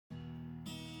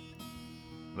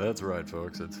That's right,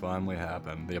 folks, it's finally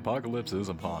happened. The apocalypse is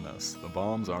upon us. The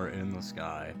bombs are in the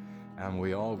sky, and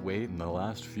we all wait in the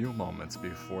last few moments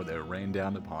before they rain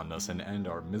down upon us and end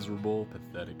our miserable,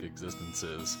 pathetic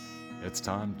existences. It's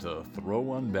time to throw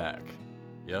one back.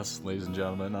 Yes, ladies and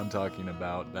gentlemen, I'm talking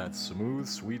about that smooth,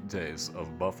 sweet taste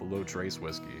of Buffalo Trace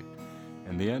whiskey.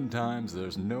 In the end times,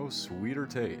 there's no sweeter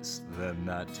taste than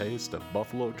that taste of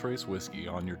Buffalo Trace whiskey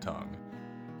on your tongue.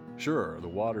 Sure, the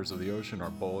waters of the ocean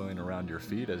are boiling around your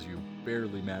feet as you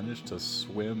barely manage to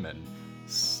swim and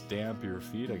stamp your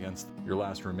feet against your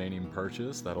last remaining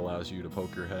purchase that allows you to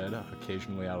poke your head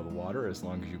occasionally out of the water as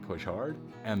long as you push hard.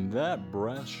 And that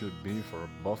breath should be for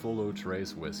Buffalo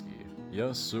Trace whiskey.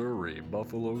 Yes, sirree,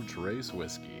 Buffalo Trace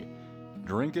whiskey.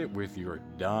 Drink it with your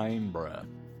dying breath.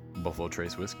 Buffalo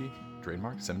Trace whiskey,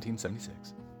 trademark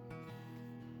 1776.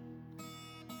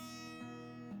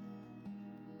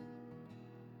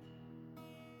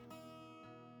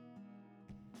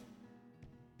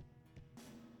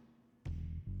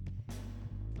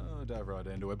 Dive right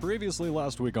into it. Previously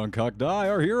last week on Cockdie,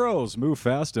 our heroes moved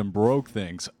fast and broke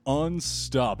things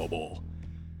unstoppable.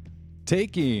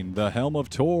 Taking the Helm of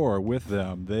Tor with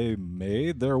them, they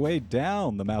made their way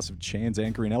down the massive chains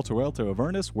anchoring El Tuerto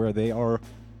Avernus, where they all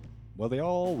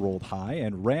rolled high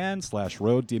and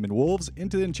ran/rode demon wolves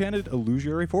into the enchanted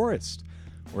illusory forest,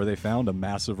 where they found a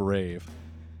massive rave.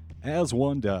 As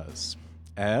one does.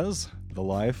 As the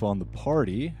life of the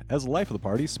party,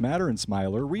 Smatter and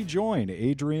Smiler rejoin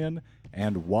Adrian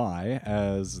and Y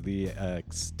as the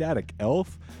ecstatic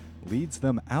elf leads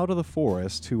them out of the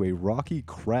forest to a rocky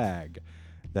crag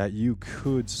that you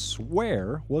could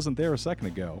swear wasn't there a second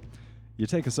ago. You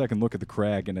take a second look at the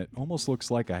crag and it almost looks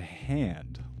like a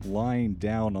hand lying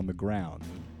down on the ground,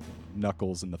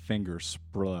 knuckles and the fingers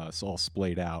all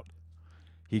splayed out.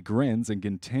 He grins and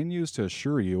continues to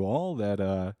assure you all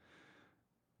that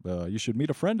you should meet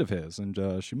a friend of his,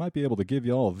 and she might be able to give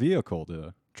you all a vehicle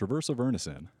to traverse Avernus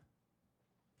in.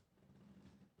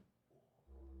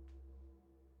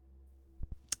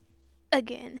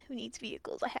 Again, who needs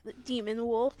vehicles? I have the demon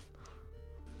wolf.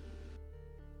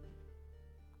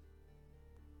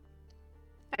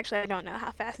 Actually, I don't know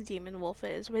how fast demon wolf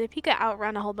is, but if he could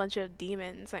outrun a whole bunch of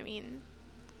demons, I mean...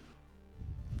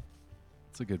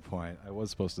 That's a good point. I was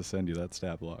supposed to send you that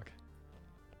stat block.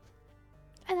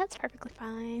 And that's perfectly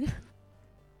fine.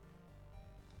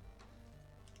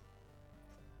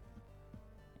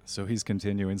 So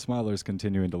Smiler's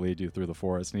continuing to lead you through the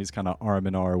forest, and he's kind of arm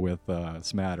in arm with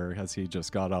Smatter as he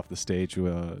just got off the stage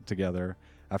together.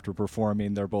 After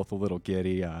performing, they're both a little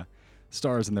giddy,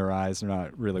 stars in their eyes. They're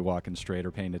not really walking straight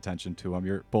or paying attention to him.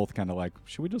 You're both kind of like,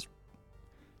 should we just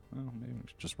maybe we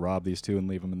should just rob these two and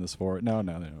leave them in this forest? No.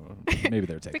 Maybe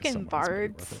they're taking freaking someone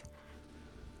bards. with it.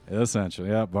 Essentially,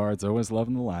 yeah, bards always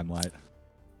loving the limelight.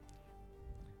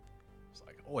 It's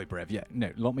like, oi, Brev, yeah,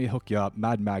 no, let me hook you up.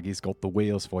 Mad Maggie's got the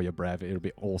wheels for you, Brev. It'll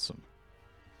be awesome.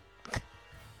 Why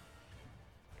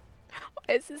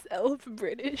is this elf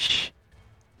British?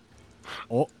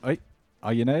 Oh, hey,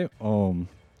 I'm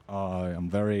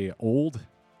very old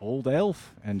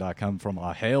elf, and I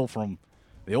hail from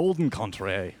the olden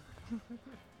country.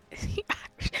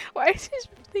 Why is his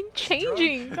thing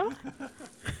changing?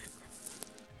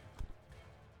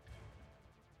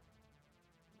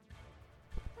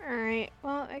 Alright,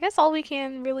 well, I guess all we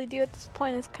can really do at this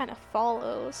point is kind of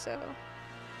follow, so... Alright,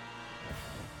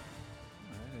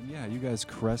 and yeah, you guys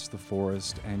crest the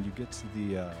forest, and you get to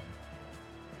the,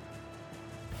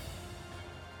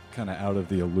 kind of out of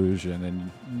the illusion,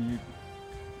 and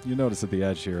you notice at the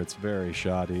edge here, it's very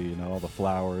shoddy, all the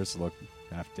flowers look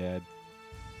half dead,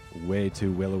 way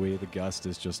too willowy, the gust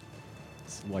is just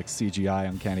like CGI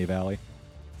Uncanny Valley.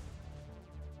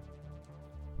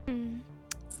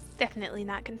 Definitely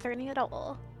not concerning at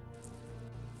all.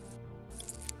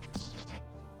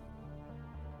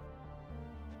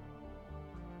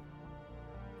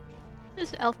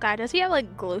 This elf guy, does he have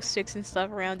like glow sticks and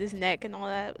stuff around his neck and all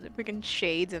that? With freaking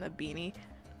shades and a beanie?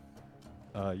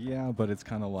 Yeah, but it's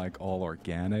kind of like all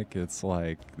organic. It's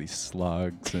like these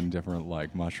slugs and different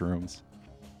like mushrooms.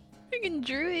 Freaking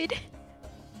druid.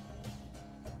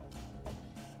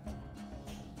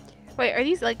 Wait, are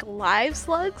these like live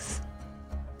slugs?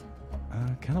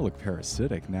 Kind of look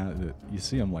parasitic now that you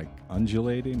see them like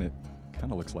undulating. It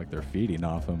kind of looks like they're feeding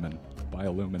off them and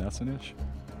bioluminescent-ish.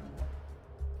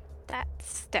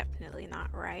 That's definitely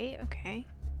not right. Okay.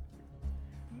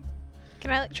 Can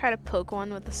I like try to poke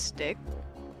one with a stick?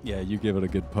 Yeah, you give it a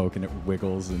good poke and it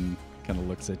wiggles and kind of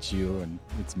looks at you and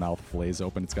its mouth flays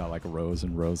open. It's got like rows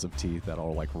and rows of teeth that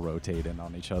all like rotate in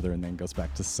on each other and then goes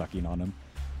back to sucking on them.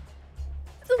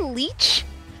 It's a leech?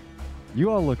 You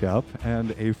all look up,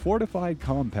 and a fortified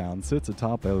compound sits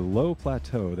atop a low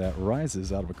plateau that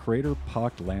rises out of a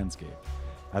crater-pocked landscape.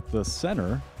 At the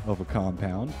center of the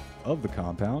compound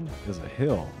is a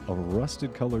hill of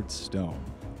rusted-colored stone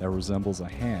that resembles a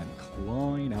hand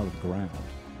clawing out of the ground,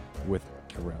 with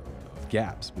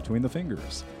gaps between the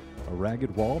fingers. A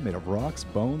ragged wall made of rocks,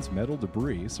 bones, metal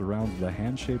debris surrounds the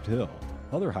hand-shaped hill.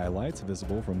 Other highlights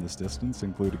visible from this distance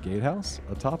include a gatehouse,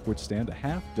 atop which stand a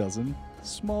half-dozen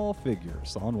small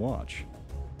figures on watch.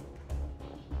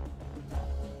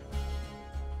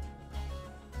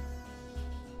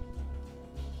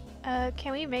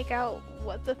 Can we make out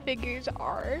what the figures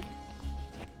are?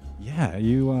 Yeah,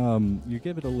 you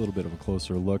give it a little bit of a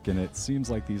closer look, and it seems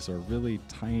like these are really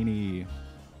tiny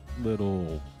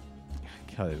little.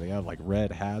 God, they have like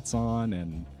red hats on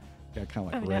and got kind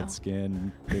of like red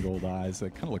skin, big old eyes. They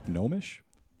kind of look gnomish,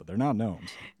 but they're not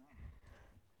gnomes.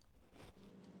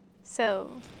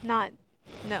 So, not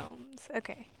gnomes.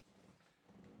 Okay.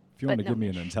 If you want to give me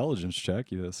an intelligence check,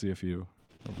 see if you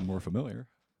are more familiar.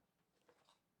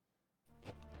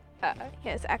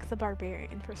 Yes, ask the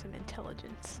barbarian for some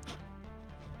intelligence.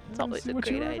 It's always a what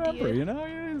great you remember, idea. You know,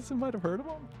 you might have heard of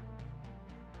them.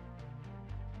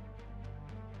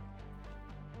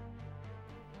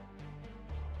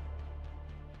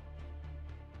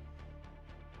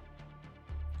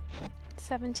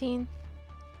 $17.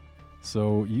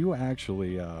 So you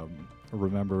actually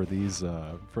remember these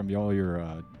from all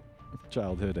your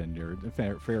childhood and your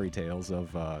fairy tales of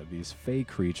these fey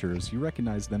creatures. You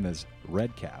recognize them as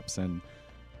redcaps, and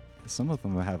some of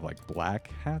them have like black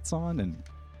hats on, and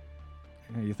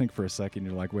you think for a second,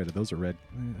 you're like, wait, those are red?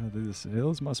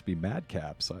 Those must be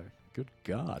madcaps. Good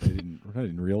God, I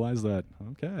didn't realize that.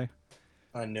 Okay.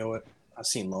 I knew it. I've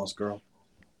seen Lost Girl.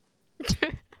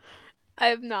 I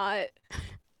have not.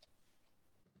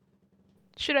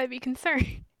 Should I be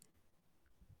concerned?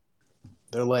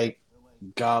 They're like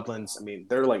goblins. I mean,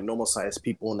 they're like normal-sized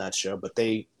people in that show, but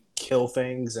they kill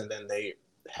things, and then they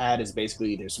had is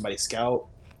basically either somebody scout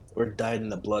or died in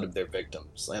the blood of their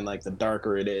victims. And like the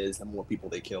darker it is, the more people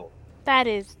they kill. That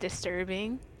is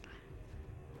disturbing.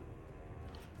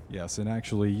 Yes, and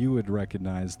actually you would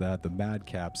recognize that the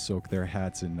madcaps soak their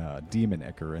hats in demon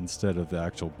ichor instead of the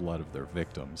actual blood of their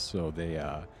victims, so they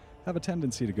have a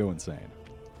tendency to go insane.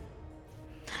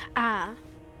 Ah.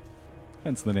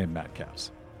 Hence the name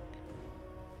madcaps.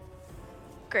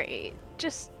 Great.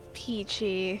 Just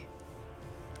peachy.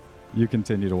 You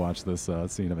continue to watch this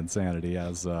scene of insanity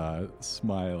as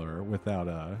Smiler, without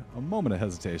a moment of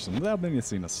hesitation, without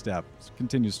missing a step,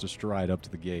 continues to stride up to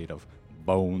the gate of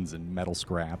bones and metal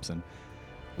scraps and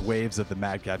waves at the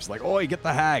madcaps like, "Oi, get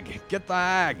the hag! Get the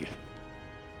hag!"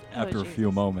 After a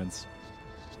few moments,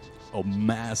 a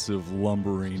massive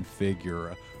lumbering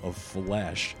figure of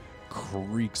flesh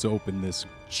creaks open this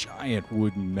giant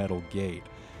wooden metal gate.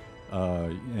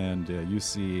 And you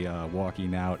see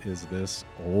walking out is this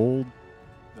old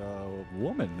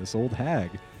woman, this old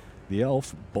hag. The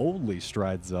elf boldly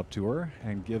strides up to her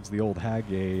and gives the old hag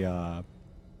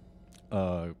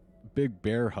a big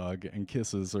bear hug and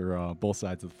kisses her both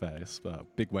sides of the face.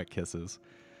 Big wet kisses.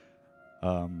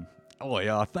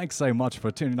 Thanks so much for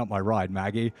tuning up my ride,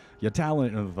 Maggie. Your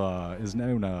talent is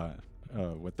known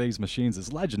with these machines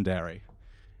as legendary.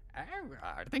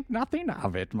 I think nothing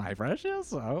of it, my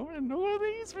precious. Oh, and who are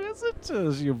these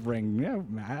visitors you bring? No,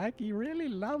 Maggie really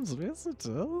loves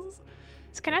visitors.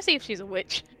 So can I see if she's a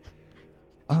witch?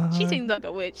 She seems like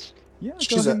a witch. Yeah,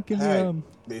 She's a hag,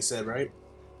 they said, right?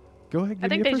 Go ahead, I give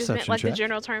think me a they just meant perception like check. the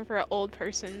general term for an old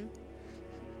person.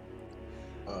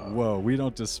 Whoa, we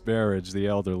don't disparage the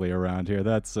elderly around here.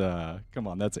 That's come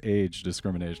on, that's age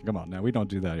discrimination. Come on, now we don't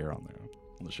do that here on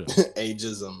the show.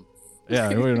 Ageism. Yeah,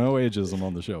 no ageism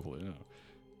on the show, please.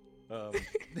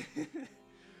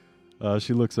 No.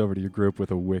 She looks over to your group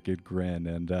with a wicked grin,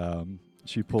 and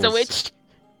she pulls. It's a witch.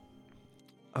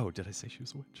 Oh, did I say she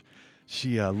was a witch?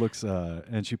 She looks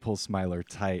and she pulls Smiler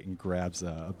tight and grabs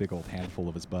a big old handful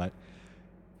of his butt.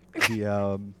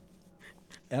 The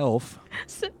elf.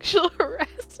 Sexual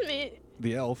harassment.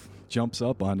 The elf jumps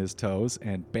up on his toes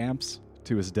and bamps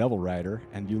to his Devil Rider,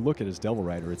 and you look at his Devil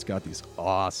Rider. It's got these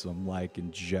awesome, like,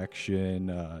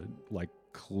 injection, like,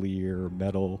 clear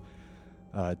metal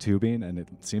tubing, and it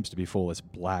seems to be full of this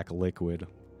black liquid.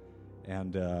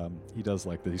 And he does,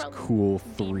 like, these Probably cool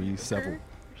demon several. ichor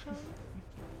or something.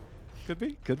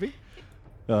 Could be.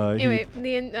 Anyway,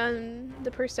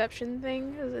 the perception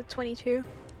thing is a 22.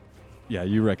 Yeah,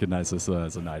 you recognize this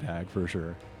as a night hag for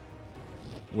sure,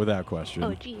 without question.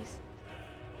 Oh, jeez.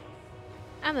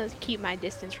 I'm gonna keep my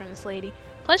distance from this lady.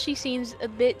 Plus, she seems a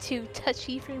bit too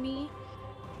touchy for me.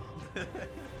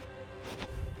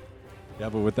 Yeah,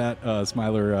 but with that,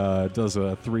 Smiler does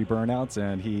 3 burnouts,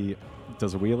 and he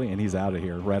does a wheelie, and he's out of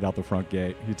here, right out the front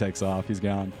gate. He takes off. He's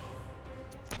gone.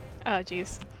 Oh,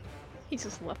 jeez. He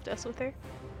just left us with her.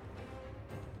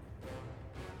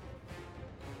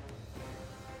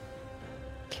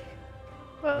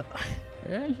 Well,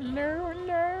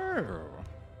 Hello.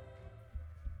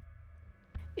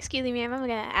 excuse me, ma'am. I'm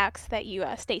gonna ask that you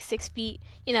stay 6 feet.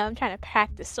 You know, I'm trying to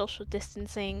practice social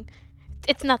distancing.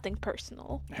 It's nothing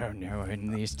personal. Oh no, in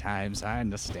these times I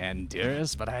understand,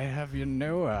 dearest, but I have,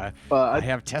 I But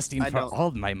have testing I for don't-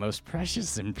 all my most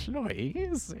precious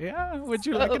employees. Yeah, would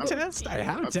you like a Uh-oh. test? I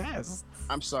have tests.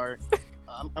 I'm sorry.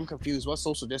 I'm confused. What's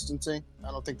social distancing?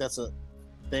 I don't think that's a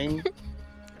thing.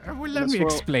 Well, let That's me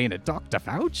what- explain it. Dr.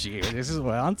 Fauci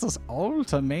wants us all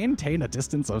to maintain a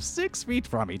distance of 6 feet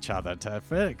from each other to I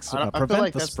feel prevent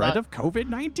like the that's spread not- of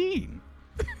COVID-19.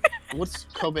 What's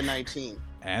COVID-19?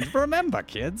 And remember,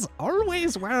 kids,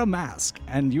 always wear a mask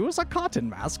and use a cotton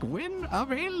mask when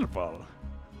available.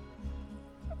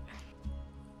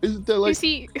 Isn't that You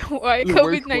see why Is it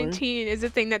worth COVID-19 is a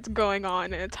thing that's going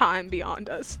on in a time beyond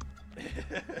us.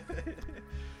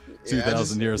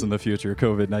 2,000 years in the future,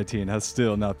 COVID-19 has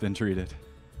still not been treated.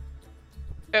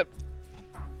 Yep.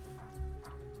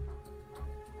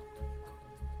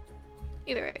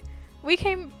 Either way, we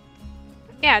came.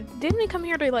 Yeah, didn't we come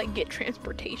here to like get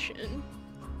transportation?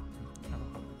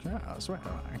 Yes, well,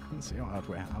 I can see what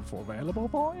we have available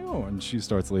for you. And she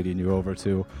starts leading you over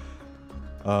to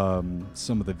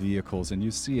some of the vehicles. And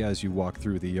you see as you walk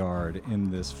through the yard in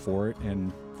this fort,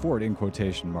 and fort in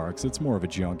quotation marks, it's more of a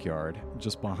junkyard.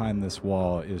 Just behind this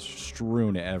wall is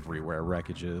strewn everywhere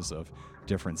wreckages of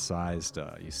different sized,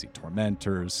 you see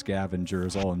tormentors,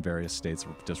 scavengers, all in various states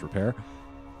of disrepair.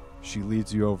 She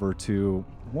leads you over to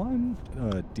one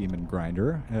demon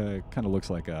grinder. Kind of looks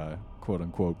like a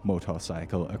quote-unquote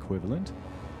motorcycle equivalent.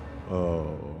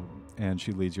 Oh, and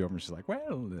she leads you over and she's like,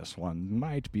 well, this one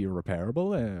might be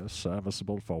repairable,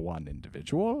 serviceable for one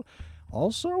individual.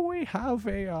 Also, we have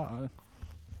a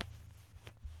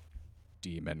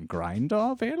demon grinder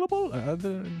available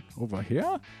over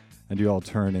here. And you all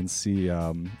turn and see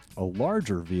a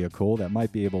larger vehicle that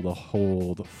might be able to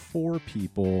hold 4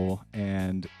 people,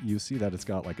 and you see that it's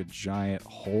got like a giant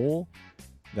hole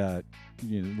that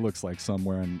looks like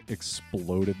someone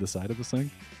exploded the side of this thing.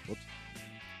 Whoops.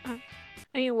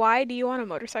 I mean, why do you want a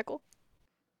motorcycle?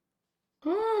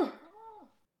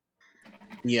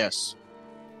 Yes.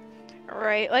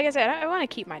 Right, like I said, I want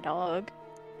to keep my dog.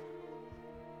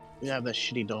 You have that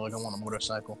shitty dog. I want a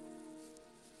motorcycle.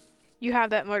 You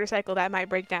have that motorcycle that might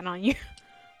break down on you.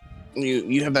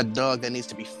 You have that dog that needs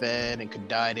to be fed and could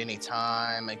die at any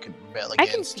time and could rebel I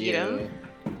can against feed you him.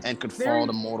 and could Very- fall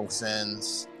to mortal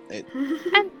sins.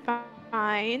 I'm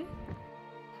fine.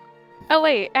 Oh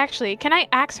wait, actually, can I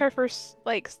ask her for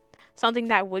something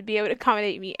that would be able to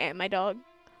accommodate me and my dog?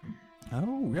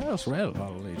 Oh, yes, well,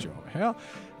 I'll lead you over here.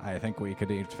 I think we could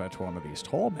each fetch one of these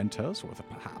tormentors with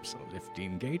perhaps a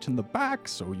lifting gate in the back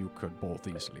so you could both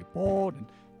easily board. And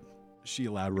She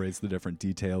elaborates the different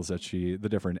details that the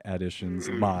different additions,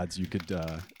 mods you could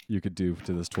do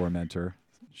to this tormentor.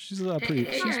 She's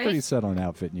pretty set on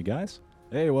outfitting you guys.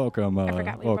 Hey, welcome, I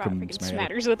forgot we brought welcome, freaking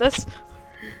Smatter. Smatters with us.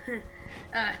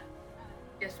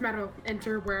 Yes, Matt will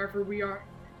enter wherever we are.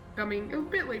 Coming a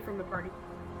bit late from the party.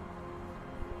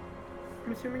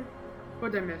 I'm assuming.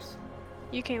 What did I miss?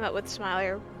 You came up with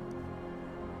Smiler.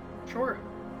 Sure.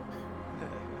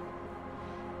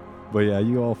 But yeah,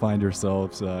 you all find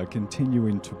yourselves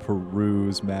continuing to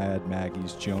peruse Mad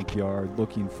Maggie's junkyard,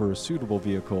 looking for a suitable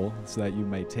vehicle so that you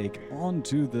may take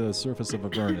onto the surface of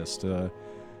Avernus to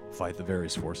fight the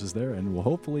various forces there, and will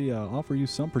hopefully offer you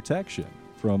some protection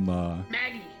from.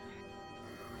 Maggie,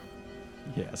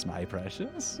 Yes, my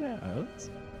precious. Yes.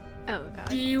 Oh god.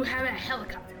 do you have a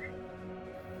helicopter?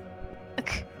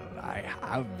 I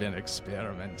have been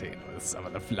experimenting with some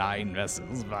of the flying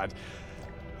vessels, but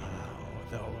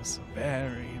those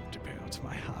very dear to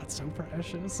my heart, so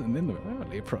precious, and in the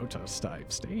early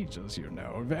prototype stages,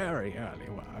 very early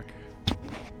work.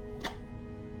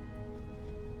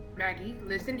 Maggie,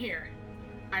 listen here.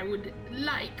 I would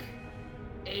like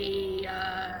a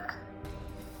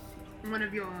one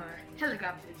of your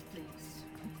helicopters, please.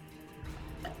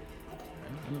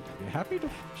 I'll be happy to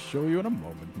show you in a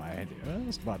moment, my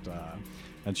dearest. But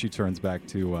and she turns back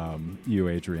to you,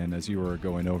 Adrian, as you were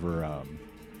going over.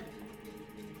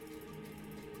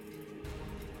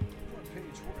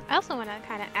 I also want to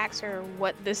kind of ask her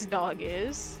what this dog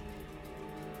is.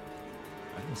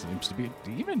 That seems to be a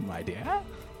demon, my dear.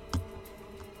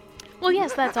 Well,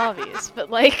 yes, that's obvious, but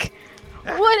like,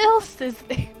 what else is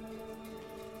there?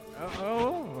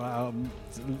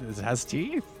 it has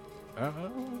teeth.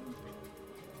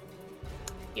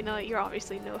 You know, you're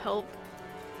obviously no help.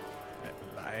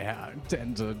 I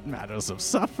tend to matters of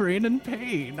suffering and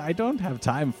pain. I don't have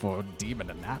time for demon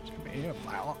anatomy.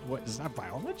 What is that,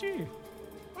 biology?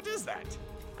 What is that?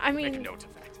 I Make a mean, note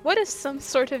of that. what if some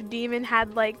sort of demon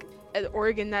had like an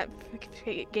organ that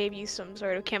gave you some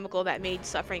sort of chemical that made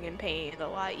suffering and pain a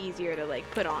lot easier to like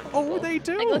put on people? Oh, they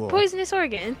do. Like poisonous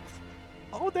organ.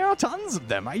 Oh, there are tons of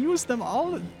them. I use them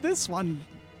all. This one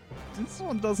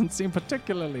doesn't seem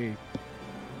particularly.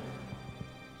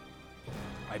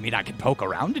 I mean, I can poke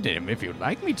around in him if you'd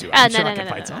like me to. I'm sure I can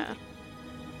find something.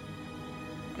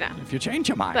 No. If you change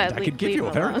your mind, But I could give leave you a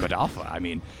him very alone. good offer. I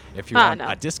mean, if you want no.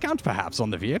 a discount perhaps on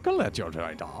the vehicle that you're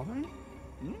trying to offer.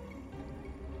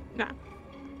 No,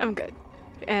 I'm good.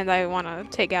 And I want to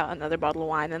take out another bottle of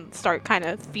wine and start kind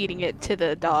of feeding it to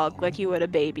the dog like you would a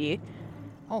baby.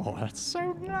 Oh, that's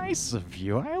so nice of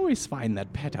you. I always find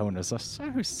that pet owners are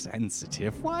so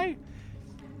sensitive. Why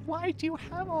do you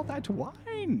have all that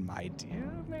wine, my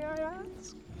dear? May I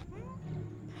ask?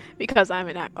 Because I'm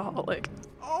an alcoholic.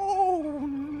 Oh,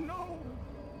 no.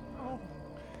 Oh,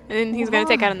 And then he's going to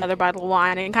take out another bottle of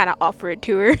wine and kind of offer it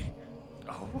to her.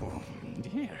 oh,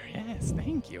 dear, yes,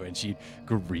 thank you. And she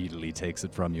greedily takes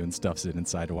it from you and stuffs it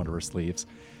inside one of her sleeves.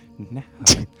 Now,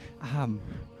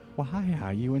 why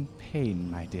are you in pain,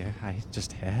 my dear? I hate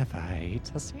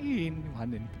to see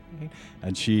anyone in pain.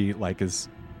 And she, like, is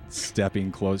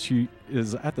stepping close. She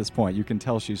is, at this point, you can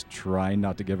tell she's trying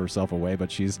not to give herself away,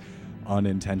 but she's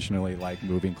unintentionally, like,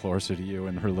 moving closer to you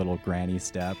in her little granny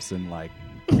steps and, like,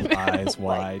 eyes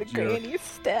wide. Like the granny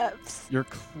steps. You're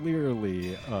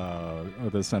clearly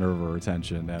the center of her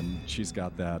attention, and she's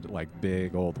got that like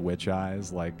big old witch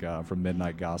eyes, like from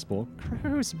Midnight Gospel.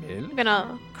 Crow's milk. I'm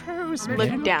gonna Crow's look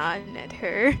milk. down at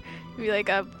her and be like,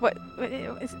 what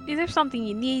is there something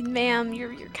you need, ma'am?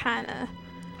 You're kind of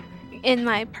in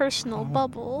my personal Oh,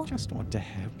 bubble. Just want to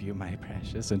help you, my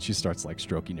precious. And she starts like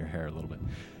stroking your hair a little bit.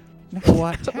 Now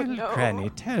what? Tell no. Granny,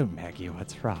 tell Maggie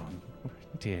what's wrong.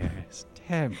 Dearest,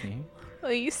 tell me.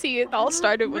 Well, you see, it all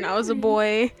started when I was a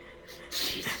boy.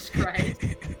 Jesus Christ.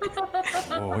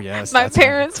 Oh yes. My that's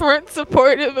parents weren't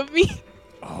supportive of me.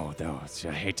 Oh, those.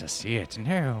 I hate to see it.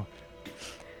 No.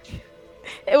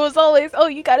 It was always, oh,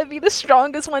 you gotta be the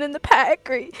strongest one in the pack,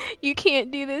 or you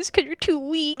can't do this because you're too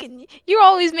weak, and you're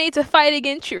always made to fight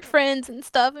against your friends and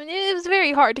stuff, and it was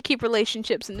very hard to keep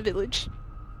relationships in the village.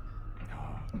 No,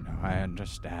 I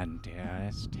understand, dear.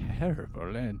 It's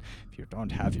terrible. And if you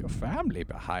don't have your family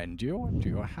behind you, what do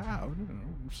you have?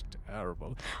 It's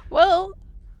terrible. Well,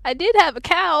 I did have a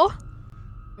cow.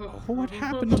 What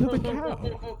happened to the cow?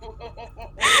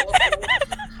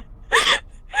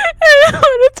 I don't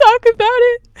want to talk about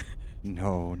it.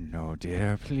 No,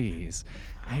 dear, please.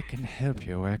 I can help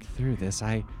you work through this.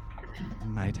 I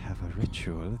might have a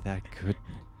ritual that could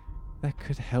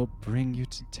help bring you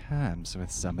to terms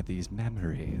with some of these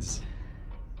memories.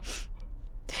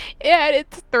 It had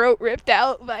its throat ripped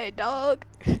out by a dog.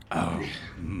 Oh,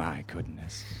 my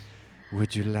goodness.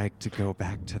 Would you like to go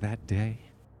back to that day?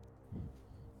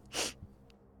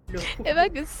 No. If I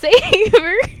could save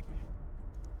her.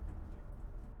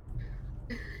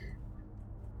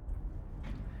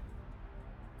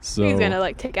 So He's gonna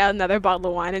like take out another bottle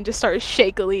of wine and just start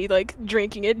shakily like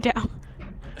drinking it down.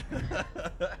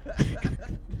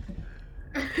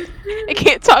 I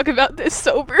can't talk about this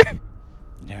sober.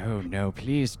 No,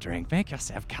 please drink. Make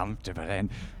yourself comfortable.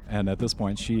 And at this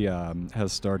point, she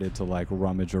has started to like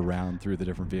rummage around through the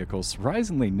different vehicles.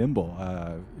 Surprisingly nimble.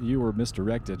 You were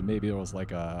misdirected. Maybe it was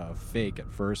like a fake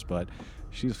at first, but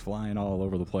she's flying all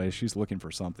over the place. She's looking for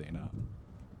something.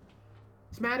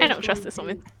 I don't trust this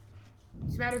woman.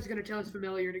 Smatter's gonna tell his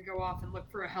familiar to go off and look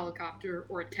for a helicopter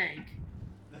or a tank.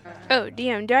 Oh,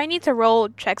 DM, do I need to roll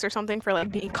checks or something for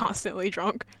like being constantly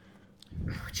drunk?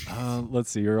 Oh, jeez. Let's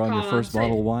see. You're on your Colin, first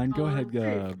bottle of safe. wine. Go Colin, ahead.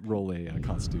 safe. Roll a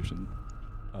Constitution.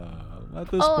 At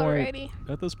this Alrighty. point.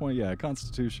 At this point, yeah,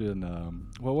 Constitution.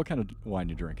 Well, what kind of wine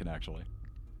you drinking actually?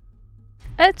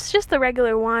 It's just the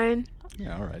regular wine.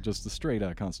 Yeah, all right. Just a straight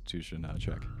Constitution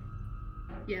check.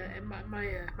 Yeah, and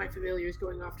my familiar is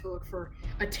going off to look for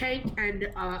a tank and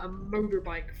a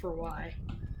motorbike for Y.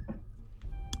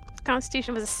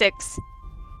 Constitution was a 6.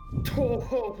 Ho,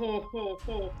 ho, ho, ho,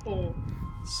 ho, ho.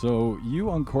 So you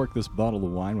uncork this bottle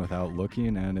of wine without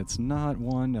looking, and it's not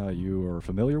one you are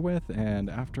familiar with. And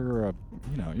after,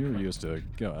 you're used to,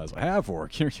 as a half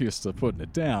orc, you're used to putting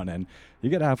it down, and you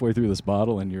get halfway through this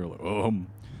bottle, and you're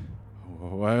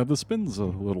like, the spin's a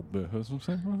little bit,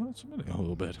 a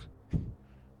little bit.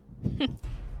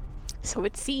 So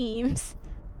it seems.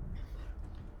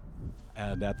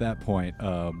 And at that point,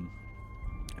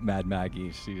 Mad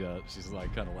Maggie, she's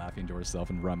like kind of laughing to herself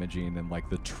and rummaging in like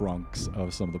the trunks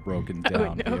of some of the broken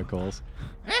down vehicles.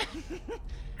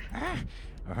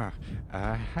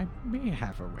 I may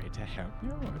have a way to help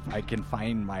you. If I can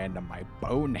find my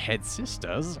bonehead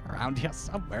sisters around here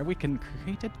somewhere, we can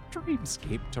create a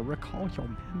dreamscape to recall your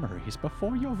memories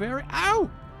before your very... Ow!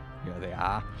 Here they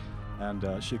are.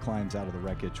 And she climbs out of the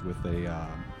wreckage with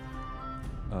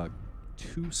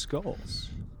two skulls.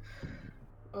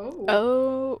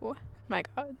 Oh my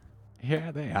god.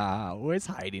 Here they are, always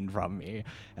hiding from me.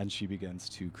 And she begins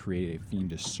to create a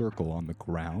fiendish circle on the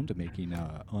ground, making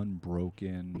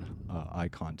unbroken eye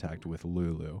contact with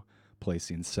Lulu,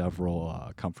 placing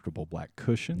several comfortable black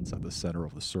cushions at the center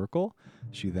of the circle.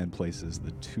 She then places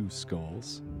the two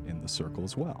skulls in the circle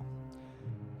as well.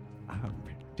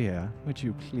 Dear, would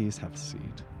you please have a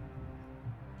seat?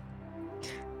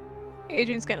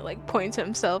 Adrian's gonna like point to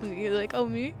himself and he's like, oh,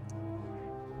 me?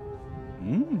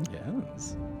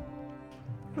 Yes.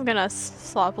 I'm gonna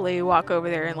sloppily walk over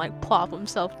there and like plop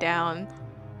himself down.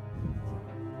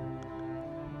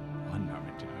 One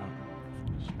moment, dear.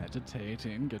 Finish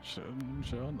meditating, get you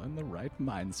in the right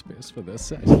mind space for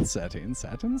this setting.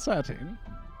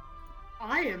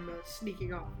 I am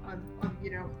sneaking off. I'm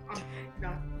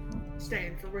not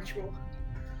staying for ritual.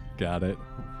 Got it.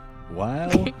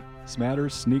 While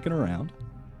Smatter's sneaking around.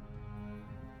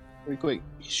 Pretty quick.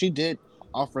 She did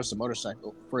offer us a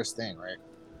motorcycle first thing, right?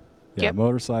 Yeah, Yep.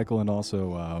 motorcycle and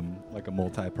also like a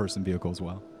multi-person vehicle as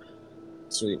well.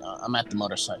 Sweet. I'm at the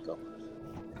motorcycle.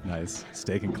 Nice.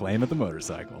 Staking claim at the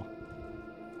motorcycle.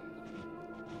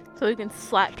 So we can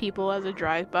slap people as a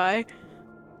drive-by.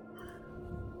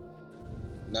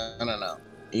 No.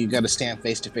 You got to stand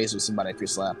face to face with somebody if you're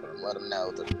slapping them. Let them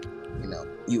know that,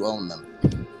 you own them.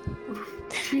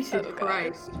 Jesus Oh, God.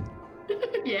 Christ.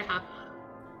 Yeah.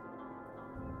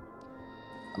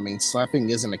 I mean, slapping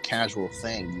isn't a casual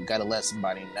thing. You got to let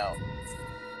somebody know.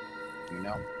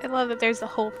 I love that there's a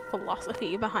whole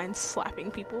philosophy behind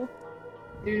slapping people.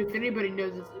 Dude, if anybody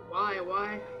knows this,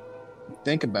 why?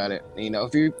 Think about it.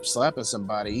 If you're slapping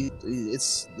somebody,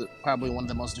 it's probably one of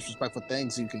the most disrespectful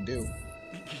things you can do.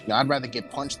 I'd rather get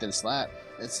punched than slap.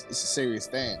 It's a serious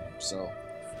thing. So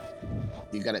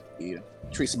you gotta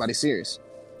treat somebody serious.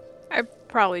 I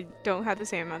probably don't have the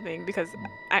same amount of thing because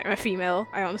I'm a female.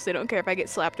 I honestly don't care if I get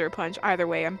slapped or punched. Either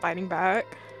way, I'm fighting back.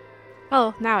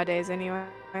 Well, nowadays anyway.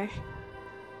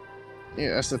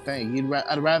 Yeah, that's the thing.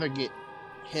 I'd rather get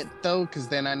hit though, because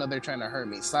then I know they're trying to hurt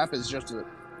me. Slap is just a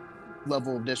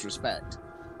level of disrespect.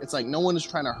 It's like no one is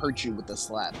trying to hurt you with a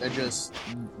slap. They're just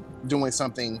doing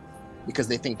something because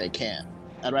they think they can.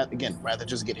 I'd rather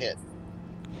just get hit.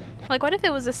 Like, what if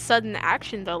it was a sudden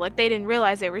action though? Like they didn't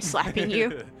realize they were slapping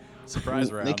you.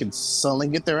 Surprise round. They can suddenly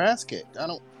get their ass kicked.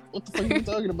 What the fuck are you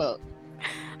talking about?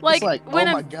 Like, like, when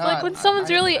oh my God, like when someone's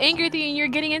I- really angry with you and you're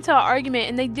getting into an argument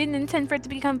and they didn't intend for it to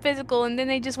become physical and then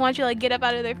they just want you to like get up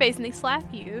out of their face and they slap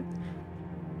you.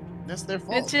 That's their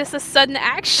fault. It's just a sudden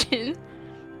action.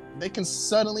 They can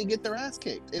suddenly get their ass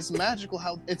kicked. It's magical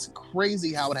it's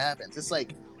crazy how it happens. It's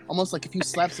like almost like if you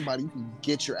slap somebody, you can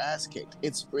get your ass kicked.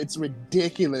 It's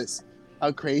ridiculous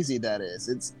how crazy that is.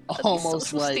 It's almost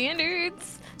Social like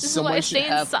standards. This is someone why I should stay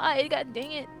have- inside. God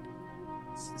dang it.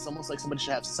 it's almost like somebody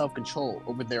should have self-control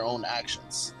over their own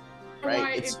actions. Why,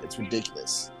 Right? It's if-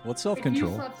 ridiculous. What's If you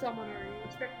self-control? slap someone, are you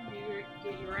expecting me to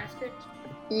get your ass kicked?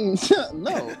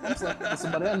 No, I'm slapping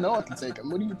somebody I know I can take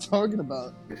them. What are you talking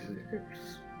about?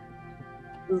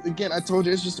 Again, I told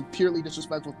you it's just a purely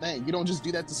disrespectful thing. You don't just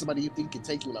do that to somebody you think can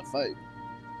take you in a fight.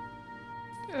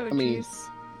 Oh, I mean, jeez.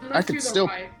 Unless could you're the still-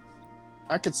 wife.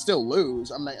 I could still lose.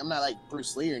 I'm not like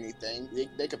Bruce Lee or anything.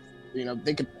 They could,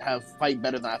 they could have fight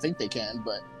better than I think they can.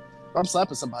 But if I'm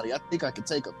slapping somebody, I think I could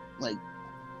take them like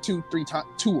two of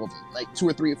them, like 2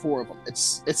 or 3 or 4 of them.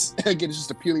 It's again, it's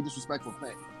just a purely disrespectful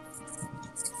thing.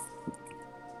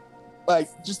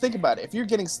 Like, just think about it. If you're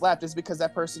getting slapped, it's because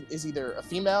that person is either a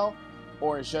female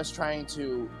or is just trying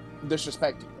to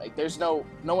disrespect you. Like, there's no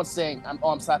one's saying,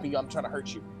 I'm slapping you, I'm trying to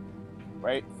hurt you,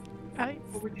 right?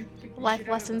 Or would you kick the Life shit out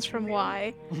of lessons a from female?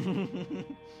 Y.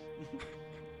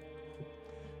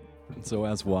 So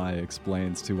as Y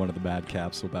explains to one of the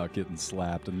madcaps about getting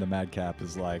slapped, and the madcap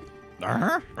is like,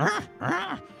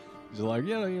 he's like,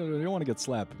 you don't want to get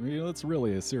slapped. It's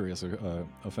really a serious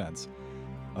offense.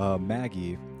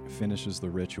 Maggie finishes the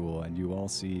ritual, and you all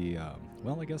see,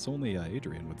 I guess only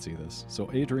Adrian would see this. So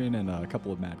Adrian and a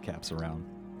couple of madcaps around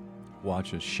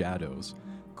watch as shadows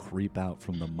creep out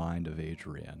from the mind of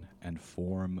Adrian and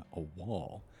form a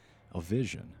wall, a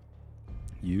vision.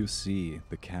 You see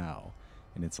the cow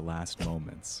in its last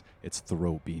moments, its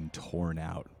throat being torn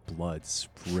out, blood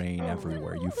spraying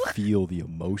everywhere. You feel the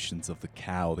emotions of the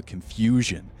cow, the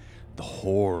confusion, the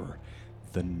horror,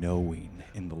 the knowing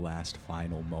in the last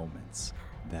final moments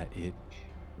that it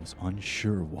was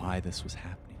unsure why this was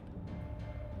happening.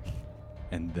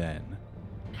 And then,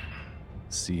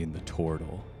 seeing the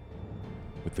turtle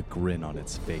with the grin on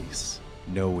its face,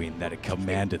 knowing that it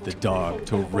commanded the dog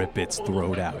to rip its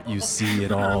throat out. You see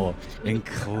it all in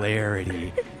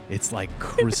clarity. It's like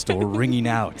crystal ringing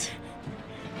out.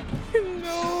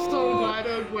 So glad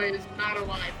Ogway is not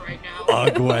alive right now.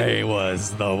 Ugway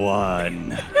was the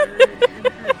one.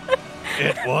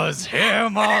 It was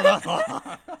him all along.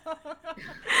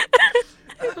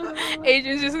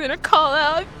 Adrian's just gonna call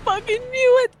out, I fucking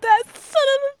knew it, that son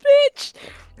of a bitch!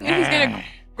 And he's gonna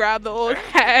grab the old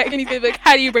hag and he's gonna be like,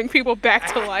 how do you bring people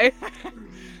back to life?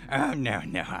 Oh, no,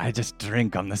 I just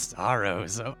drink on the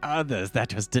sorrows of others.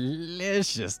 That was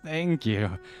delicious. Thank you.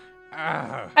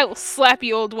 Oh. I will slap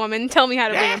you, old woman. Tell me how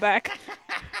to bring him back.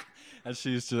 And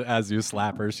she's just, as you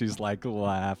slap her, she's like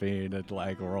laughing and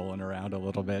like rolling around a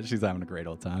little bit. She's having a great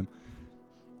old time.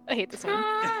 I hate this one.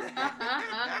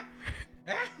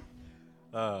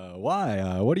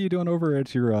 Why? What are you doing over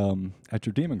at your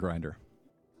demon grinder?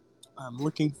 I'm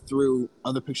looking through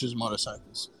other pictures of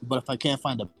motorcycles, but if I can't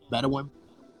find a better one,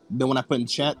 then when I put in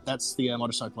chat, that's the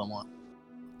motorcycle I want.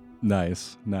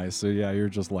 Nice. So yeah, you're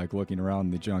just like looking around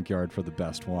the junkyard for the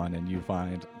best one, and you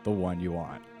find the one you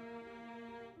want.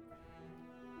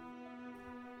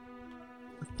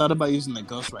 I thought about using the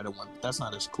Ghost Rider one, but that's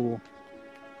not as cool.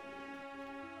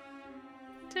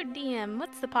 So DM,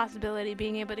 what's the possibility of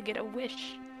being able to get a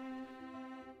wish?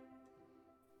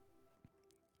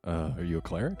 Are you a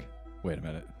cleric? Wait a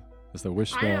minute. Is the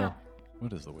wish I, spell?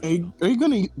 What is the wish Are spell? you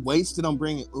going to waste it on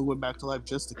bringing Uwe back to life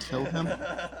just to kill him?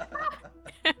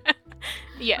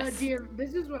 Yes. DM,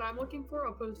 this is what I'm looking for.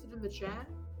 I'll post it in the chat.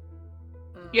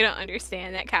 You don't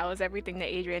understand that cow was everything to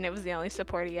Adrian. It was the only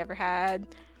support he ever had.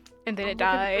 And then I'm it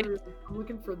died. I'm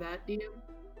looking for that, DM.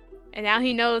 And now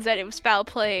he knows that it was foul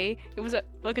play. It was a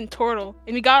fucking turtle.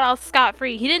 And he got off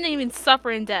scot-free. He didn't even suffer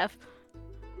in death.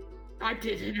 I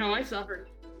didn't know I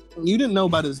suffered. You didn't know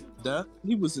about his death?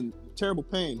 He was in terrible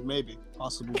pain, maybe,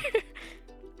 possibly.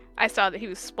 I saw that he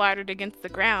was splattered against the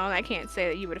ground. I can't say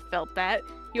that you would have felt that.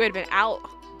 You would have been out.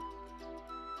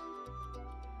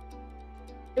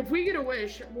 If we get a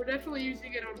wish, we're definitely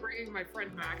using it on bringing my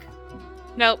friend back.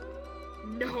 Nope.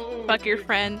 No. Fuck your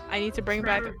friend. I need to bring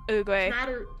back Uguay.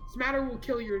 Smatter will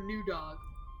kill your new dog.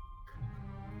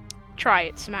 Try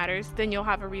it, Smatters. Then you'll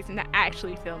have a reason to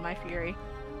actually feel my fury.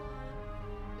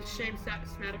 It's a shame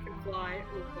Smatter can fly.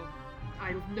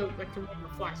 I know like to run the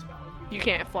fly spell. You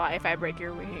can't fly if I break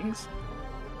your wings.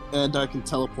 And I can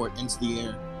teleport into the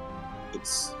air.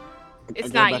 It's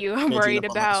not you I'm worried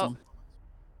about.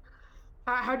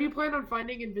 How do you plan on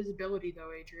finding invisibility,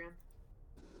 though, Adrian?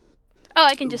 Oh,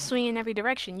 I can just swing in every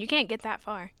direction. You can't get that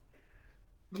far.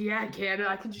 Yeah, I can.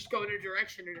 I can just go in a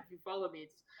direction, and if you follow me,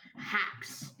 it's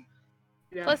hacks.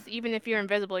 Yeah. Plus, even if you're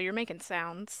invisible, you're making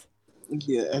sounds.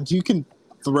 Yeah, and you can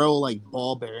throw like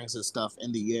ball bearings and stuff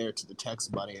in the air to detect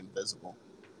somebody invisible.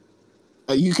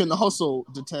 You can also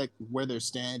detect where they're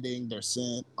standing, their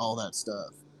scent, all that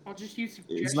stuff. I'll just use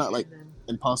suggestion. It's not like then.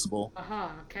 impossible.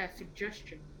 Aha, cast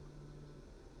suggestion.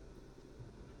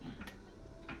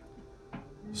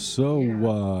 So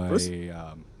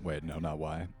Yeah. wait, no, not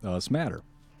why. Smatter,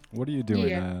 what are you doing?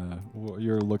 Yeah.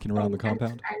 You're looking around the As-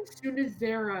 compound? As soon as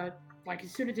they're,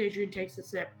 as soon as Adrian takes a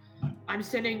sip, I'm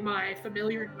sending my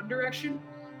familiar in one direction.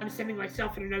 I'm sending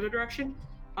myself in another direction.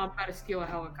 I'm about to steal a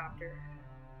helicopter.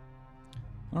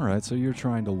 All right, so you're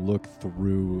trying to look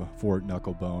through Fort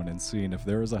Knucklebone and seeing if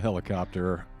there is a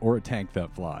helicopter or a tank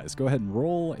that flies. Go ahead and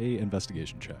roll a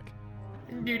investigation check.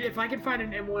 Dude, if I can find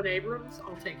an M1 Abrams,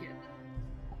 I'll take it.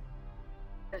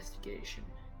 Investigation.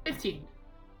 15.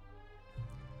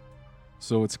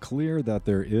 So it's clear that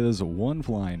there is one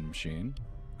flying machine.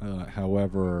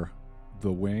 However,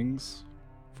 the wings,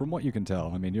 from what you can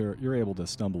tell, I mean, you're able to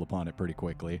stumble upon it pretty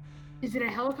quickly. Is it a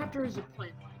helicopter or is it a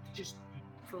plane? Like, just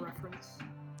for reference.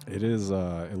 It is.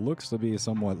 It looks to be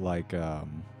somewhat like.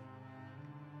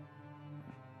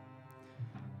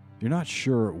 You're not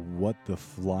sure what the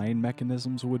flying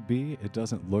mechanisms would be. It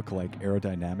doesn't look like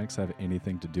aerodynamics have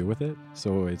anything to do with it,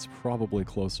 so it's probably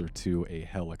closer to a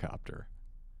helicopter.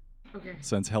 Okay.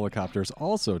 Since helicopters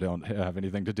also don't have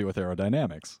anything to do with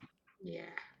aerodynamics. Yeah.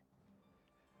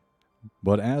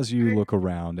 But as you look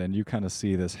around and you kind of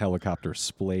see this helicopter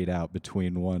splayed out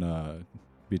between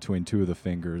between two of the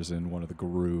fingers in one of the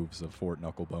grooves of Fort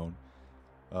Knucklebone,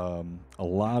 a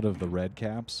lot of the red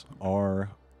caps are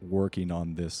working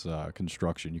on this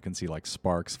construction. You can see like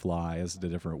sparks fly as the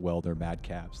different welder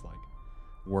madcaps like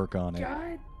work on it.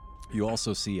 God. You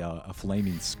also see a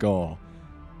flaming skull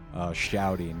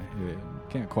shouting. You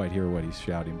can't quite hear what he's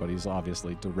shouting, but he's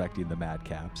obviously directing the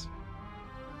madcaps.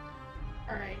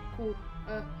 Alright, cool.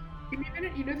 Give me a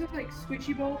minute. You know those like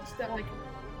squishy balls that like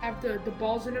have the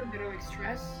balls in them that are like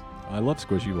stress? I love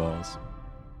squishy balls.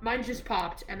 Mine just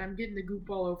popped, and I'm getting the goop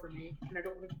all over me, and I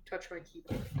don't want to touch my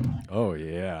keyboard. Oh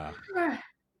yeah.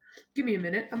 Give me a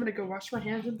minute. I'm gonna go wash my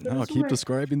hands and throw No, this keep away.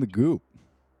 describing the goop.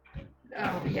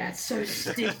 Oh yeah, it's so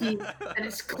sticky and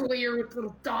it's clear with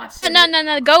little dots.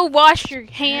 No. Go wash your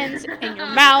hands and your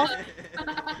mouth.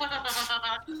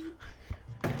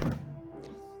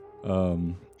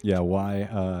 Yeah, why,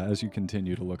 as you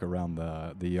continue to look around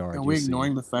the yard, Are you we see-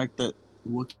 ignoring the fact that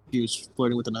Wookiee was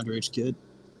flirting with an underage kid?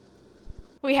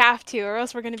 We have to, or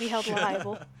else we're going to be held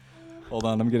liable. Hold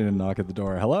on, I'm getting a knock at the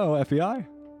door. Hello, FBI?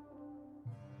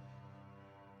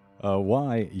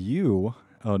 Why, you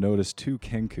notice two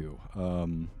Kenku,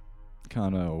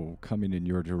 kind of coming in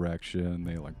your direction.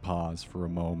 They, like, pause for a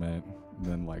moment, and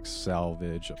then, like,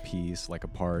 salvage a piece, like a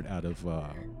part out of,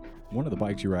 one of the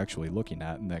bikes you were actually looking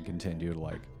at, and then continue to,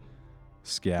 like,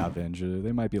 scavenge.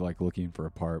 They might be, like, looking for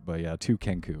a part, but yeah, two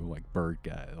Kenku, like, bird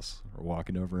guys, are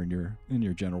walking over in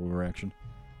your general direction.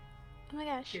 Oh my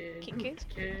gosh. Kinkus?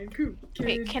 Kenku.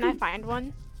 Wait, can I find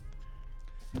one?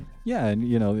 Yeah, and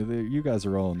you know, you guys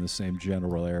are all in the same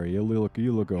general area. You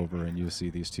look over and you see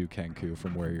these two Kenku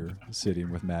from where you're sitting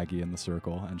with Maggie in the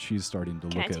circle, and she's starting to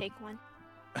Can I look take one?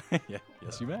 Yeah,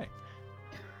 yes, you may.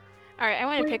 Alright, I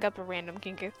want to Wait. pick up a random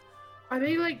Kinku. Are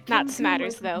they like Not Kenku,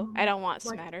 smatters, like, though. I don't want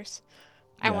like- smatters.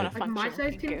 Yeah, I want a Like my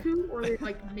functional size Kinku. Kenku, or are they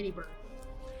like mini bird?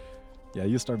 Yeah,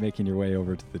 you start making your way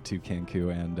over to the two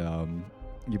Kenku,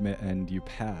 and you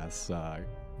pass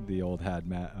the old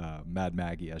Mad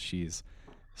Maggie as she's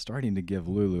starting to give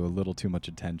Lulu a little too much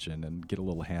attention and get a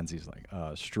little handsies, like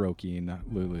stroking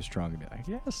Lulu's trunk and be like,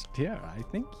 "Yes, dear, I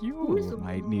think you Who's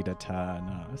might need a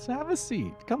turn. So have a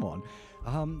seat. Come on."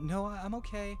 No, I'm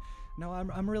okay. No,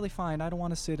 I'm really fine. I don't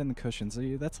want to sit in the cushions.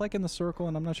 That's like in the circle,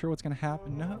 and I'm not sure what's gonna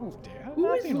happen. No, dear.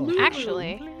 Who is nothing will Lulu? happen,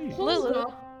 Actually, please." Hold Lulu.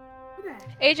 up. Who the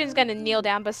heck? Agent's gonna kneel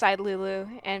down beside Lulu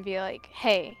and be like,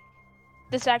 "Hey,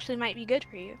 this actually might be good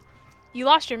for you. You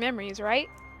lost your memories, right?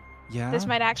 Yeah. This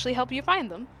might actually help you find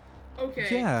them. Okay.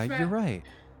 Yeah, Smack- you're right.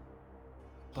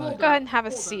 Hold Go up, ahead and have a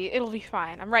hold up. seat. It'll be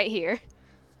fine. I'm right here."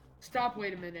 Stop.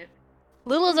 Wait a minute.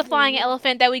 Lulu's a flying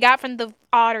elephant that we got from the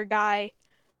otter guy.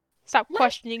 Stop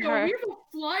questioning Yo, her. we have a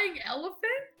flying elephant?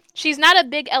 She's not a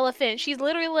big elephant. She's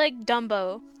literally like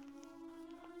Dumbo.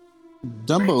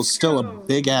 Dumbo's still a go.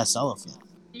 big ass elephant.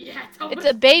 Yeah. Tell It's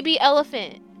us- a baby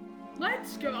elephant.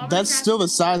 Let's go. I'm gonna That's cast- still the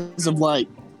size of like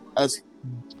a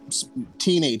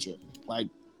teenager. Like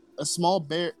a small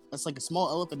bear. That's like a small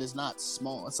elephant is not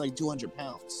small. It's like 200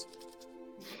 pounds.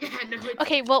 Yeah, no, it's-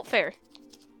 Okay, well, fair.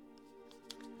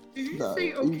 Did you No,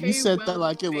 say okay? you said well, that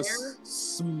like it fair? was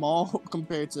small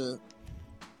compared to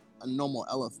a normal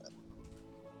elephant.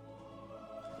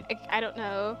 I don't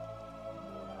know.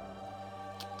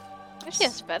 She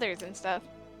has feathers and stuff.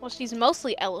 Well, she's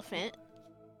mostly elephant.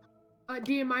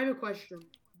 DM, I have a question.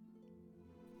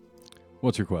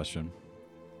 What's your question?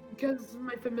 Because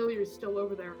my familiar is still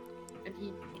over there, and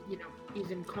he,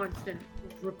 he's in constant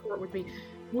rapport with me.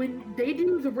 When they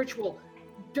do the ritual,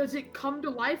 does it come to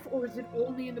life, or is it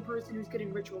only in the person who's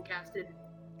getting ritual casted?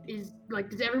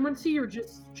 Does everyone see, or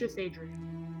just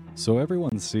Adrian? So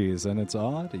everyone sees, and it's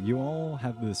odd, you all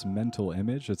have this mental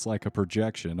image. It's like a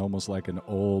projection, almost like an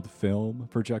old film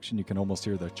projection. You can almost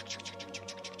hear the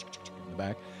in the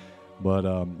back. But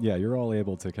yeah, you're all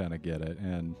able to kind of get it,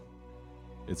 and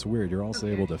it's weird. You're also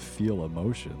Okay. able to feel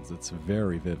emotions. It's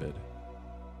very vivid.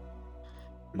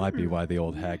 Might be why the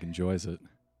old hag enjoys it.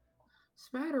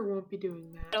 Smatter won't be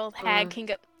doing that. Old hag can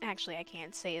go. Actually, I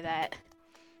can't say that.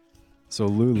 So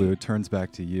Lulu turns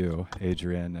back to you,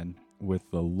 Adrian, and with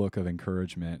the look of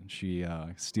encouragement, she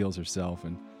steels herself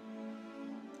and...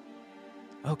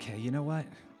 Okay, you know what?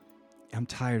 I'm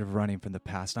tired of running from the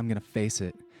past. I'm gonna face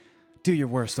it. Do your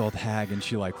worst, old hag. And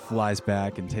she like flies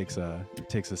back and takes a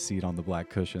seat on the black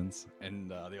cushions. And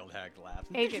the old hag laughs.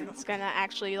 Agent's gonna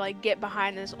actually like get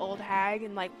behind this old hag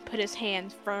and like put his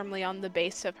hand firmly on the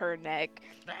base of her neck,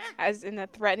 as in a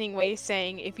threatening way,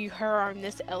 saying, "If you harm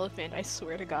this elephant, I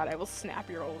swear to God, I will snap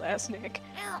your old ass neck."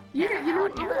 Yeah,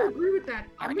 I'm gonna agree with that.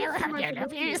 I'm gonna say my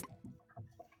familiar.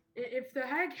 If the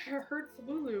hag hurts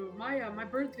Lulu, my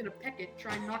bird's gonna peck it,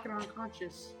 try and knock it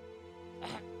unconscious.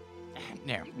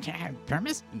 No,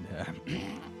 permis?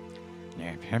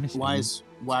 No, permis? Why is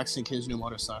waxing his new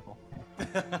motorcycle?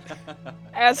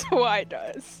 As Y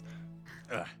does.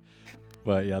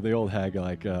 But yeah, the old hag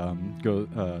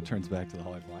turns back to the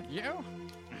Holly Blind. You?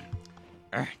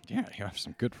 Yeah, you have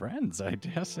some good friends. I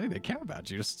dare say they care about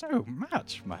you so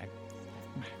much, my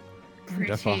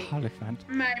wonderful Pretty. Hollyphant.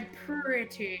 My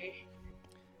pretty.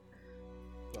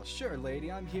 Well, sure,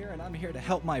 lady. I'm here, and I'm here to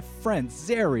help my friend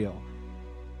Zariel.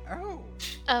 Oh,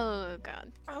 Oh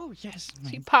god. oh yes.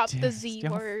 She my popped the dearest, Z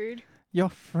your- word. Your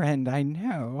friend, I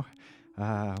know.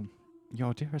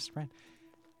 Your dearest friend.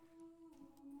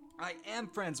 I am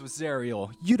friends with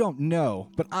Zariel. You don't know,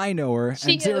 but I know her,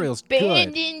 She and Zariel's good.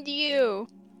 abandoned you.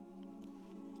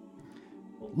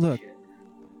 Look,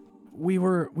 we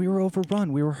were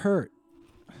overrun. We were hurt.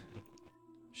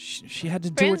 She had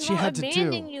to do what Friends she had won't to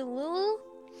abandon do. you, Lulu.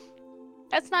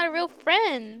 That's not a real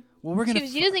friend. Well, we're gonna. She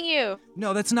was using you.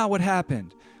 No, that's not what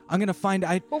happened. I'm gonna find.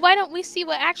 Well, why don't we see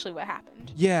what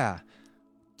happened? Yeah,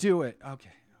 do it.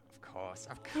 Okay.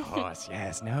 Of course,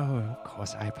 yes. No, of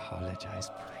course, I apologize.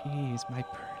 Please, my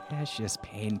precious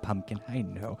pain pumpkin, I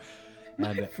know.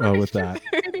 And with that,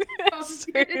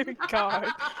 God.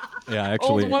 yeah, I Old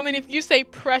actually, woman, if you say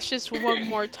precious one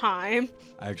more time.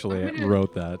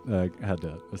 wrote that. I had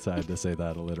to decide to say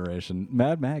that alliteration.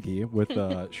 Mad Maggie with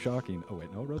shocking. Oh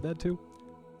wait, no, wrote that too.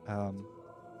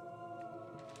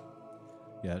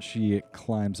 Yeah, she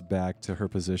climbs back to her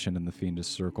position in the fiendish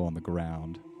circle on the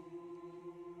ground.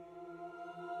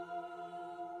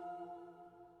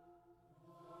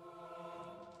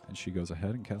 And she goes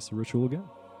ahead and casts the ritual again.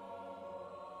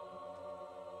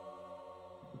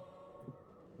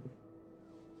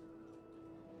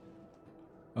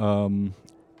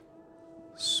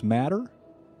 Smatter?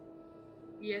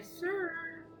 Yes, sir.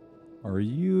 Are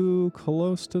you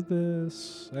close to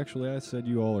this? Actually, I said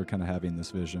you all are kind of having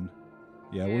this vision.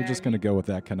 Yeah, we're Yeah, just going to go with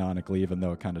that canonically, even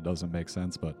though it kind of doesn't make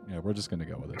sense, but yeah, we're just going to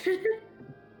go with it.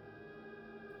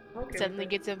 Okay. Suddenly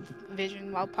gets a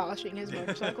vision while polishing his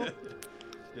motorcycle.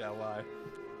 Yeah, why?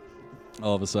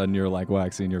 All of a sudden, you're like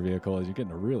waxing your vehicle as you're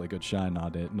getting a really good shine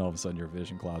on it, and all of a sudden, your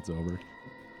vision cloud's over.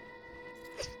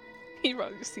 He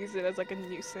probably just sees it as like a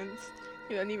nuisance.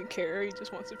 He doesn't even care. He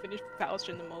just wants to finish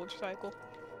polishing the motorcycle.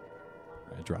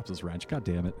 Right, drops his wrench. God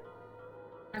damn it.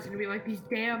 I was gonna be like, these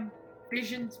damn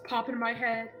visions popping in my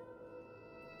head.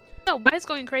 No, but it's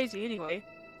going crazy anyway.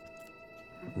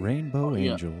 Rainbow Oh,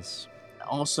 yeah. Angels.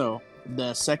 Also,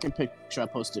 the second picture I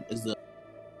posted is the.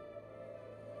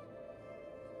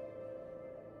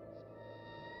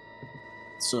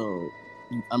 So,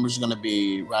 I'm just gonna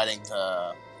be riding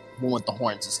the one with the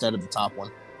horns instead of the top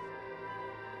one.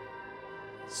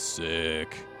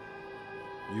 Sick.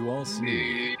 You all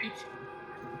see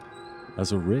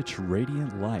as a rich,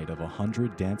 radiant light of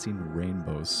 100 dancing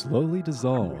rainbows slowly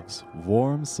dissolves,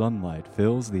 warm sunlight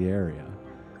fills the area.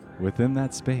 Within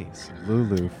that space,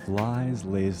 Lulu flies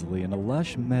lazily in a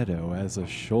lush meadow as a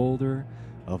shoulder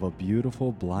of a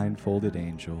beautiful blindfolded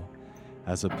angel.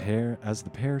 As the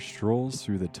pair strolls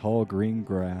through the tall green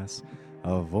grass,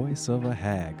 a voice of a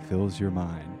hag fills your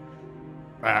mind.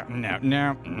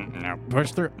 No.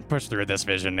 Push through this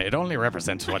vision. It only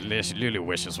represents what Lulu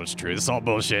wishes was true. This is all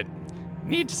bullshit.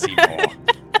 Need to see more.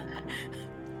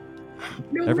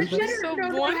 No, Everybody- Richard, So no,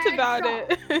 blunt Hag, about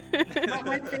stop. it. Not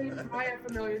my thing. My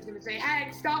familiar is gonna say,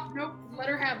 Hag, stop. Nope, let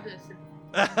her have this.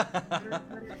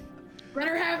 Let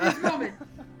her have this moment.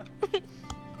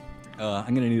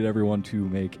 I'm gonna need everyone to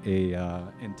make a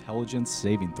intelligence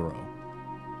saving throw.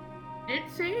 It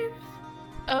saves.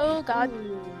 Oh god.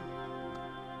 Ooh.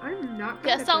 I'm not good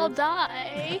Guess at I'll this.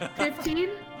 die. 15?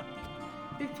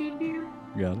 15, do you?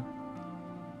 You got it?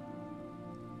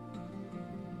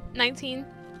 19.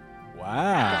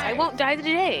 Wow. I won't die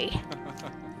today.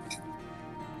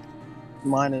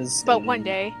 Mine is. But a one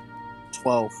day.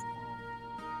 12.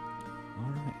 All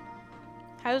right.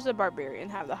 How does the barbarian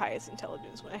have the highest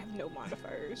intelligence when I have no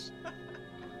modifiers?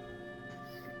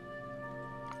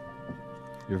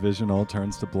 Your vision all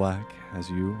turns to black as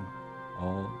your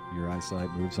eyesight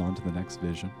moves on to the next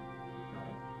vision.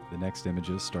 The next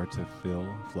images start to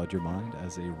flood your mind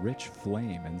as a rich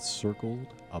flame encircled.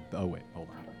 Oh wait, hold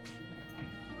on.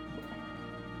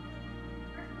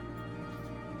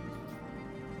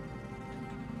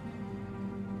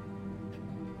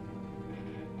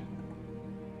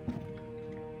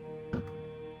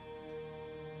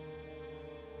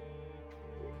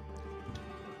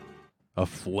 A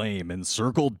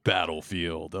flame-encircled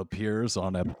battlefield appears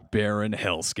on a barren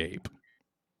hellscape.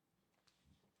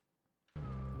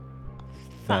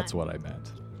 That's what I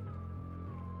meant.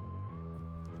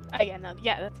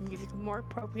 That's music more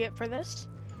appropriate for this.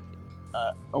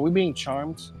 Are we being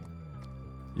charmed?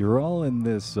 You're all in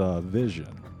this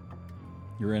vision.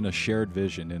 You're in a shared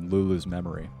vision in Lulu's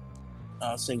memory.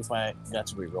 Seeing if I got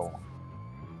to reroll.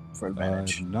 for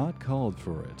advantage. Not called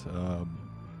for it.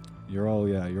 You're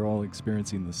all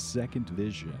experiencing the second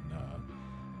vision.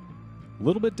 A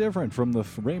little bit different from the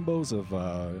rainbows of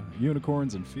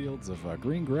unicorns and fields of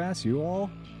green grass. You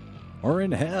all are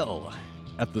in hell.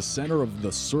 At the center of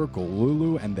the circle,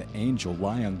 Lulu and the angel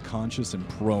lie unconscious and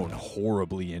prone,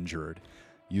 horribly injured.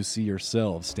 You see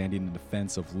yourselves standing in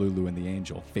defense of Lulu and the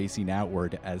angel, facing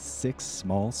outward as 6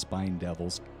 small spine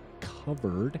devils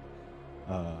covered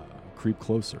creep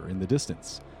closer. In the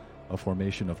distance, a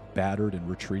formation of battered and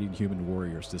retreating human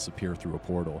warriors disappear through a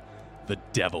portal. The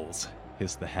devils,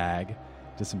 hissed the hag.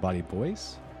 Disembodied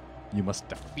voice? You must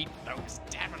defeat those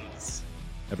devils.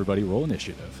 Everybody roll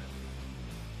initiative.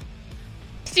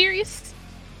 Serious?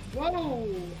 Whoa!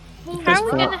 Holy How are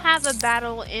we crap. gonna have a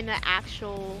battle in an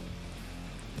actual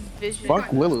vision?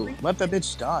 Fuck Lulu. Let that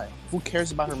bitch die. Who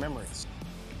cares about her memories?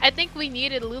 I think we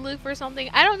needed Lulu for something.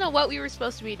 I don't know what we were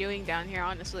supposed to be doing down here,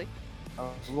 honestly. I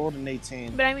rolled an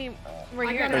 18. But I mean, we're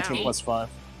I here got now. an 13 plus 5.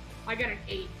 I got an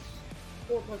 8.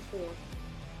 4 plus 4.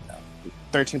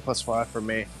 13 plus 5 for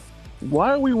me.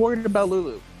 Why are we worried about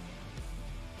Lulu?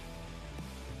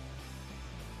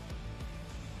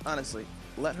 Honestly,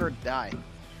 let her die.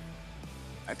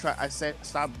 I said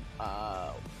stop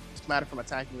Smatter from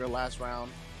attacking her last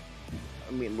round.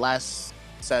 Last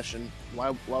session. Why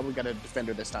we gotta defend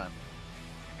her this time?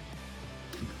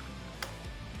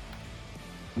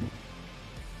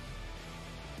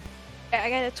 I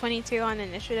got a 22 on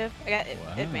initiative. I got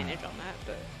Wow. advantage on that,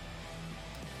 but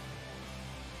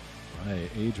Right,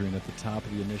 Adrian at the top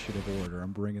of the initiative order.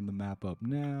 I'm bringing the map up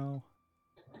now.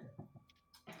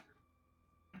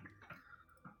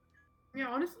 Yeah,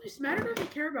 honestly, Smatter doesn't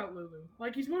care about Lulu.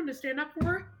 Like, he's willing to stand up for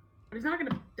her, but he's not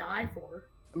gonna die for her.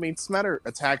 Smatter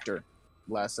attacked her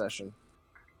last session.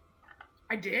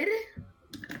 I did?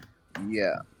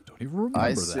 Yeah. Don't even remember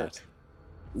I that. sit.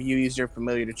 You used your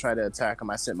familiar to try to attack him.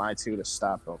 I sent my 2 to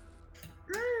stop him.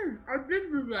 I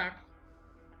did do that.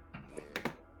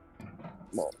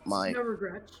 Well, my No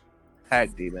regrets.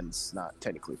 hag demons, not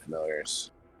technically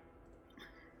familiars.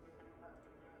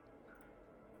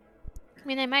 I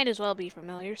mean, they might as well be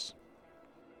familiars.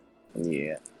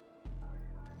 Yeah.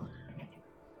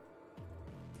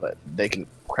 But they can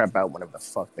crap out whenever the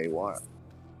fuck they want. I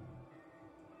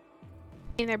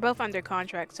mean, they're both under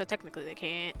contract, so technically they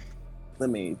can't.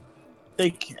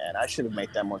 They can. I should have made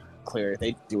that more clear.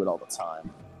 They do it all the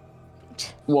time.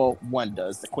 Well, one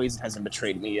does. The Quazen hasn't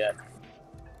betrayed me yet.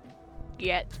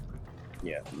 Yet.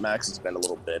 Yeah, Max has been a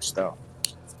little bitch, though.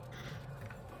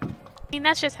 I mean,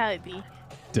 that's just how it be.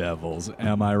 Devils,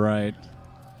 am I right?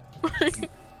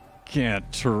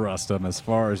 Can't trust them as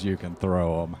far as you can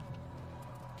throw them.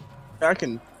 I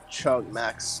can chug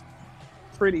Max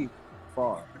pretty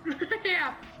far.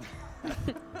 Yeah.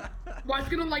 Well, I was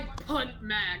gonna, like, punt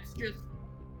Max, just...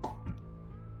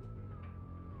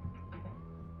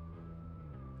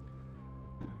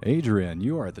 Adrian,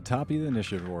 you are at the top of the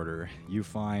initiative order. You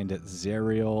find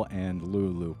Zariel and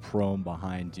Lulu prone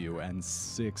behind you and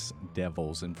 6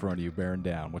 devils in front of you bearing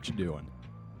down. What you doing?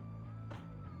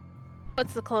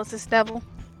 What's the closest devil?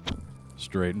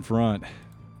 Straight in front.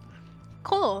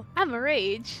 Cool. I'm a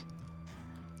rage.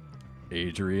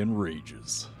 Adrian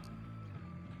rages.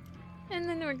 And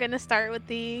then we're gonna start with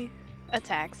the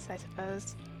attacks, I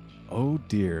suppose. Oh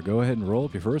dear, go ahead and roll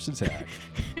up your first attack.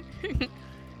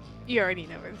 You already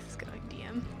know where this is going,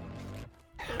 DM.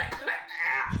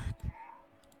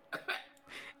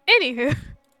 Anywho.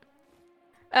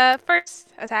 First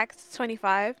attack is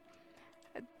 25.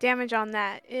 Damage on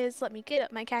that is, let me get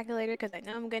up my calculator because I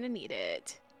know I'm gonna need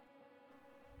it.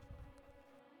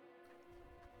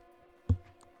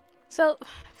 So,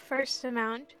 first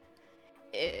amount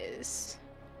is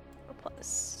 4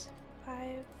 plus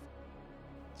 5,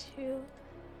 2,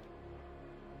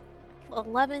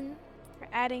 11. We're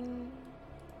adding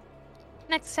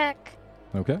next attack.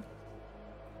 Okay.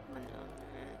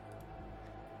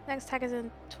 Next attack is in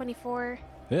 24.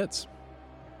 Hits.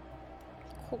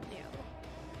 Cool.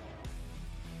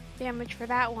 Damage for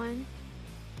that one.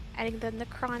 Adding the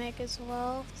necrotic as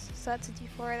well. So that's a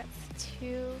d4. That's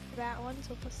 2 for that one.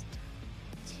 So plus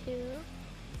 2.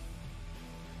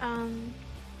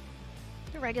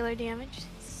 Regular damage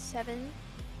 7.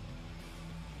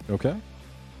 Okay.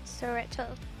 So we're at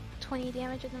 20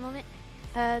 damage at the moment.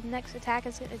 Next attack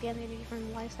is again going to be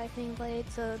from Life Siphoning Blade.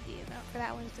 So the amount for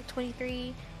that one is the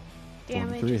 23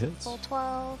 damage. 23 is a hits. full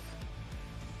 12.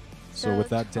 So with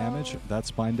that 12. damage, that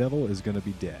spine devil is going to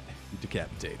be dead. You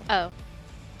decapitate him. Oh.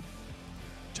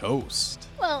 Toast.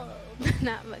 Well,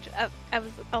 not much. I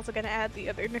was also gonna add the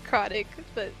other necrotic,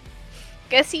 but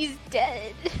guess he's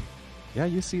dead. Yeah,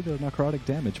 you see the necrotic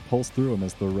damage pulse through him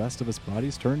as the rest of his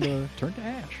body's turned to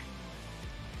ash.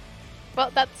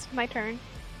 Well, that's my turn.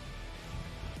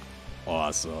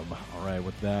 Awesome. All right,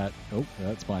 with that,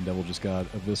 that Spine Devil just got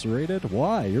eviscerated.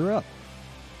 Why? You're up.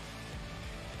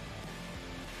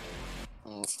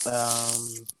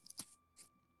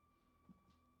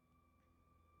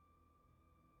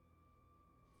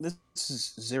 This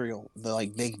is Zerial, the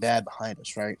like big bad behind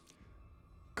us, right?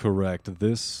 Correct.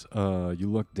 This, you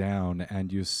look down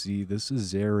and you see this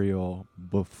is Zerial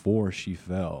before she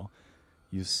fell.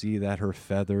 You see that her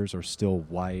feathers are still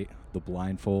white, the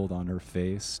blindfold on her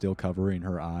face still covering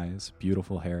her eyes,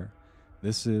 beautiful hair.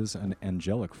 This is an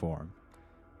angelic form.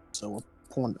 So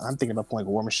I'm thinking about pulling a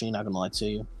war machine, not gonna lie to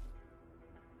you.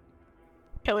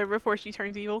 Kill her before she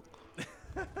turns evil.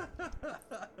 I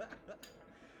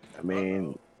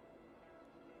mean,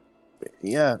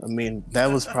 yeah, I mean,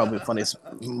 that was probably the funniest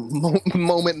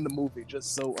moment in the movie,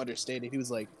 just so understated. He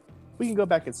was like, we can go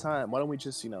back in time. Why don't we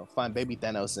just, find baby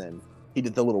Thanos? And he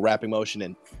did the little rapping motion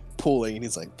and pulling, and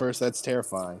he's like, first, that's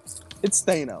terrifying. It's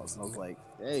Thanos. And I was like,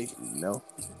 hey,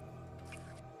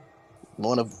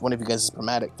 one of you guys is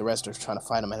pragmatic. The rest are trying to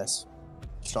find him at his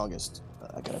strongest.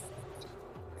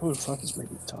 Who the fuck is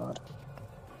baby Todd?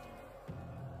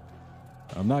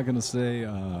 I'm not going to say...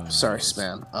 Sorry,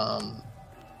 spam.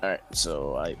 Alright,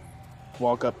 so I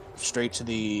walk up straight to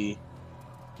the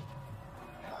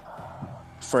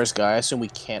first guy. I assume we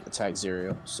can't attack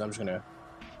Zero, so I'm just gonna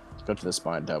go to the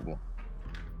Spine Devil.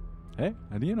 Hey,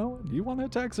 and you want to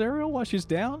attack Zerial while she's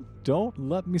down? Don't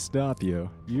let me stop you.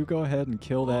 You go ahead and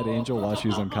kill that angel while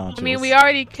she's unconscious. I mean, we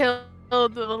already killed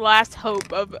the last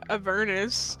hope of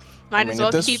Avernus. Might as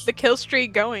well keep the kill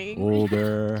streak going.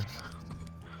 Older.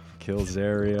 Kill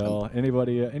Zerial.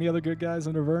 Any other good guys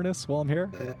in Avernus while I'm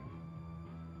here?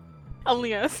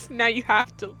 Only us. Now you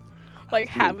have to,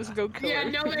 have us go kill her. Yeah,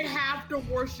 no, they have to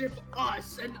worship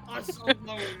us and us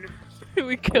alone.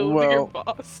 We killed your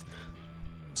boss.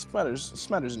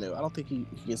 Smatter's new. I don't think he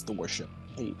gets the worship.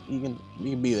 He can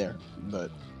be there,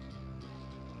 but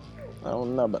I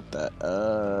don't know about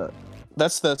that.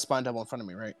 That's the Spine Devil in front of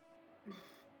me, right?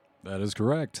 That is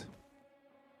correct.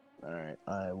 All right,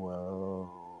 I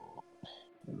will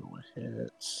go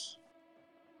hit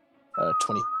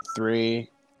 23.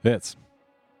 Hits.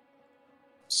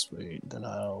 Sweet. Then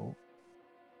I'll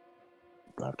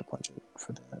have to punch it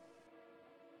for that.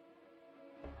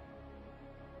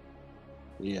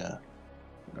 Yeah.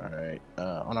 All right.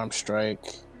 Unarmed strike.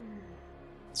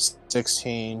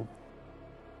 16.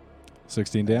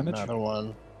 16 damage. Another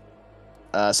one.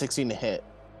 16 to hit.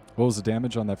 What was the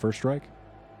damage on that first strike?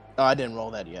 Oh, I didn't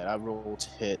roll that yet. I rolled to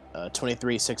hit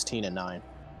 23, 16, and 9.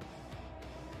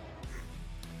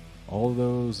 All of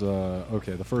those,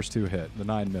 okay, the first two hit. The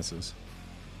 9 misses.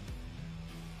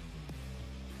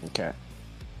 Okay.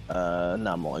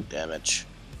 Non-mulling damage.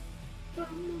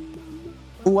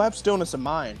 Ooh, I have Stillness of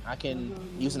Mind. I can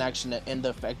use an action to end the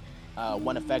effect,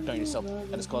 one effect on yourself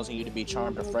that is causing you to be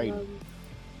charmed or frightened.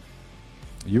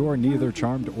 You are neither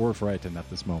charmed or frightened at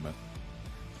this moment.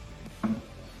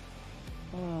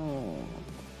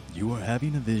 You are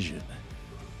having a vision.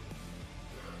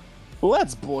 Well,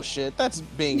 that's bullshit. That's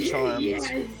being charmed.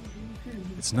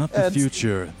 It's not the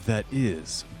future that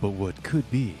is, but what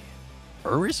could be.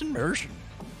 Or is immersion.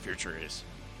 Future is.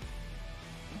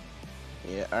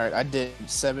 Yeah, alright, I did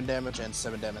 7 damage and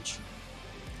 7 damage.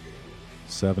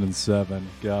 7 and 7.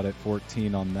 Got it.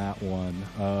 14 on that one.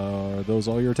 Are those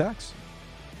all your attacks?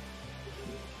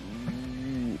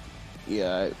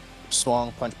 Yeah,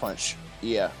 swung, punch.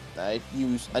 Yeah, I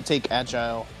take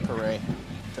Agile Parade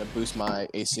to boost my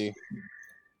AC.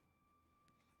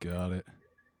 Got it.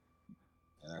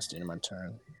 And that's the end of my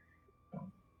turn.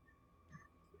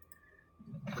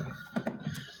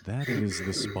 That is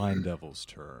the Spine Devil's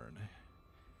turn.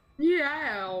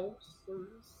 Yeah.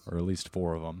 Or at least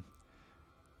 4 of them.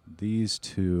 These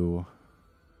two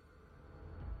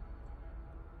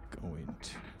going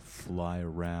to fly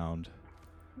around.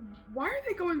 Why are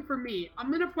they going for me? I'm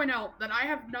going to point out that I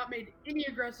have not made any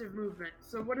aggressive movement.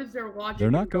 So what is their logic? They're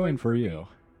not going for you.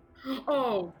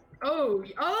 Oh.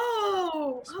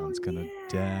 This one's going to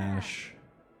dash.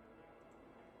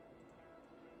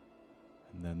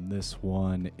 And then this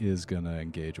one is going to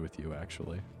engage with you,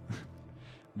 actually.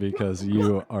 Because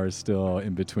you are still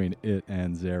in between it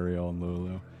and Zerial and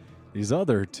Lulu. These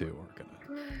other two are going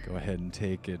to go ahead and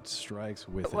take its strikes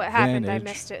with What advantage. happened?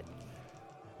 I missed it.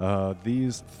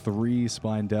 These 3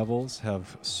 Spine Devils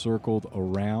have circled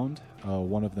around,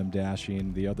 one of them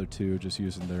dashing, the other 2 just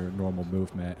using their normal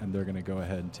movement, and they're going to go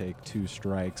ahead and take 2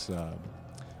 strikes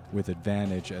with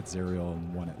advantage at Zerial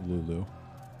and 1 at Lulu.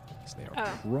 So they are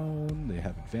Oh. prone. They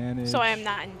have advantage. So I am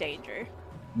not in danger.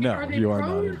 No, Are they you are not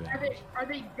prone? in danger. Are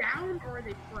they down or are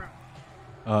they prone?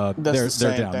 That's They're the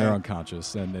same down. They're thing.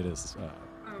 unconscious, and it is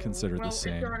Oh, considered well, the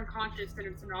same. if they're unconscious, then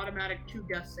it's an automatic 2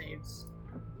 death saves.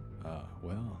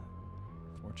 Well,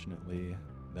 fortunately,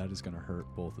 that is going to hurt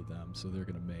both of them. So they're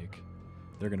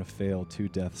going to fail 2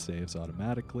 death saves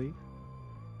automatically.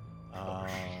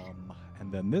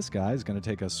 And then this guy is going to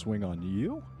take a swing on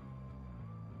you.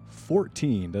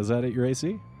 14. Does that hit your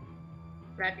AC?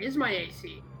 That is my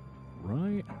AC.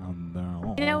 Right on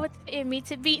there. You know what? It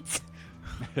meets it beats.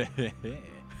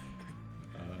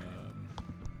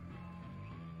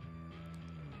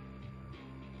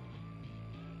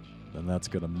 Then that's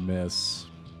gonna miss.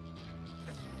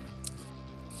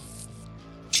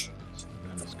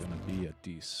 That is gonna be a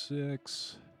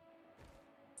D6.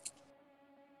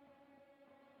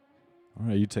 All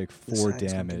right, you take This 4 guy's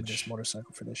gonna give me damage. This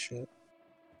motorcycle for this shit.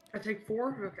 I take 4?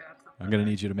 Okay, that's not I'm bad. gonna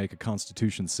need you to make a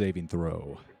Constitution saving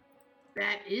throw.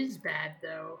 That is bad,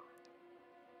 though.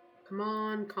 Come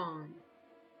on, con.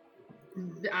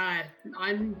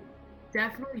 I'm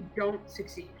definitely don't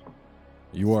succeed.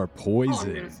 You are Oh, I'm gonna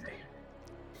poisoned. say.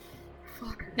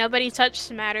 Fuck. Nobody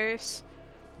touched matters.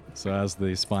 So as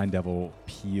the spine devil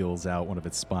peels out one of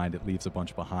its spine, it leaves a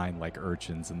bunch behind like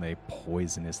urchins, and they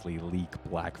poisonously leak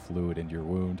black fluid into your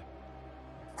wound.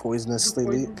 Poisonously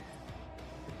leak. Poison.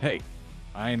 Hey,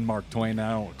 I ain't Mark Twain.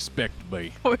 I don't expect to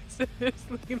be.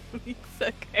 Poisonously leaks.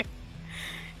 Okay.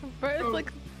 But it's Oh,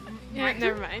 like, my yeah,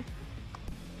 never turn? mind.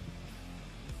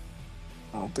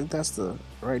 I don't think that's the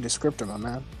right descriptor, my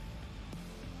man.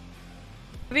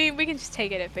 We can just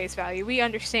take it at face value. We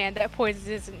understand that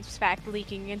poison is in fact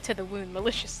leaking into the wound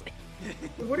maliciously.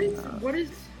 What is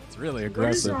It's really What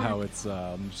is aggressive on- how it's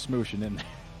smooshing in there.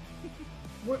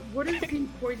 what does the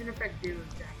poison effect do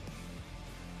exactly?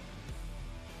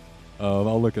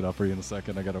 I'll look it up for you in a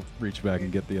second. I gotta reach back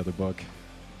and get the other book.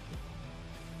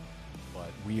 But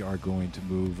we are going to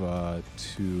move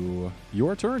to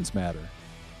your turns, Matter.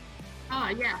 Ah,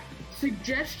 yeah.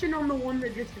 Suggestion on the one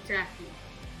that just attacked me.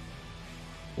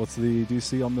 What's the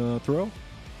DC on the throw?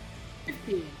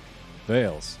 15.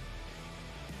 Fails.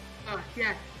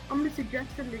 Yeah. I'm gonna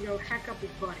suggest him to go hack up his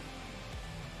buddy.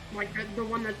 Like the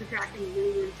one that's attacking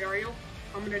Lulu and Zariel.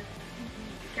 I'm gonna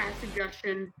cast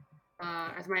suggestion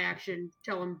as my action.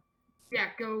 Tell him, yeah,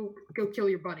 go kill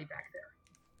your buddy back there.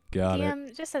 Got it.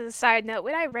 DM, just as a side note,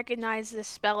 would I recognize this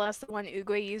spell as the one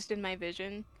Uguay used in my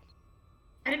vision?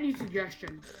 I didn't need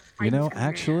suggestion. I You know, used command.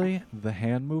 actually, the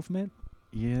hand movement,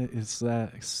 yeah, is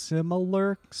that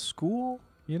similar school?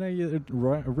 You know, it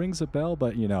rings a bell,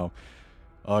 but you know,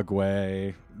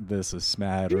 Ugway, this is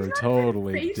Smatter, He's not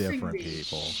totally facing different me.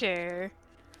 people. Sure.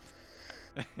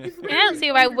 He's I don't see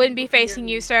why I literally wouldn't be looking at facing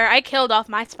me. you, sir. I killed off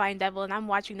my spine devil, and I'm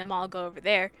watching them all go over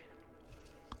there.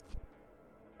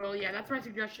 Well, yeah, that's my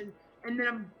suggestion. And then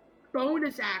I'm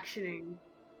bonus actioning,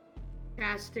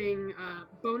 casting,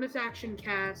 bonus action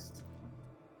cast.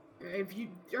 If you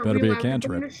are Better we be a allowed to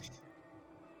cantrip. bonus-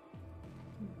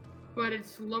 But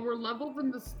it's lower level than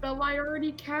the spell I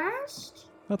already cast.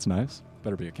 That's nice.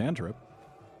 Better be a cantrip.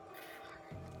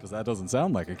 Because that doesn't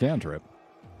sound like a cantrip.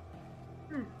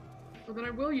 Well, then I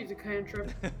will use a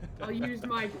cantrip. I'll use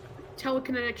my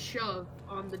telekinetic shove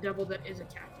on the devil that is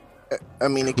attacking. I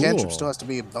mean, a Cool. cantrip still has to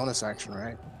be a bonus action,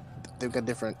 right? They've got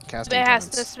different casting It has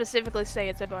times. to specifically say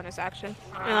it's a bonus action.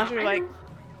 Unless you're I like don't-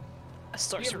 a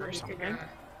sorcerer or Let me something.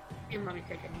 let me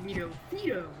take a neato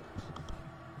feto.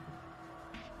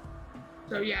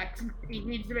 So yeah, he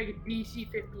needs to make a DC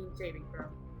 15 saving throw.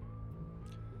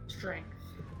 Strength.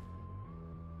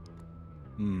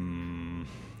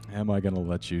 Am I going to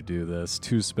let you do this?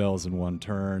 2 spells in 1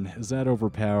 turn. Is that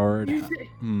overpowered? It's a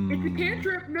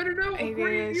cantrip. No. It According to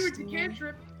you, is, it's a yeah.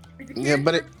 cantrip. It's a Yeah,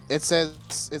 but cantrip. it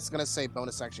says it's gonna say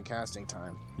bonus action casting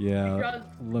time. Yeah, does.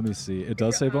 let me see. It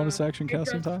does say bonus action it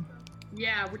casting does. time?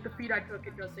 Yeah, with the feat I took,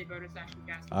 it does say bonus action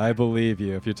casting. I believe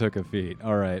you if you took a feat.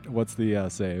 All right, what's the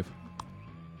save?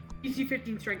 DC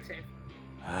 15 strength save.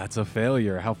 That's a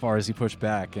failure. How far is he pushed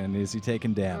back, and is he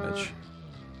taking damage?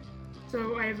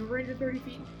 So I have a range of 30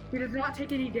 feet. He does not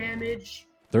take any damage.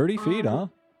 30 feet, huh?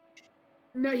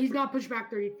 No, he's not pushed back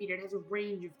 30 feet. It has a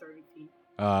range of 30 feet.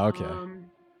 Okay.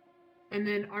 And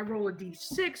then I roll a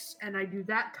d6, and I do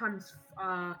that times.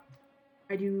 I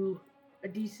do a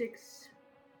d6.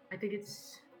 I think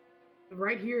it's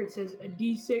right here. It says a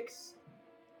d6.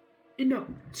 No,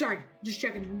 sorry, just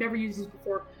checking. Never used this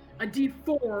before. A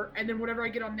d4, and then whatever I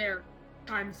get on there,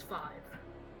 times 5.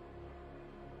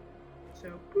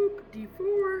 So, boop,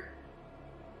 d4.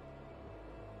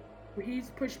 He's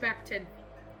pushed back 10 feet.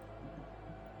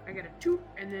 I got a 2,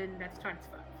 and then that's times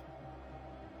 5.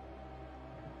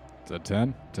 Is that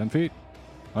 10? 10 feet?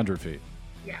 100 feet.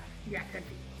 Yeah, 10 feet.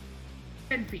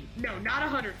 10 feet. No, not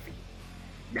 100 feet.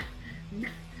 No, no.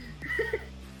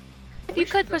 If you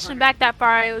could push him back that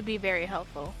far, it would be very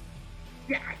helpful.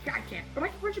 Yeah, I can't. But I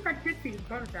can push it back 10 feet and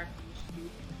bonus action.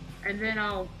 And then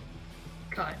I'll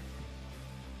cut.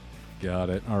 Got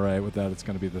it. All right, with that, it's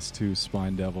going to be this 2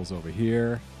 Spine Devils over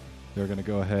here. They're going to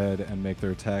go ahead and make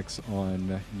their attacks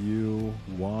on you,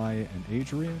 Y, and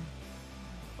Adrian.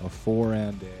 A 4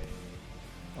 and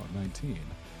a 19.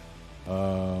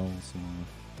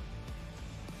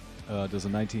 Does a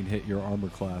 19 hit your armor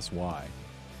class Y?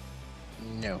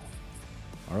 No.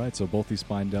 All right, so both these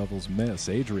Spine Devils miss.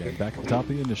 Adrian, back at the top of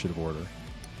the initiative order.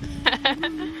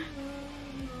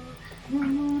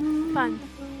 Fun.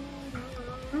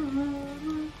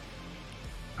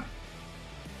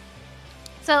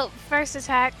 So, first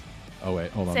attack. Oh,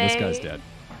 wait, hold on. This guy's Say- dead.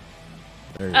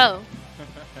 There you go. Oh.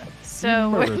 So,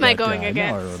 where Murdered am I that going guy.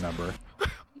 Now I against? remember.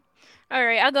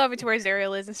 Alright, I'll go over to where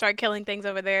Zerial is and start killing things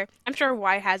over there. I'm sure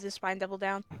Y has his Spine Devil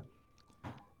down.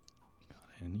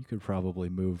 And you could probably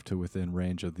move to within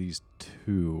range of these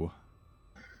 2.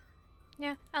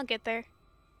 Yeah, I'll get there.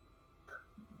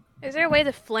 Is there a way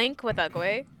to flank with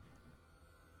Ugwe?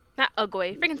 Not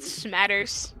Ugwe, freaking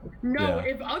Smatters. No, Yeah.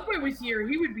 if Ugwe was here,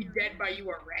 he would be dead by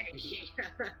you already.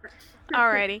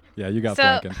 Alrighty. Yeah, you got So-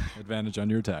 flanking. Advantage on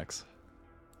your attacks.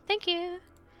 Thank you.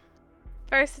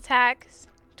 First attack,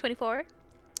 24.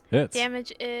 Hits.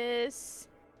 Damage is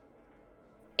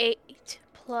 8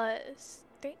 plus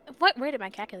 3. What? Where did my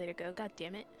calculator go? God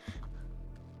damn it.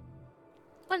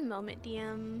 One moment,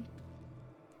 DM.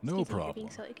 No Excuse me for problem. being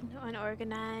so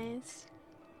unorganized.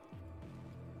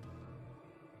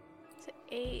 So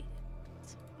 8,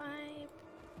 5.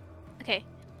 Okay.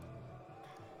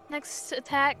 Next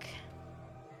attack.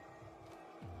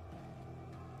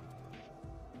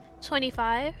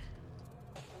 25.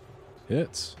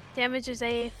 Hits. Damage is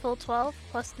a full 12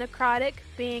 plus necrotic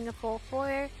being a full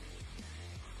 4.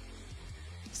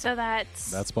 So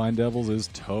that's That Spine Devils is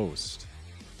toast.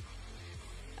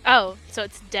 oh, so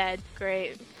it's dead.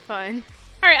 Great, fun.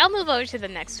 All right, I'll move over to the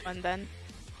next one then.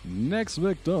 Next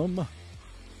victim.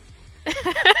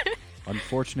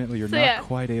 Unfortunately, you're So, not yeah.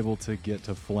 quite able to get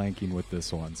to flanking with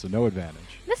this one, so no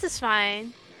advantage. This is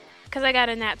fine, cause I got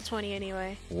a nat 20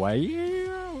 anyway. Wow,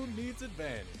 who needs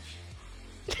advantage?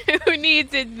 Who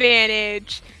needs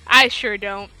advantage? I sure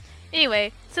don't.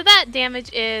 Anyway, so that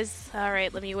damage is all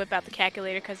right. Let me whip out the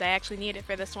calculator because I actually need it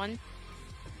for this one.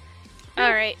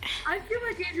 All right, I feel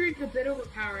like Adrian's a bit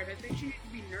overpowered. I think she needs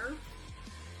to be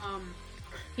nerfed.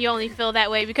 you only feel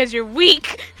that way because you're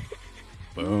weak.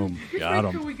 Boom. Just Got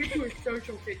wait him. till we get to a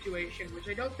social situation, which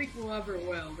I don't think we'll ever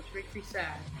will, which makes me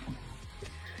sad.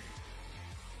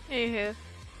 Anywho,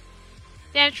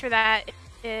 damage for that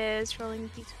is rolling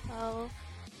d12.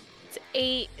 It's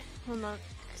 8. Hold on,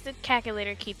 because the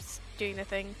calculator keeps doing the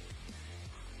thing.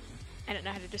 I don't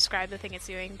know how to describe the thing it's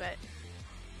doing, but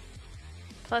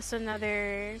plus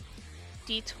another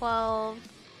d12,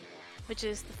 which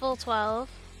is the full 12.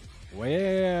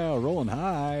 Wow, rolling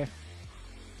high.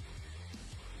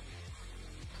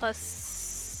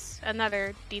 Plus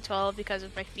another d12 because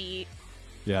of my feet.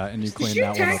 Yeah, and you Did clean she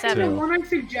that one up attack the too. one I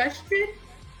suggested?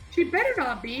 She better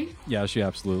not be. Yeah, she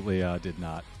absolutely did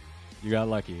not. You got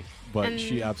lucky, but And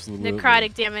she absolutely.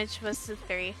 necrotic damage was the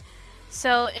 3.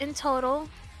 So in total,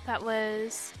 that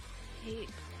was 8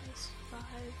 plus 5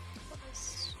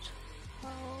 plus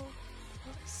 12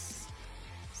 plus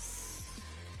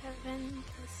 7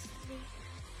 plus 3.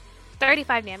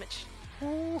 35 damage.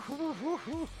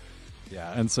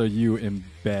 Yeah, and so you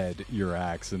embed your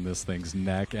axe in this thing's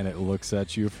neck, and it looks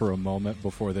at you for a moment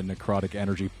before the necrotic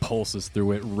energy pulses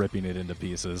through it, ripping it into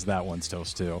pieces. That one's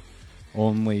toast too.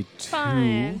 Only 2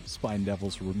 Fine. Spine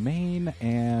Devils remain,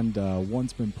 and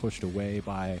one's been pushed away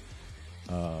by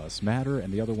Smatter,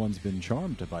 and the other one's been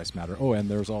charmed by Smatter. Oh, and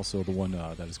there's also the one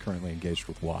that is currently engaged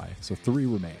with Y. So 3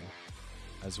 remain.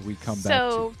 As we come back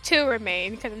So 2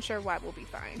 remain, because I'm sure White will be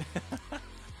fine.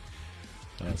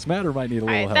 to Smatter might need a little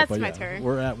Alright, help, that's but my yeah, turn.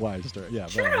 we're at Y's turn. Yeah,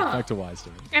 Shut back, up! back to Y's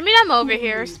turn. I mean, I'm over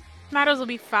here. Matters will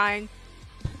be fine.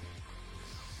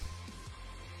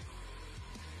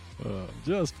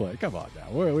 Just play. Come on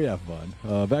now. We have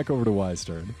fun. Back over to Y's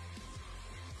turn.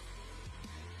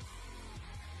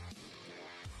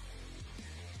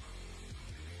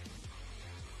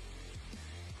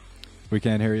 We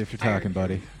can't hear you if you're talking,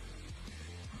 buddy.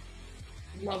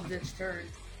 Love this turn.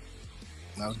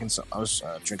 I was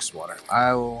drink some water.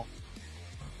 I'll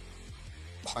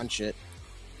punch it.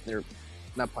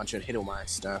 Not punch it. Hit it with my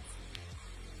stuff.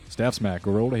 Staff smack.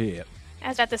 Roll to hit. I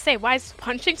was about to say, why is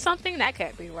punching something? That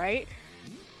can't be right.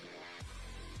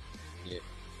 Yeah.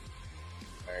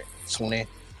 20.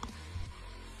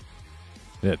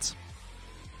 Hits.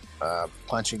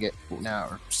 Punching it now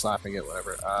or slapping it,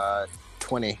 whatever.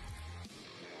 20.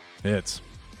 Hits.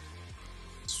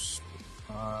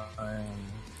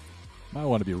 Might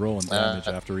want to be rolling damage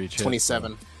after each hit.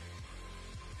 27. So.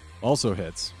 Also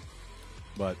hits.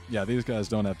 But yeah, these guys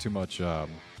don't have too much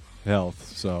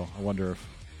health, so I wonder if...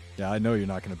 Yeah, I know you're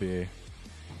not going to be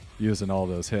using all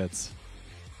those hits.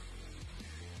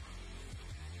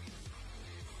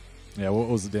 Yeah, what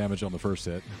was the damage on the first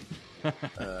hit?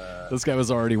 This guy was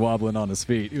already wobbling on his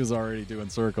feet. He was already doing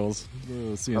circles,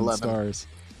 seeing 11. the stars.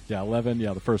 Yeah, 11.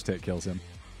 Yeah, the first hit kills him.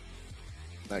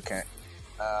 Okay.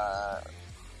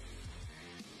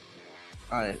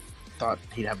 I thought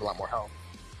he'd have a lot more health.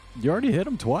 You already hit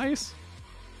him twice?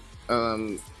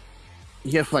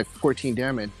 He has like 14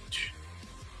 damage.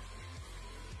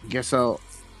 Guess I'll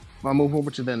move over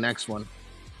to the next one.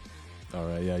 All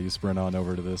right, yeah, you sprint on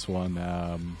over to this one.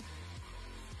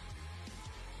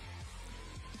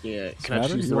 Yeah, can I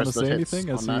Smatter, choose you the want rest to of say the hits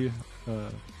anything as on he...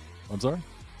 I'm sorry?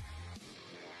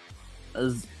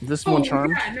 Is this one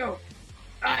charmed? Yeah, no.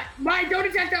 Don't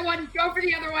attack that one. Go for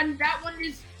the other one. That one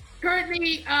is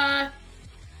currently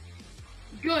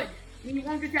good. He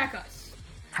won't attack us.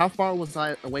 How far was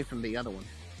I away from the other one?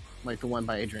 Like the one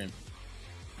by Adrian?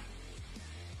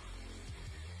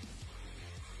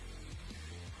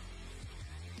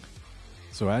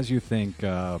 So as you think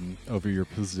over your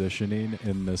positioning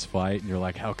in this fight, and you're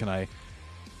like, how can I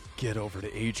get over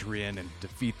to Adrian and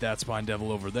defeat that Spine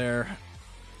Devil over there?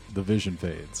 The vision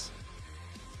fades.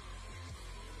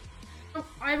 Oh,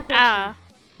 I have a question.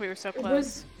 We were so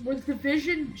close. Was the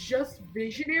vision just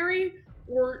visionary,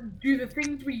 or do the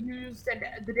things we used and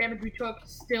the damage we took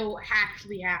still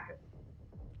actually happen?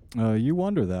 You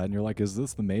wonder that, and you're like, is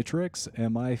this the Matrix?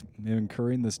 Am I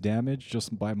incurring this damage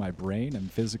just by my brain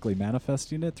and physically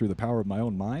manifesting it through the power of my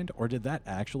own mind? Or did that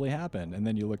actually happen? And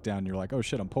then you look down and you're like, oh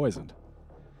shit, I'm poisoned.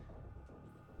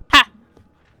 Ha!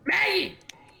 Maggie!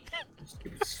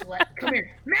 Stupid slut. Come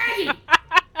here. Maggie!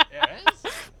 Yes?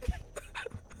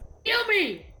 Kill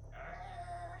me!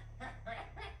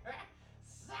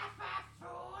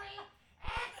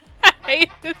 I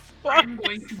hate this one. I'm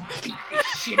going to beat the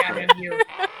shit out of you.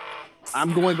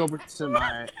 I'm going over to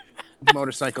my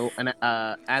motorcycle and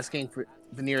asking for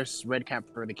the nearest red cap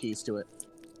for the keys to it.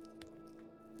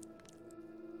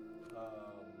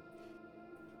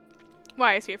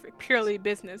 Why is here for purely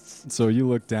business? So you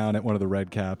look down at one of the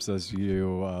red caps as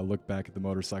you look back at the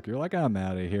motorcycle. You're like, I'm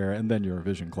out of here. And then your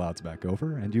vision clouds back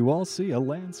over, and you all see a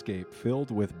landscape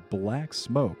filled with black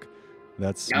smoke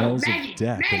that smells Maggie, of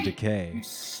death and Maggie, decay. you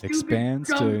stupid, Expands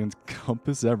to dumb-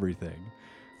 encompass everything.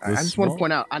 I The just want to small-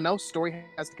 point out, I know story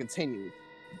has to continue,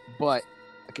 but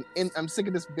I'm sick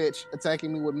of this bitch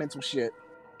attacking me with mental shit.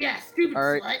 Yeah, stupid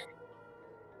All right. slut.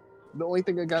 The only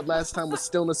thing I got last time was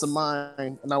stillness of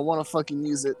mind, and I want to fucking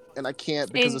use it, and I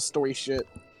can't because of story shit.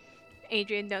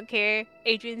 Adrian don't care.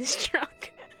 Adrian is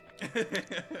drunk.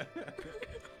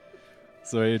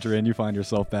 So, Adrian, you find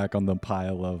yourself back on the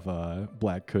pile of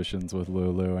black cushions with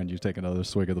Lulu, and you take another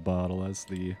swig of the bottle as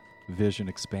the vision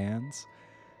expands.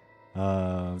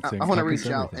 I want to encompass reach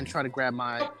out everything. and try to grab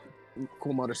my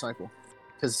cool motorcycle,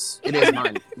 because it is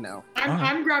mine now.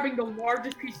 I'm grabbing the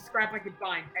largest piece of scrap I could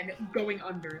find and going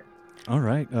under it. All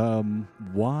right.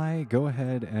 Why? Go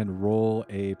ahead and roll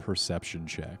a perception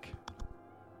check.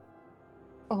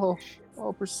 Oh,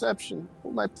 perception.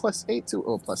 What my +8 to?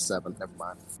 Oh, +7. Never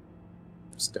mind.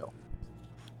 Still.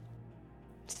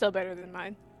 Still better than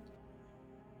mine.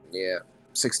 Yeah.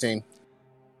 16.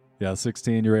 Yeah,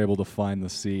 16, you're able to find the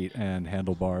seat and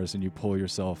handlebars, and you pull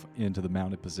yourself into the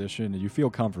mounted position, and you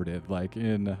feel comforted. Like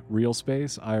in real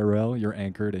space, IRL, you're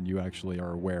anchored, and you actually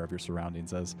are aware of your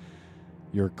surroundings as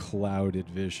your clouded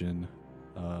vision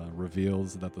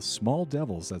reveals that the small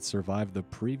devils that survived the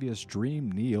previous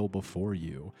dream kneel before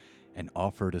you and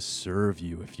offer to serve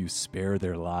you if you spare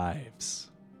their lives.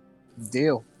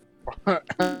 Deal.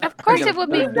 Of course it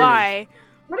would be why.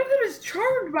 One of them is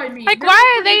charmed by me. Like, Never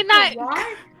why are they forget not-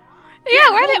 Why?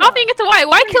 Yeah, why are they hold offering up. it to why?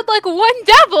 Why killed like one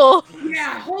devil?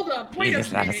 Yeah, hold up. Wait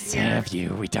Please a let minute. us here. serve you.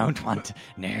 We don't want.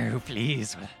 No,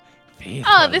 please.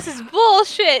 Oh, this is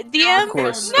bullshit, DM. Of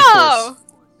course. Of No, course.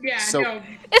 Yeah, So- no.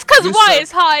 it's because You Y said-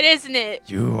 is hot, isn't it?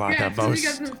 You are Yeah, the so we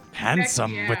got most the-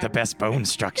 handsome yeah. with the best bone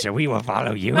structure. We will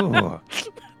follow you.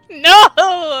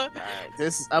 No.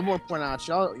 This I want to point out,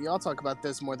 y'all talk about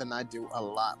this more than I do, a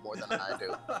lot more than I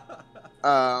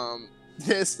do.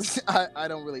 This I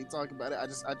don't really talk about it.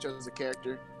 I chose a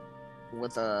character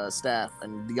with staff,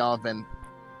 and y'all have been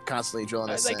constantly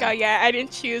drilling I this was like, in. oh yeah, I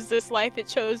didn't choose this life; it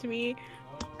chose me.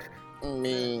 I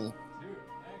mean,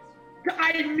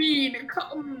 I mean,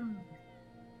 come.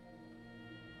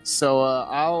 So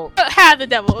I'll Have the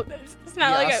devil. It's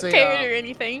not Yeah, like I'll a say, parrot or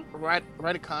anything. write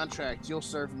a contract. You'll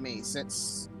serve me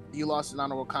since you lost in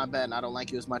honorable combat, and I don't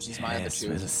like you as much as my other Yes, two.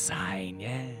 with a sign,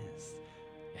 yes.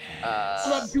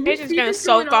 Do we He's just see gonna this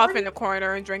going sulk off on? in the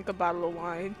corner and drink a bottle of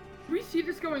wine. Do we see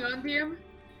this going on, DM?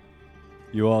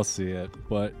 You all see it,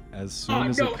 but as soon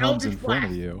as no, it comes in Eldritch front of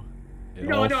Blast. you, it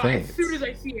No, all no. fades. As soon as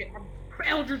I see it, I'm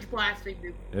Eldritch blasting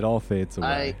you. It all fades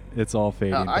away. It's all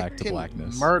fading I back to can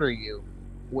blackness. murder you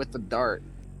with the dart.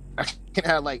 I can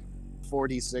add like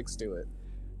 4d6 to it.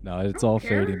 No, it's I all don't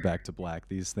care. fading back to black.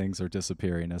 These things are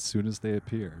disappearing as soon as they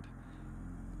appeared.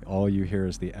 All you hear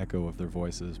is the echo of their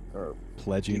voices Or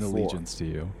pledging D4. allegiance to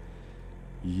you.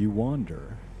 You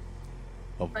wander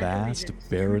a vast, allegiance to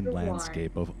barren the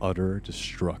landscape of utter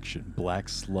destruction. Black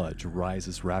sludge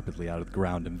rises rapidly out of the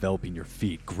ground, enveloping your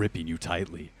feet, gripping you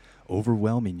tightly,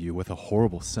 overwhelming you with a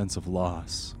horrible sense of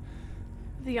loss.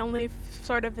 The only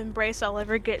sort of embrace I'll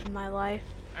ever get in my life.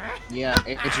 Yeah,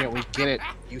 Adrian, we get it.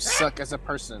 You suck as a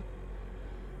person.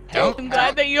 I'm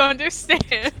glad that you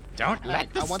understand. Don't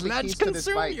let the I want the sludge keys to this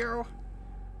consume bike. you.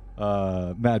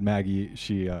 Mad Maggie,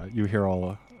 she, you hear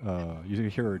you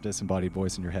hear her disembodied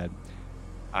voice in your head.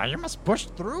 You must push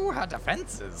through her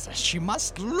defenses. She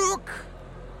must look.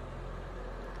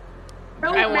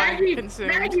 No, I want Maggie,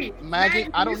 consumed. Maggie,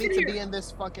 I don't listen need to here. be in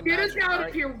this fucking Get us magic, out alright?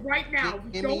 of here right now.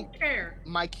 We Give me- don't care.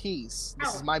 My keys. This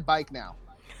is Out. my bike now.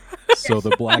 So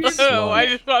the black Oh, I sludge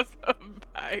just want some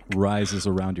back. rises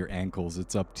around your ankles.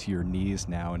 It's up to your knees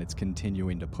now, and it's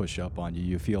continuing to push up on you.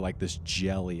 You feel like this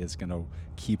jelly is going to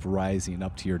keep rising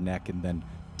up to your neck and then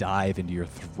dive into your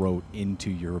throat, into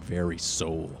your very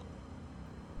soul.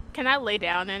 Can I lay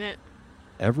down in it?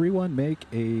 Everyone make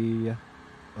a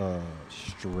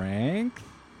strength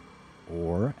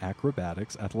or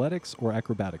acrobatics, athletics or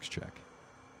acrobatics check.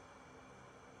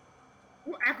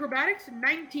 Well, acrobatics,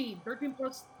 19. 13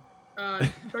 plus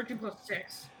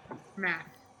 6. Math.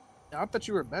 I thought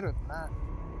you were better than that.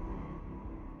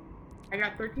 I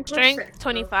got 13 plus Strength 6.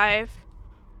 25.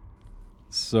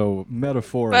 So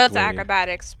metaphorically, Well, it's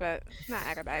acrobatics, but not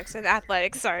acrobatics. It's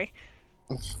athletics. Sorry.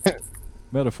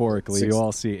 Metaphorically, Six. you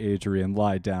all see Adrian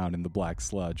lie down in the black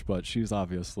sludge, but she's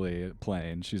obviously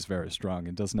playing. She's very strong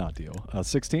and does not deal.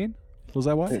 16? Was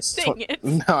that what? It's Dang it.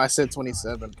 No, I said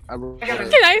 27. I Can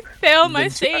I fail my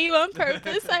Did you- save on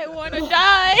purpose? I want to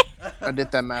die.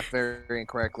 did that math very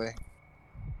incorrectly.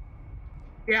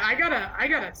 Yeah, I got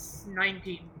a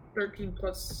 19. 13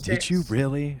 plus 6. Did you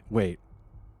really? Wait.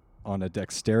 On a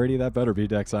dexterity, that better be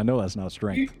dex. I know that's not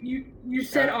strength. You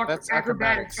said That's acrobatics,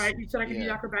 acrobatics. right? You said I could use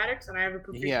Yeah. acrobatics, and I have a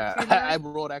proficiency Yeah, in that? I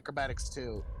rolled acrobatics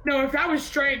too. No, if that was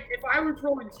strength, if I was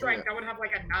rolling strength, Yeah. I would have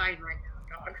like a 9 right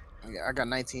now, dog. Yeah, I got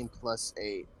 19 plus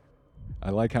 8.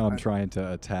 I like how I'm trying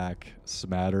to attack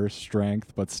Smatter's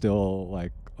strength, but still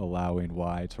like allowing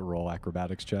Y to roll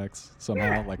acrobatics checks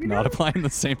somehow, Yeah, like you not know- applying the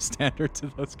same standard to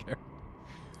those characters.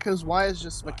 Because Y is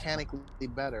just mechanically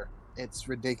better. It's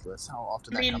ridiculous how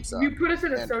often I that mean, comes up. you put us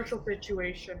in a And- social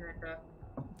situation,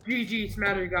 and GG,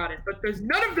 Smatter got it. But there's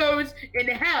none of those in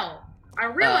hell. I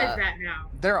realize that now.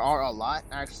 There are a lot,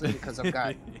 actually, because I've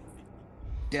got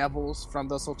devils from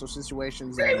those social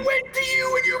situations. They And went to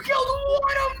you and you killed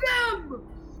one of them!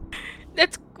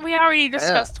 We already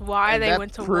discussed why and they that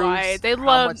went to proves Y. They how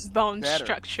love much bone better.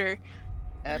 structure.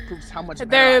 that proves how much better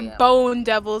I They're am. bone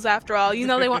devils after all. You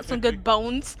know they want some good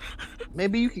bones.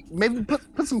 Maybe you can,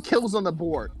 put some kills on the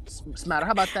board, Smatter.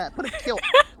 How about that? Put a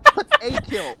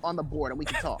kill on the board and we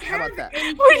can talk. How about that?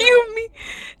 What do you mean?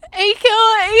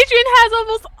 A-kill? Adrian has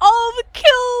almost all the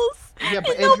kills. Yeah, but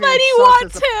And Adrian nobody sucks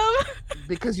wants as him.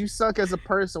 Because you suck as a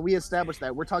person. We established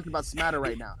that. We're talking about Smatter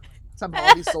right now. Talking about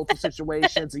all these social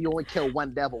situations and you only kill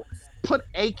one devil. Put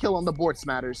a kill on the board,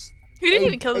 Smatters. He didn't A-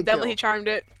 even kill the a devil. kill. He charmed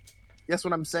it. That's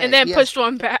what I'm saying. And then Yes, pushed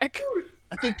one back.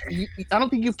 I don't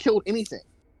think you've killed anything.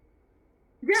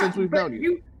 Yeah, Since we've but known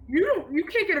you. you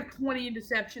can't get a 20 in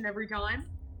deception every time.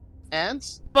 And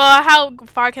Well, how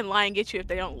far can lying get you if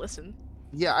they don't listen?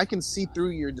 yeah, I can see through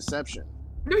your deception.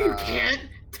 No, you Uh, can't.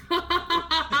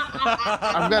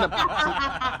 I've got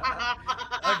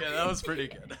Okay, that was pretty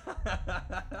good.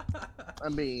 I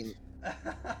mean,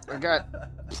 I got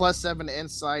 +7 to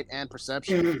insight and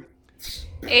perception.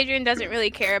 Adrian doesn't really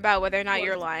care about whether or not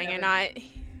you're lying or not.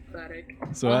 Pathetic.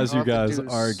 So as you Off the guys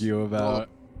deuce. argue about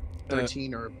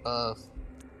 13 or above.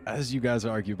 As you guys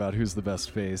argue about who's the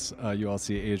best face, you all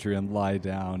see Adrian lie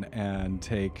down and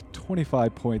take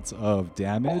 25 points of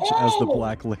damage as the Oh!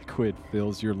 black liquid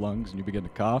fills your lungs and you begin to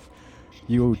cough.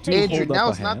 You do Adrian, hold now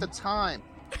up is a not hand. the time.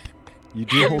 You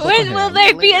do hold up a When will hand.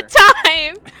 there be a Later.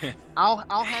 time?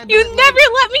 I'll handle You it never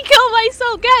later. let me kill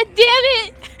myself. God damn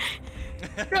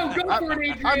it! No, go for it,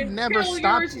 Adrian. I've never Kill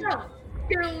stopped you. yourself.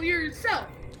 Kill yourself.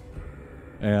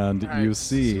 And Alright, you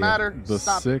see Smatter, the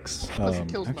stop. 6. Pussy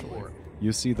kills my Actually, board.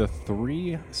 you see the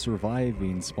 3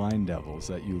 surviving spine devils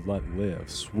that you let live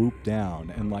swoop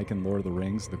down, and like in Lord of the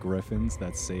Rings, the griffins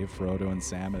that save Frodo and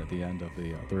Sam at the end of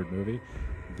the 3rd movie,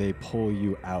 they pull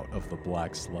you out of the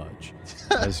black sludge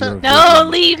as your No,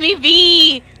 vision leave me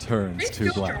be. turns They to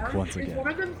still black charmed? once Is again. one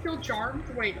of them still charmed?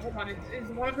 Wait, hold on. Is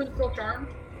one of them still charmed?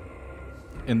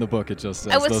 In the book, it just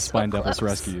I says was those so spine devils close.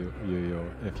 rescue you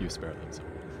if you spare them. So.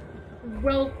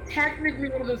 Well, technically,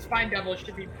 one of those spine devils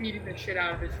should be beating the shit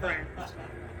out of his friends.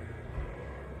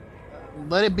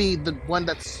 Let it be the one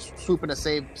that's swooping to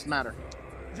save Smatter.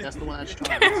 That's the one that's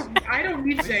trying. I don't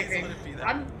need Please saving. let it be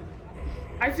that.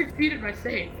 I succeeded my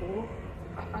save, fool.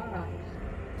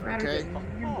 Okay.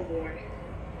 Boy.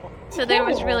 So there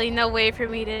was really no way for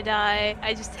me to die.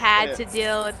 I just had to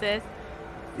deal with this.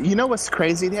 You know what's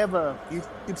crazy? They have a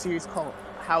YouTube series called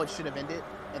How It Should Have Ended,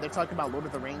 and they're talking about Lord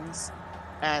of the Rings.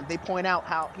 And they point out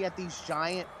how he had these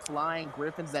giant flying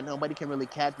griffins that nobody can really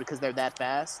catch because they're that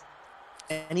fast.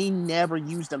 And he never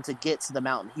used them to get to the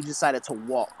mountain. He decided to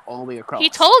walk all the way across. He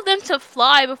told them to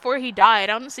fly before he died.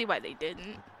 I don't see why they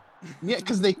didn't. Yeah,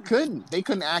 because they couldn't. They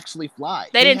couldn't actually fly.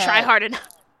 They He didn't try had- hard enough.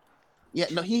 Yeah,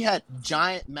 no, he had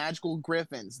giant magical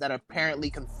griffins that apparently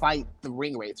can fight the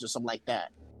ring wraiths or something like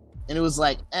that. And it was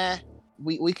like,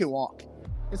 we can walk.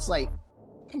 It's like,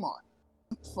 come on.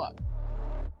 Fuck.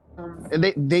 And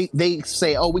they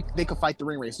say, oh, they could fight the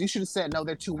ring wraiths. You should have said, no,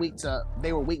 they're too weak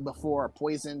they were weak before or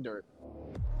poisoned or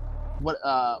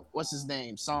what's his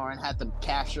name? Sauron had them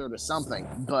captured or something.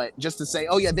 But just to say,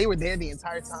 oh yeah, they were there the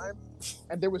entire time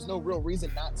and there was no real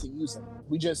reason not to use them.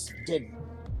 We just didn't.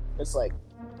 It's like,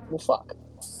 well, fuck.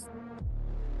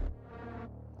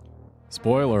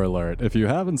 Spoiler alert: if you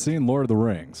haven't seen Lord of the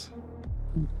Rings,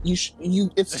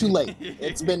 It's too late.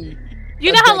 It's been. You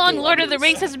a know how long decade Lord at of the least.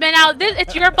 Rings has been out?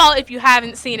 It's your fault if you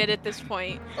haven't seen it at this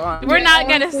point. We're Yeah, not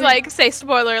gonna honestly- say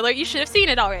spoiler alert. You should have seen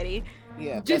it already.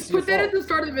 Yeah, Just that's your put that at fault. the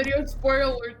start of the video.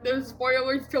 There's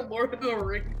spoilers to Lord of the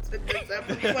Rings in this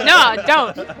episode. No,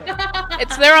 don't.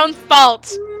 It's their own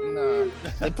fault. Nah,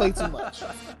 they play too much.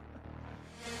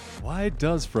 why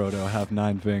does Frodo have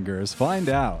 9 fingers? Find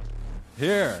out.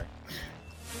 Here.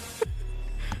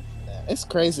 It's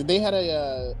crazy. They had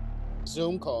a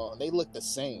Zoom call. And they looked the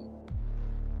same.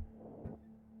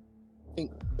 I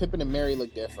think Pippin and Merry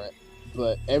look different,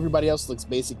 but everybody else looks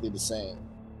basically the same.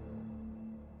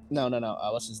 No.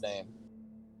 What's his name?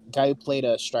 Guy who played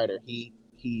Strider. He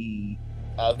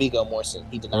Viggo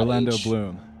Mortensen. He did not Orlando age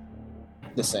Bloom.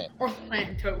 the same.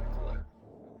 Orlando.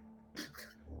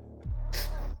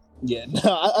 Yeah,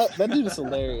 no, that dude is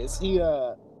hilarious.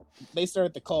 They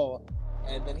started the call,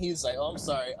 and then he's like, "Oh, I'm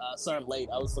sorry, sorry I'm late.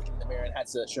 I was looking in the mirror and had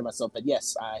to assure myself that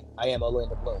yes, I am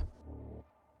Orlando Bloom."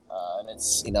 And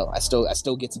it's I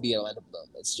still get to be Orlando Bloom.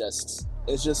 It's just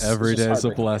Every it's just day's a heartbreaking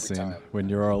every blessing time. when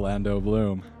you're Orlando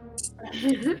Bloom.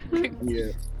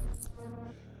 Yeah,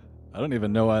 I don't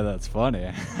even know why that's funny.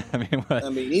 I mean, what, I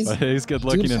mean he's good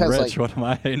looking dude and has, rich. like- What am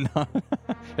I hating on?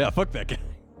 Yeah, fuck that guy.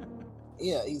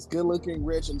 yeah he's good looking,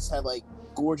 rich, and just had like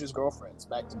gorgeous girlfriends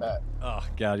back to back. Oh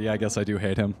god, yeah, I guess I do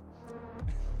hate him.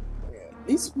 Yeah,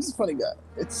 he's a funny guy.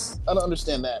 I don't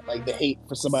understand that, like the hate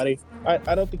for somebody. I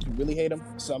don't think you really hate him,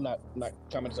 so I'm not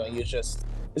commenting on you. It's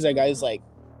that guy is like,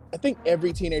 I think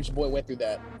every teenage boy went through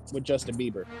that with Justin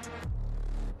Bieber.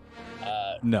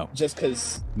 No, Just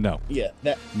because, no, yeah,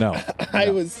 that no. I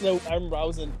no. remember I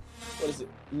was in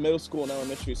middle school and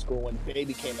elementary school when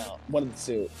Baby came out. One of the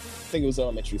two, I think it was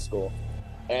elementary school,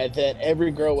 and then every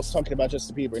girl was talking about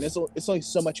Justin Bieber, and it's only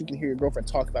so much you can hear your girlfriend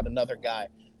talk about another guy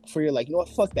before you're like, you know what,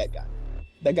 fuck that guy.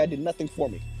 That guy did nothing for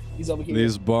me. He's over here.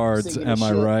 These bards, singing am his I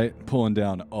shit. right? Pulling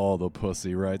down all the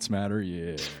pussy rights matter?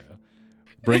 Yeah.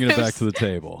 Bringing it back to the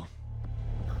table.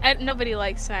 Nobody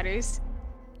likes Smatters.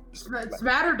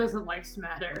 Smatter doesn't like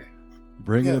Smatter.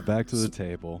 Bringing Yeah. it back to the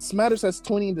table. Smatters has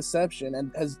 20 in deception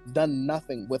and has done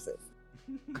nothing with it.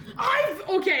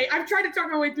 I've tried to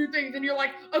talk my way through things, and you're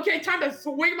like, okay, time to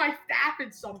swing my staff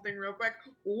at something real quick.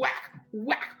 Whack,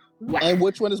 whack, whack. And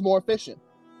which one is more efficient?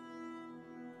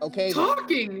 Okay, then.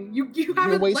 Talking. You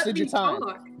haven't wasted let me your time.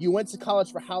 talk. You went to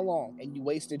college for how long, and you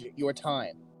wasted your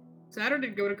time. Saturn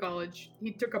didn't go to college.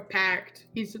 He took a pact.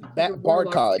 He's a Bard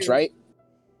warlock, College, too. right?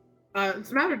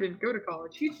 Smatter didn't go to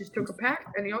college. He just took a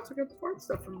pact, and he also got the Bard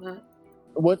stuff from that.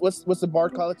 What's the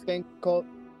Bard College thing called?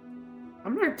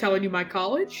 I'm not telling you my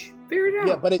college. Figure it out.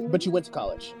 Yeah, but you went to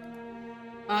college.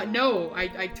 No,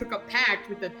 I took a pact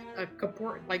with a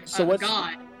So a what's-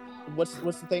 god. what's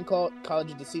the thing called?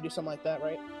 College of Deceit or something like that,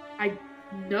 right?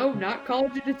 No, not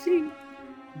College of Deceit.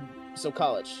 So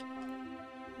college.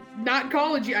 Not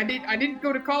college. I didn't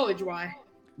go to college. Why?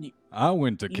 I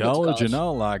went to You went to college and college.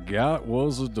 all I got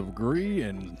was a degree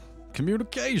in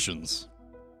communications.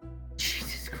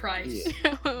 Jesus Christ.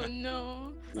 Yeah. Oh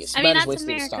no. Yeah, I mean, Smatter's that's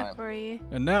wasting his America time. for you.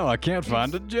 And now I can't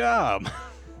find a job.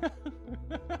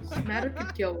 Matter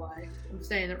could kill life. I'm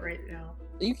saying it right now.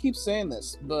 You keep saying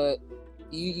this, but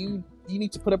you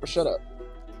need to put up or shut up.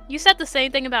 You said the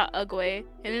same thing about Ugwe,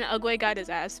 and then Ugwe got his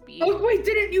ass beat. Ugwe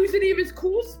didn't use any of his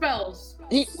cool spells.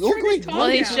 He Sure Oakley he Well,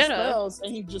 he used his should've. spells,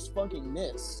 and he just fucking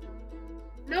missed.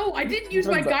 No, I didn't use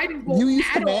my Remember, guiding bolt You use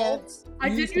at all. commands. I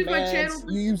you did use my commands,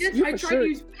 channel. You use Yes, you I for tried sure. to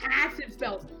use passive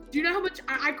spells. Do you know how much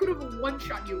I could have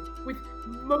one-shot you with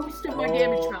most of my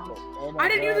damage spells? Oh my I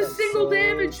didn't use God, a I'm single so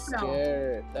damage spell.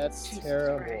 Scared. That's Jesus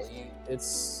terrible.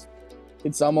 Christ.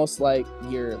 It's almost like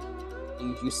you're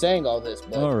saying all this,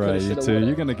 but All right, coulda, you shoulda, two, woulda.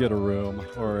 you're gonna get a room,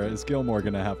 or is Gilmore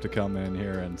gonna have to come in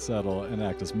here and settle and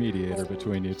act as mediator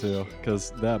between you two?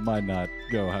 Because that might not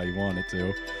go how you want it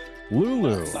to.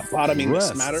 Lulu Stop bottoming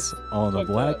this matter. rests on a Fuck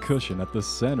black that. cushion at the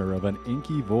center of an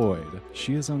inky void.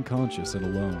 She is unconscious and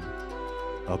alone.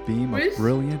 A beam of Chris?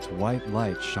 brilliant white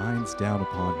light shines down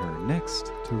upon her.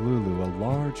 Next to Lulu, a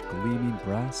large gleaming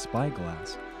brass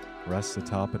spyglass rests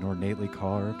atop an ornately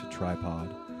carved tripod.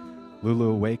 Lulu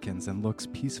awakens and looks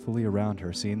peacefully around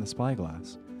her, seeing the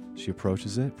spyglass. She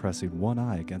approaches it, pressing one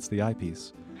eye against the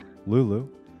eyepiece. Lulu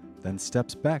then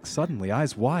steps back suddenly,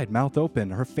 eyes wide, mouth open,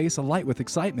 her face alight with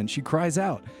excitement. She cries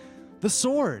out, "The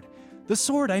sword! The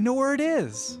sword! I know where it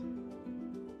is!"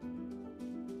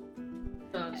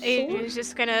 Adrian's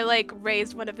just gonna like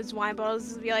raise one of his wine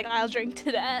bottles and be like, "I'll drink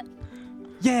to that."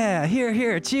 Yeah,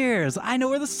 here, cheers. I know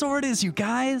where the sword is, you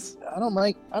guys. I don't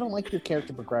like your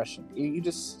character progression. You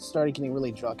just started getting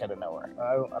really drunk out of nowhere.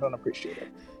 I don't appreciate it.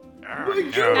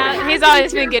 He's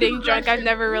always been getting drunk. I've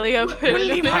never really avoided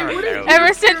him. Hello.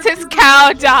 Ever since his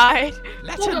cow died.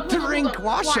 Let Hold a up, hold up, drink hold up.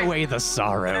 wash Why? away the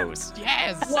sorrows.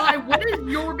 Yes. Why? What is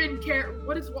Yorvin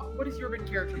what is Yorvin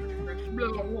character?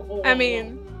 I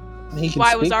mean, He can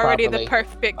why was speak already properly. the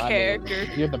perfect I mean, character.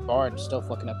 you're the bard, still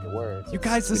fucking up your words. You It's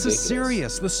guys, this is ridiculous.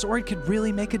 serious. The sword could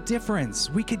really make a difference.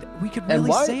 We could And really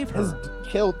Wyatt save has her.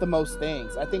 killed the most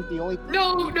things. I think the only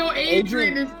No, Adrian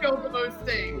Adrian- has killed the most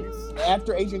things.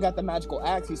 after Adrian got the magical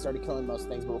axe, he started killing most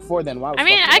things. But before then, Wyatt was I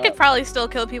mean, fucking I could up. probably still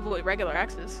kill people with regular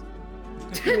axes.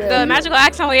 Yeah. The magical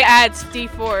axe only adds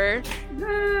D4.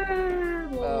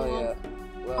 Oh yeah.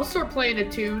 I'll Well, start playing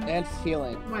a tune. and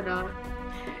healing. Why not?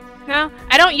 No,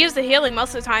 I don't use the healing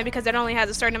most of the time because it only has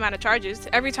a certain amount of charges.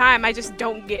 Every time, I just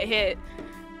don't get hit.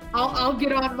 I'll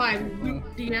get on my loot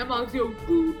DM. I'll go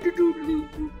doo, doo, doo, doo,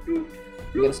 doo, doo,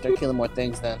 You gotta start killing more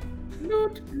things then.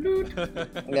 loot.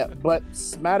 Yeah, but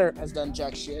Smatter has done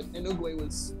jack shit, and Oogway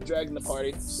was dragging the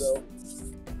party. So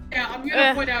Yeah, I'm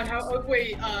gonna point out how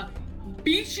Oogway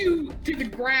beat you to the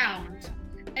ground,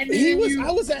 and then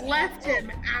I was at left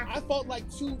him I after. fought like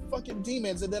 2 fucking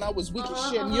demons, and then I was weak as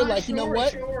shit. And you're like, you know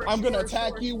what? I'm gonna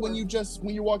attack you when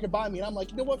you're walking by me, and I'm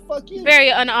like, you know what? Fuck you. Very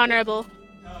unhonorable.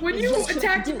 When you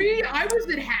attacked me, I was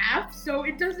at half, so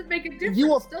it doesn't make a difference. You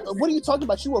were. does What it? are you talking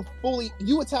about?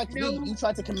 You attacked No. me. You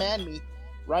tried to command me,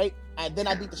 right? And then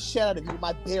I beat the shit out of you with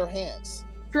my bare hands.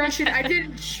 Gresham, I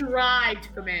didn't try to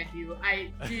command you.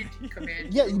 I did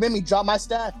command you. Yeah, you made me drop my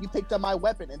staff. You picked up my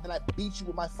weapon, and then I beat you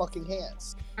with my fucking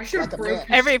hands. I should have like a broken man.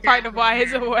 Every part of why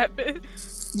is a weapon.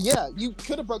 Yeah, you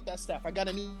could have broke that staff. I got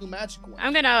a new magic one.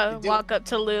 I'm gonna You do. walk up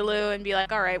to Lulu and be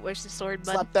like, "All right, where's the sword,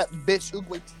 bud?" Slap that bitch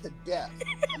Oogway to death,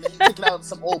 and then you took it out on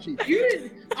some old people. You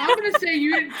didn't. I'm gonna say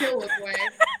you didn't kill Oogway.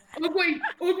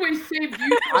 Oogway saved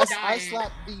you from I dying.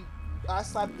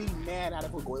 slapped the man out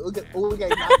of Oogway. Oogway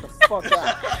knocked the fuck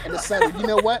out and decided, you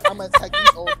know what? I'm gonna attack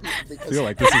these old people I because feel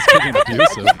like this is getting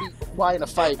abusive. I can beat why in a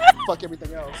fight. Fuck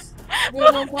everything else.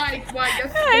 Well, why?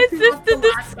 Is this the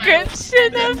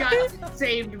description and of then it? got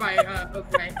saved by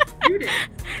Oogway. You did.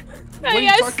 What are you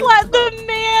I talking slapped about? the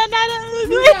man out of You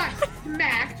Lulu. got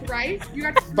smacked, right? You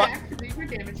got smacked because your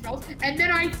damage spells, and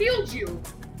then I healed you,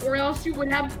 or else you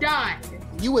would have died.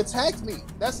 You attacked me.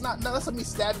 That's not me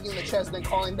stabbing you in the chest and then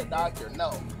calling the doctor.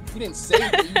 No, you didn't save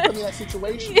me. You put me in that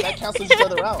situation. That cancels each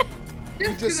other out.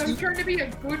 Just because just- I'm you- trying to be a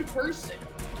good person.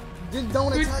 Then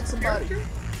don't Good attack somebody. character.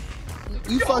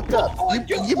 You fucked up.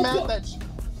 You're mad that you.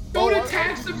 Don't Oh, I attack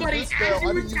didn't use somebody this as spell. I you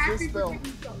didn't use attack this me. spell.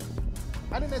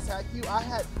 I didn't attack you. I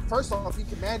had first off, you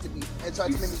commanded me and tried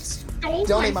to make me Stole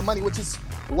donate my money, which is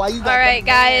why you got. All right,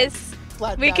 the man guys.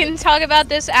 slapped We out can of- talk about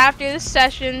this after this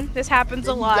session. This happens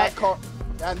a then you lot. got caught-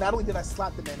 and not only did I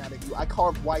slap the man out of you, I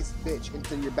carved White's bitch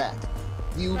into your back.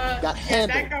 You got Yeah,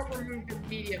 handled. that got removed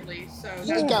immediately. So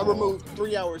You got removed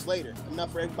 3 hours later.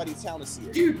 Enough for everybody's town to see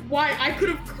it. dude, why? I could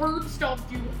have curb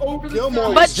stomped you over the Gilmore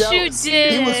top. was But jealous. you He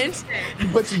didn't.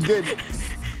 But you didn't.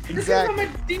 Because Exactly.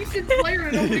 I'm a decent player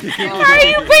and I don't think Why are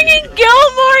you bringing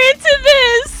Gilmore into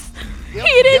this? Yep,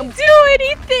 He didn't yep. do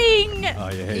anything. Oh,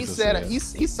 you hate He to said see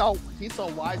it. he saw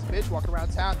wise bitch walking around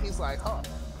town. He's like, huh,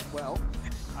 well,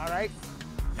 all right.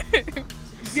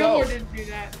 Gilmore So didn't do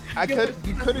that. you Gilmore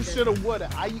coulda, did. shoulda, woulda.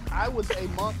 I was a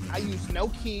monk. I used no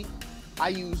key. I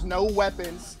used no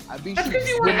weapons. I beat That's you 'cause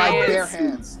you with were my ass. bare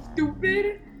hands.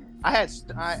 Stupid. I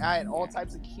had all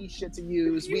types of key shit to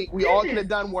use. We all could have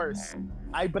done worse.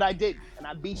 But I did, and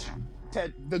I beat you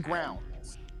to the ground,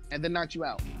 and then knocked you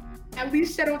out. At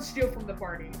least I don't steal from the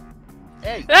party.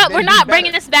 Hey, No, then we're do not better.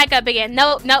 bringing this back up again.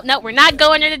 No, we're not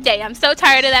going there today. I'm so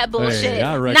tired of that bullshit. Hey,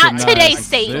 I Not recognize today,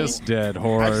 Satan. this dead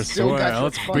horse. still got Well, your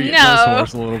let's fucking- beat No, this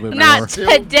horse a little bit more. Not Still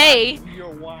today. got your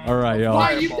wild All right, y'all.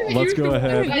 Why, you fireball. can Let's use go the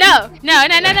ahead. word. No.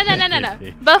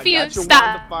 Both of I you, got your stop.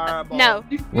 wand of fireball. No.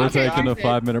 We're Okay, taking a I said-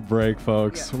 5-minute break,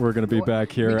 folks. Yeah. We're going to be You know what?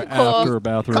 back here We can after Cool. a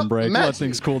bathroom Come- break. match Let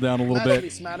things me. cool down a little Match bit. me,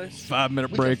 Smatters.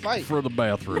 5-minute We can break fight. for the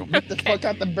bathroom. Get the fuck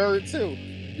out the bird too.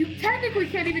 You technically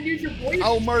can't even use your voice.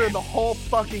 I'll murder the whole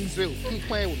fucking zoo. Keep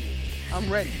playing with me.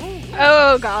 I'm ready.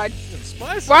 Oh God.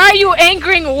 Spicy. Why are you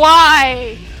angering?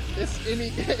 Why? Why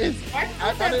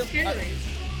I is that didn't- scary?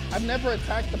 I've never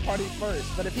attacked the party first,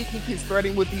 but if he keeps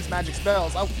threatening with these magic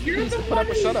spells, he You're needs the to put one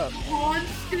up or shut up. who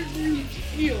constantly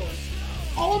steals.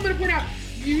 All I'm gonna point out,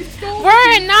 you stole.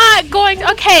 We're not going.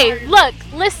 Okay, look,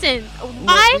 listen.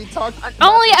 I We talked about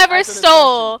only this ever after the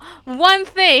stole one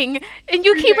thing, and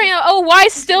you keep bringing up, oh, why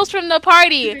steals from the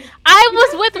party? I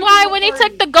was with Y when he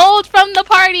took the gold from the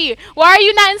party. Why are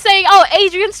you not saying, oh,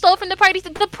 Adrian stole from the party?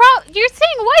 You're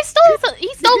saying why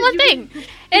he stole one thing,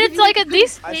 and it's like at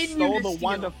least. I stole the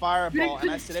Wanda Fireball,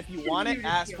 and I said, if you want it,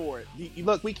 ask for it.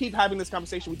 Look, we keep having this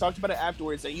conversation. We talked about it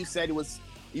afterwards, and you said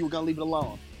you were gonna leave it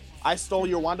alone. I stole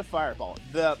your Wanda Fireball.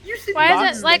 You said Why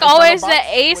box is it like inside the always the box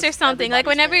ace or was something? Like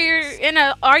everybody's whenever you're hands. in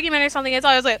an argument or something, it's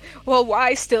always like, well,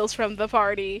 why steals from the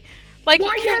party? Like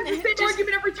Why you you have can't the same just-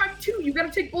 argument every time too? You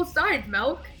gotta take both sides,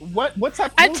 Milk. What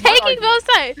type? I'm what was my taking argument?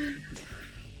 both sides.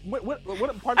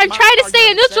 What part I'm of my trying to stay a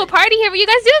argument is neutral the party here, but you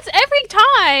guys do this every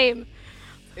time. same?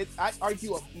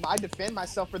 I defend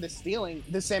myself for the stealing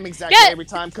the same exact Yeah, way every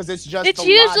time because it's just. It's the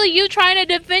usually logic. you trying to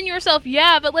defend yourself,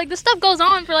 yeah, but like the stuff goes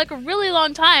on for like a really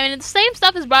long time, and the same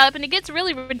stuff is brought up, and it gets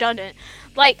really redundant.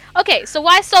 Like, okay, so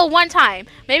why stole one time,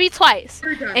 maybe twice,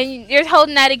 3 times. and you're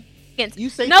holding that against? You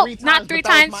say Nope, 3 times, not 3 but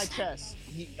that times. was my chest.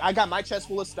 I got my chest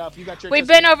full of stuff. You got your. We've chest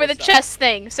been full over of the stuff. chess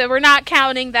thing, so we're not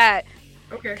counting that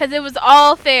Okay. because it was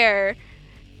all fair.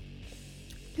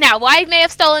 Now, Wyatt may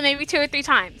have stolen maybe 2 or 3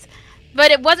 times,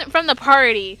 but it wasn't from the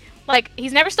party. Like,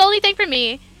 he's never stole anything from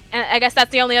me, and I guess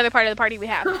that's the only other part of the party we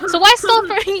have. So why stole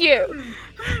from you?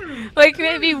 Like,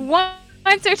 maybe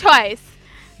once or twice.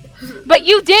 But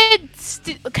you did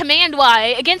command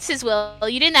Y against his will.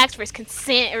 You didn't ask for his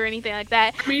consent or anything like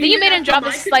that. I mean, Then you he made him asked for drop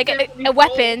my this, like, consent when a he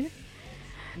weapon.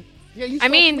 Yeah, you I stole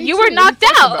mean, from me you too. were What are knocked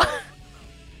talking out. about?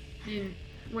 I mean,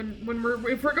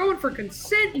 if we're going for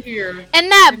consent here,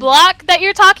 And that block that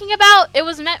you're talking about, it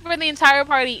was meant for the entire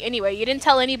party anyway. You didn't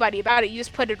tell anybody about it. You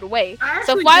just put it away. I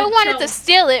So actually if Y did wanted tell- to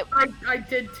steal it I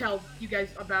did tell you guys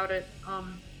about it.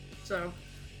 So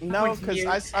No, Points to because you.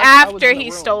 I was after in the he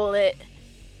room. stole it.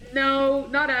 no,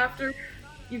 not after.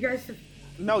 You guys have.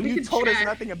 No, We you can told us check.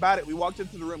 nothing about it. We walked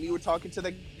into the room. You were talking to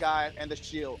the guy and the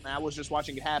shield, and I was just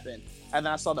watching it happen. And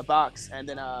then I saw the box, and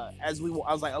then I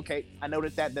was like, okay, I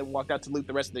noted that. Then walked out to loot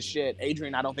the rest of the shit.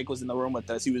 Adrian, I don't think was in the room with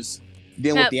us. He was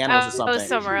dealing with Nope, the animals or I something. was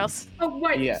somewhere else. Oh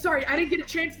wait, Yeah. sorry, I didn't get a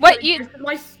chance. To What, do it. you-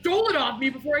 I stole it off me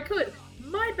before I could.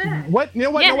 My bad. What? You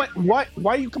know what? Yeah. You know what? What?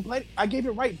 Why are you complaining? I gave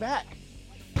it right back.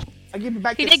 I gave it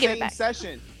back He the did give it same back.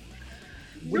 session.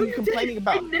 What No, are you complaining didn't.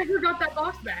 about? I never got that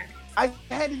box back. I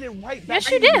handed it right back. Yes,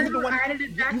 you I did. You're the Never one- added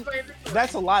it back you- to my inventory.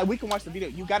 That's a lie. We can watch the video.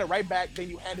 You got it right back. Then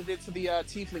you handed it to the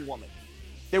tiefling woman.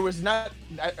 There was not.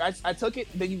 I took it.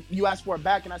 Then you asked for it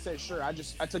back, and I said sure. I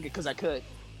took it because I could,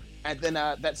 and then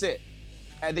that's it.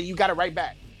 And then you got it right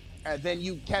back, and then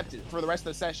you kept it for the rest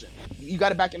of the session. You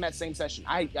got it back in that same session.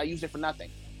 I used it for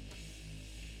nothing.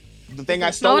 The thing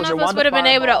I stole None was your of us Wanda would have been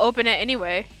able to Fireball. open it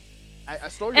anyway. I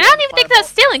stole your And I don't Wanda even think Fireball. that's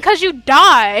stealing because you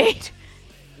died.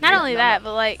 Not Yeah, only no, that, no.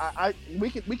 but like,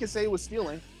 We could say it was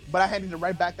stealing, but I handed it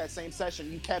right back that same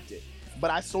session. You kept it, but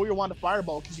I stole your Wanda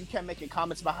Fireball because you kept making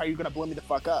comments about how you're gonna blow me the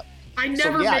fuck up. I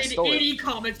never yeah, I made stole it. any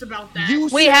comments about that. You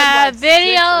We said have like 6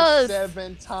 or videos.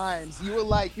 7 times. You were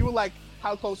like,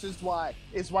 how close is Y?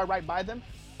 Is Y right by them?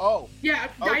 Oh, Yeah,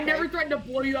 I Okay. never threatened to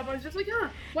blow you up. I was just like,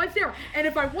 why Sarah? And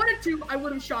if I wanted to, I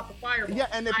would have shot the fireball. yeah,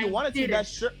 and if you I wanted to, didn't. that's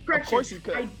sure. Of Correction, course you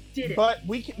could. I did it. But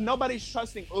nobody's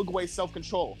trusting Uguay's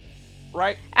self-control,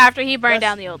 right? After he burned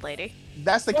That's- down the old lady.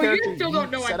 That's the Well, character you still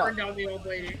don't know I set up. burned down the old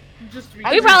lady. Just to be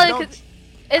I We clear. just probably don't- could.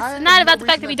 I It's have not no about the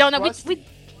fact reason that we to don't know. trust We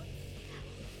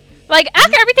like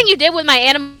after everything you did with my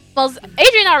animals,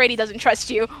 Adrian already doesn't trust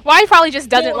you. Why probably just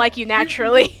doesn't Well, like you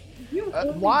naturally. You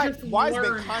only Why- just why's been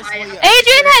learned constantly I-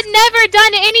 Adrian had never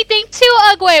done anything to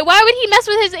Ugwe. Why would he mess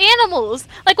with his animals?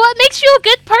 Like, what makes you a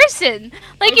good person?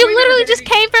 Like, you Ugwe literally never just did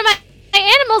came from my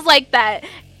animals like that.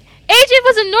 Adrian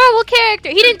was a normal character.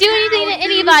 He didn't do anything to Cow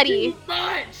knew anybody. Too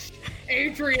much,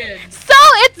 Adrian. So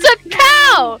it's a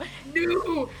cow.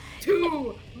 Knew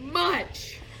too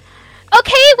much.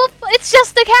 Okay, well, it's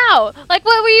just a cow. Like,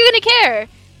 what were you gonna care?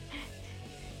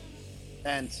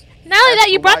 And Not only That's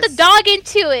that, you the brought the wise- dog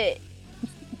into it.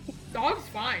 Dog's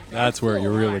fine. Dog's That's where still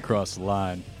you really alive. cross the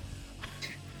line.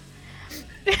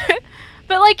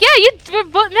 But like, yeah, you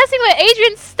were messing with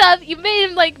Adrian's stuff. You made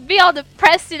him like be all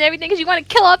depressed and everything because you want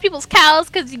to kill all people's cows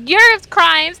because your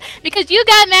crimes. Because you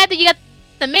got mad that you got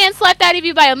the man slapped out of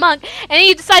you by a monk, and then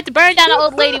you decide to burn down an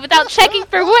old lady without checking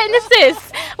for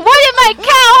witnesses. What did my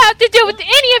cow have to do with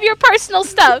any of your personal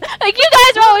stuff? Like, you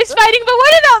guys are always fighting, but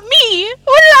what about me?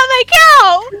 What about my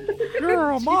cow? You're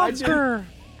a monster.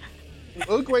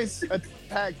 Uguay's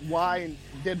attacked Y and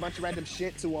did a bunch of random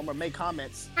shit to him or made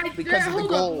comments because of the hold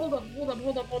goal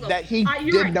up, hold up. that he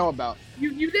You're didn't right. know about.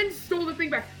 You then stole the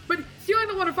thing back. But stealing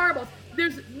the one of fireballs,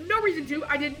 there's no reason to.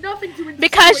 I did nothing to.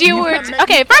 Because you You were can make-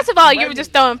 okay. First of all, you were Random-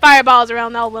 just throwing fireballs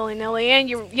around all willy nilly, and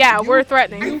we're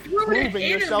threatening. You threw it at Proving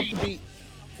yourself to enemy.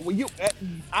 be. Well,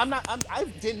 I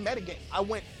didn't metagame. I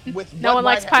went with No one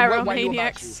likes what I knew about you,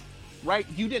 pyromaniacs. right?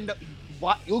 You didn't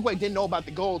know. Uruguay didn't know about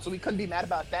the gold, so we couldn't be mad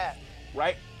about that,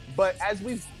 right? But as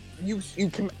you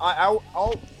can,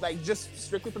 I'll like just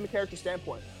strictly from the character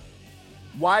standpoint.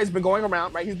 Y's been going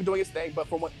around, right? He's been doing his thing, but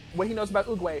from what he knows about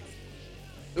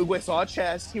Uruguay saw a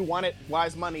chest. He wanted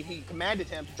Y's money. He commanded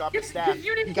him to drop his staff. Because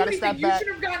you didn't He do got his anything. staff You back. should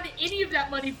have gotten any of that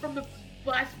money from the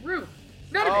last room.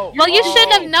 None Oh. of it. Well, you Oh.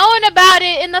 shouldn't have known about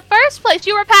it in the first place.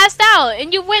 You were passed out,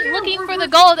 and you went Yeah, looking we're- for the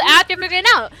we're- gold after figuring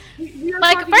out. We are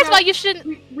Like, talking first of all, about- you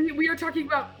shouldn't. We are talking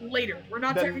about later. We're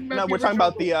not talking about. No, the we're talking original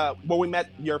about the where we met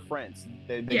your friends,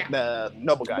 Yeah. the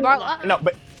noble guy. Marla- No,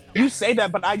 but you say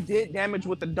that, but I did damage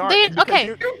with the dart. They- because okay.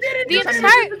 you're- You didn't The do entire-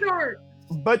 anything with the dart.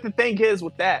 But the thing is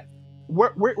with that,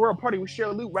 we're a party. We share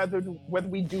loot whether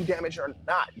we do damage or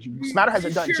not. Smatter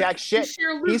hasn't done jack shit.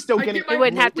 He's still getting- We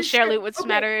wouldn't have to we share loot with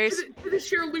Smatters. To the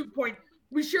share loot point,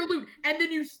 we share loot, and then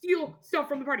you steal stuff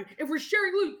from the party. If we're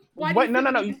sharing loot, why? do What? you No.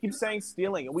 think we- You keep saying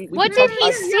stealing. We What can did talk-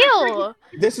 he steal?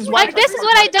 This is why. Like, this is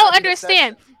what I don't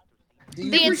understand. Do you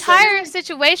The understand? entire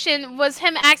situation was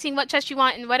him asking what chest you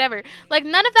want and whatever. Like,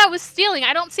 none of that was stealing.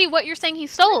 I don't see what you're saying he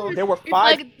stole. There were It's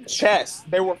 5 like- chests.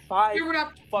 There were 5 There were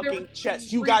not fucking there were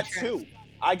chests. You 3 got chests. 2.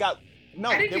 I got no.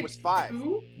 I didn't There get was 5.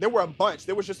 2. There were a bunch.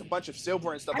 There was just a bunch of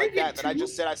silver and stuff I like didn't get that that I 2.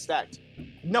 just said I stacked.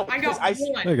 No, I because got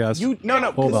 1. Hey guys, you no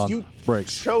hold because on. you Break.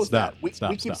 chose Stop. that. We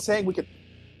Stop. keep Stop. saying we could.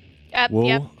 We'll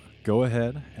Yep. go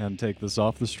ahead and take this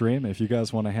off the stream. If you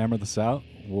guys want to hammer this out,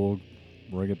 we'll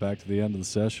bring it back to the end of the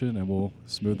session and we'll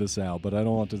smooth this out. But I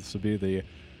don't want this to be the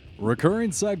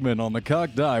recurring segment on the Cock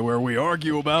Die where we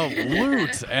argue about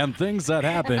loot and things that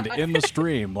happened in the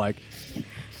stream. Like,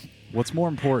 what's more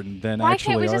important than Why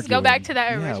actually can't we just go arguing? back to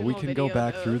that Yeah, we original can go video,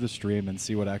 back though? through the stream and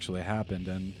see what actually happened.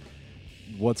 And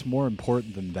what's more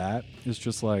important than that is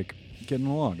just like getting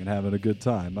along and having a good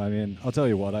time. I mean, I'll tell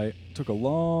you what, I took a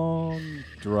long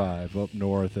drive up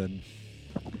north and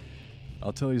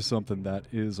I'll tell you something that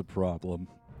is a problem.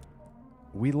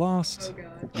 We Oh lost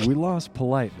god.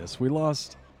 politeness. We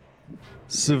lost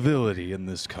civility in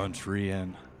this country,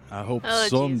 and I hope Oh,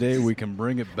 someday Jesus. we can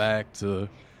bring it back to.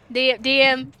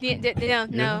 DM, no,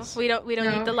 Yes. we don't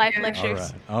No, need the life yeah. All lectures.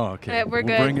 right. Oh, okay. We're we'll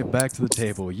good. bring it back to the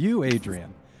table. You,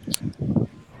 Adrian.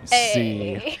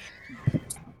 See, Hey.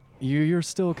 you're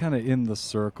still kind of in the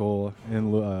circle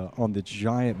on the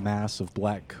giant mass of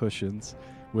black cushions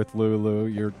with Lulu.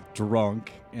 You're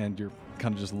drunk and you're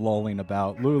kind of just lolling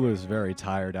about. Lulu is very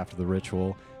tired after the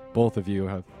ritual. Both of you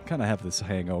have this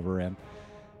hangover, and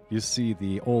you see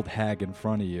the old hag in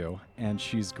front of you, and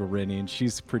she's grinning.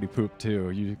 She's pretty pooped too.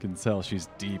 You can tell she's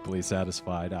deeply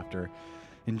satisfied after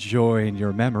enjoying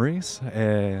your memories.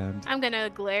 And I'm gonna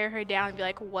glare her down and be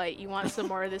like, "What? You want some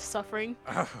more of this suffering?"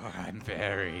 Oh,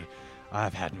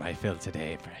 I've had my fill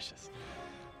today, precious.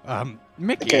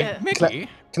 Mickey, Okay, Mickey.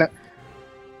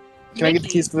 Can I get the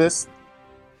keys for this?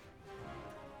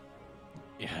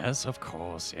 Yes, of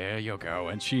course. Here you go.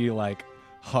 and she like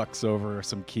hucks over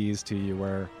some keys to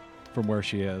you from where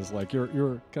she is. Like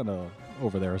you're kind of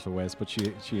over there as a ways, but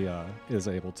she is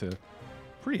able to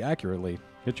pretty accurately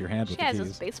hit your hand She with the has keys.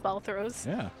 those baseball throws.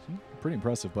 Yeah, pretty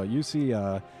impressive. But you see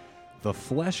the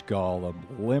flesh golem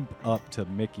limp up to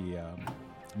Mickey.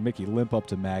 Mickey limp up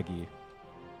to Maggie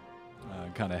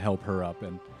and kind of help her up.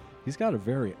 And he's got a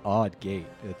very odd gait.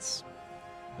 It's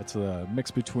a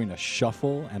mix between a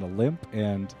shuffle and a limp.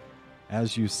 And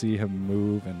as you see him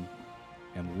move and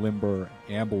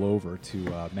amble over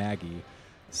to Maggie,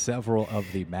 several of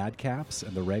the madcaps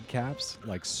and the redcaps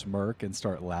like smirk and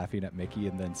start laughing at Mickey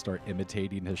and then start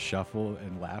imitating his shuffle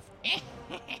and laugh.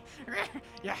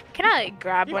 Yeah. Can I like,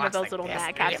 grab He one of walks those little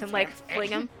like this. madcaps and like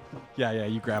fling him? Yeah,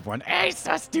 you grab one. Hey,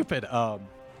 so stupid. Yeah.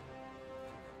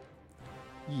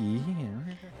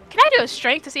 Can I do a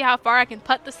strength to see how far I can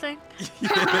putt this thing?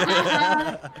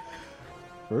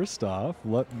 First off,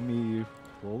 let me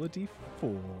roll a d4.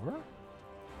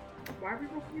 Why are we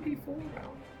rolling a D4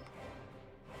 now?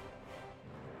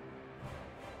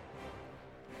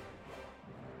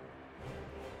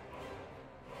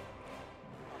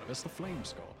 It's the flame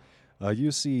skull.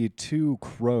 You see two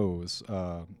crows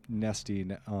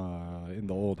nesting in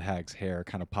the old hag's hair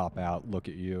kind of pop out, look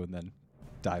at you, and then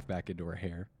dive back into her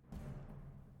hair.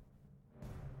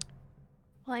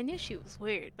 Well, I knew she was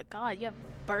weird, but God, you have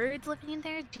birds living in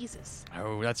there? Jesus.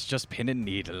 Oh, that's just pin and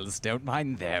needles. Don't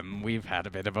mind them. We've had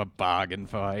a bit of a bargain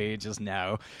for ages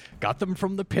now. Got them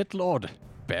from the pit lord.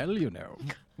 Bell, you know,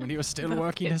 when he was still The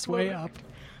working pit his way lord. up.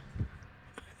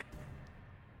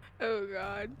 Oh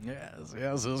God. Yes,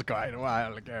 it was quite a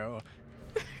while ago.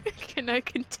 Can I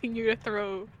continue to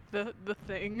throw the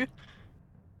thing?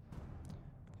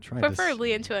 Trying to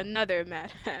Preferably into another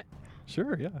Mad Hat.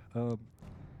 Sure, yeah.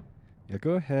 Yeah,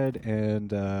 go ahead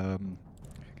and I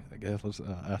guess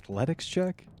athletics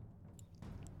check.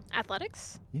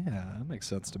 Athletics? Yeah, that makes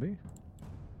sense to me.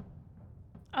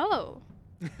 Oh.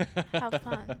 How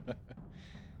fun.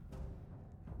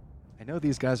 I know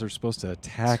these guys are supposed to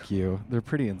attack you. They're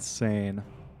pretty insane.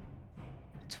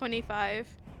 25.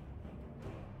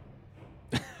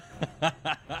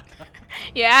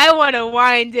 Yeah, I want to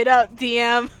wind it up,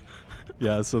 DM.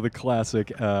 Yeah, so the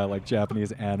classic like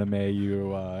Japanese anime,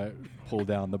 you pull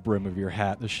down the brim of your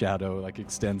hat, the shadow like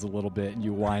extends a little bit, and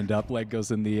you wind up, leg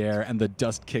goes in the air, and the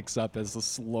dust kicks up as the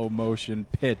slow motion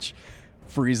pitch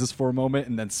freezes for a moment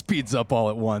and then speeds up all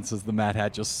at once as the Mad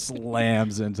Hat just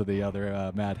slams into the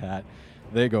other Mad Hat.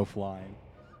 They go flying.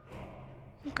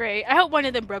 Great. I hope one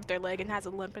of them broke their leg and has a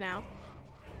limp now.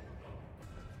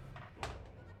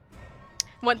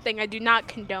 One thing I do not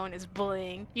condone is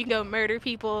bullying. You can go murder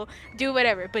people, do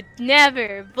whatever, but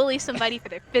never bully somebody for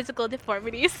their physical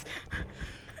deformities.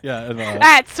 Yeah, and,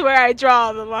 That's where I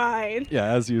draw the line.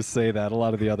 yeah, as you say that, a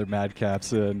lot of the other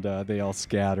madcaps and they all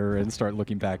scatter and start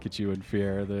looking back at you in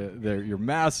fear. They're your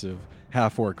massive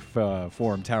half-orc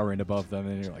form towering above them,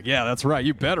 and you're like, yeah, that's right,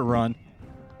 you better run.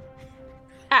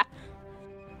 Ah.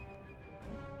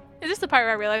 Is this the part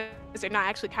where I realize they're not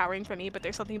actually cowering from me, but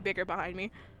there's something bigger behind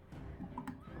me?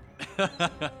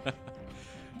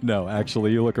 No,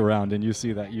 actually, you look around and you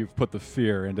see that you've put the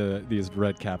fear into these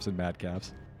red caps and mad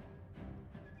caps.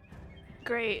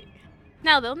 Great.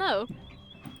 Now they'll know.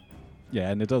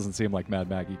 Yeah, and it doesn't seem like Mad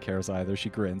Maggie cares either. She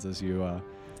grins as you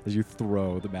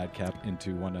throw the madcap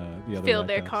into one of the other Feel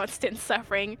their madcaps. constant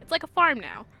suffering. It's like a farm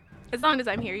now. As long as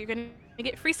I'm here, you're gonna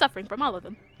get free suffering from all of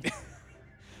them.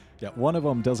 Yeah, one of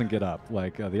them doesn't get up.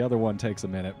 Like the other one takes a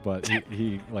minute, but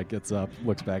he like gets up,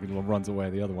 looks back, and runs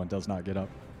away. The other one does not get up.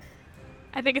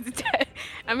 I think it's dead.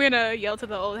 I'm gonna yell to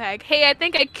the old hag, hey, I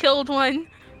think I killed one.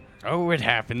 Oh, it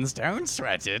happens. Don't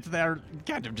sweat it. They're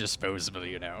kind of disposable,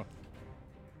 you know.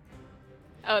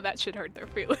 Oh, that should hurt their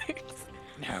feelings.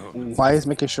 No. Why is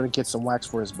making sure to get some wax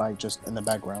for his bike just in the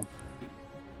background?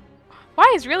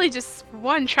 Why is really just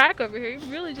one track over here?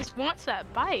 He really just wants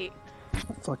that bite.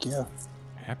 Fuck yeah.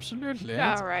 Absolutely.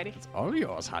 Alrighty. It's all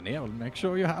yours, honey. I'll make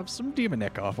sure you have some demon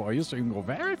echo for you so you can go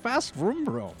very fast vroom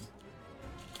vroom.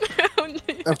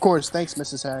 Of course, thanks,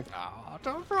 Mrs. Hag. Not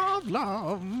a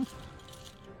problem.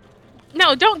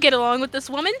 No, don't get along with this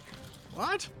woman.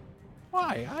 What?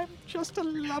 Why? I'm just a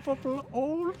lovable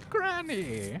old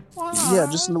granny. Why? Yeah,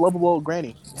 just a lovable old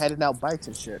granny handing out bites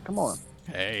and shit. Come on.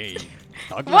 Hey.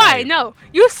 Thug Why? life. No,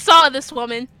 you saw this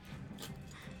woman.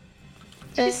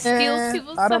 She steals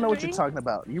people's I don't know what you're suffering. talking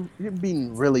about. You're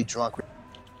being really drunk.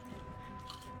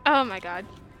 Oh my god.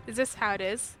 Is this how it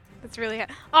is? That's really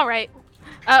Alright.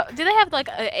 Do they have like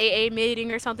a AA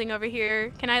meeting or something over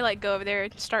here? Can I like go over there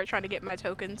and start trying to get my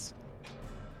tokens?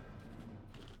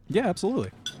 Yeah,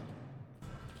 absolutely.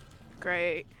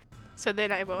 Great. So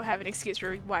then I won't have an excuse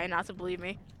for why not to believe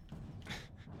me.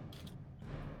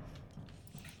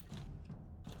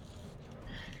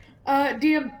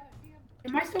 DM,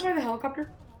 am I still by the helicopter?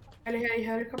 At a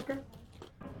helicopter?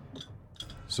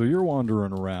 So you're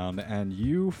wandering around and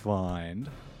you find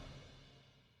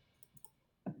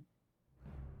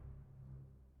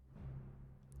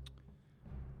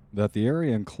that the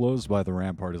area enclosed by the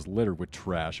rampart is littered with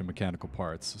trash and mechanical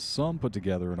parts, some put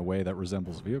together in a way that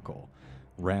resembles a vehicle.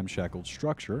 Ramshackled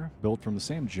structure, built from the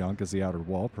same junk as the outer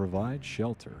wall, provides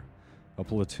shelter. A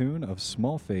platoon of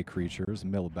small fey creatures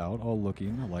mill about, all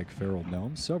looking like feral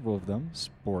gnomes. Several of them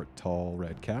sport tall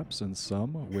red caps, and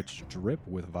some which drip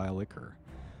with vile liquor.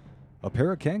 A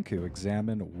pair of Kenku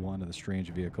examine one of the strange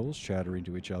vehicles, chattering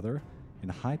to each other in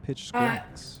high-pitched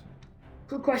squawks.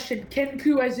 Good question.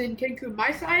 Kenku as in Kenku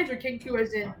my size, or Kenku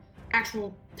as in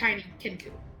actual tiny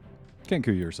Kenku?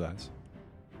 Kenku your size.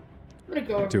 I'm gonna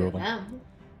go over Two to of them. them.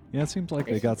 Yeah, it seems like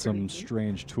They they got seem pretty some neat.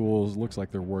 strange tools. Looks like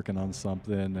they're working on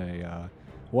something.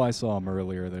 Well, I saw them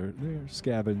earlier. They're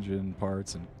scavenging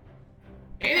parts and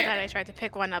Hey I there. thought I tried to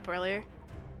pick one up earlier.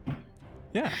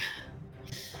 yeah.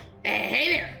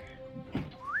 Hey there.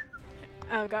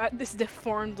 Oh god, this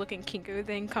deformed looking Kinko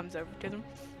thing comes over to them.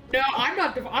 No, I'm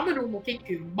not. I'm a normal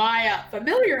Kenku. My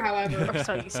familiar, however. Or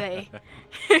so you say.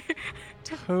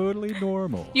 Totally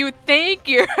normal. You think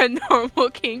you're a normal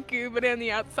Kinku, but on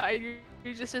the outside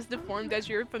you're just as deformed as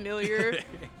your familiar.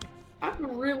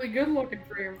 I'm really good looking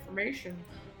for your information.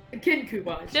 The Kenku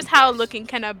was. Just how looking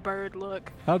can a bird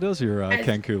look? How does your As-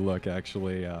 Kenku look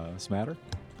actually, Smatter?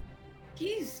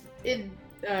 He's in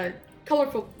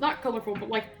colorful, not colorful, but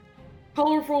like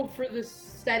colorful for the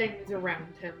settings around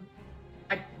him.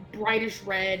 Like brightish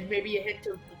red, maybe a hint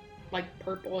of like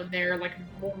purple in there, like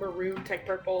more maroon type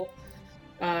purple,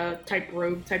 type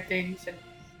robe type things, and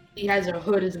he has a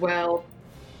hood as well.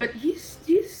 But he's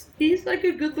like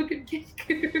a good looking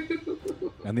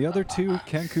Kenku. And the other two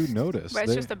Kenku notice. But it's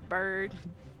They, just a bird.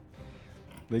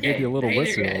 they give you a little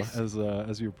Hey there, whistle guys.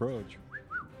 as you approach.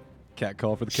 Cat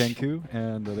call for the Kenku,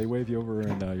 and they wave you over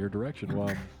in your direction.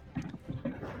 Wow.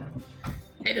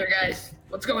 Hey there, guys.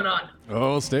 What's going on?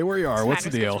 Oh, stay where you are. What's the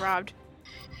Smatters gets deal? robbed.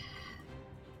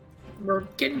 We're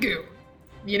Kenku.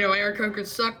 You know, Aarakocra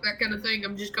suck, that kind of thing.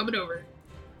 I'm just coming over.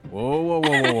 Whoa, whoa,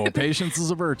 whoa, whoa, whoa. Patience is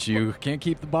a virtue. Can't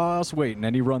keep the boss waiting.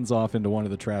 And he runs off into one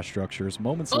of the tratrash structures.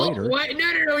 Moments later, wait,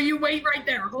 no, you wait right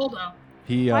there. Hold up.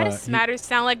 he, Why does Smatters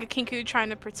sound like a Kinku trying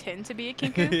to pretend to be a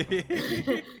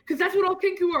Kinku? Because that's what all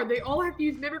Kenku are. They all have to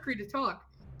use mimicry to talk.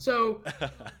 So,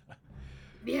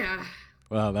 yeah.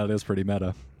 Wow, that is pretty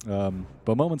meta.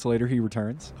 But moments later, he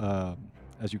returns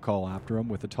as you call after him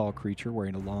with a tall creature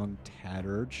wearing a long,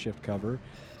 tattered shift cover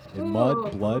in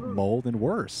mud, blood, mold, and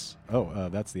worse. Oh,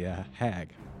 that's the hag.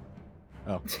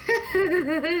 Oh,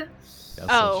 yeah, so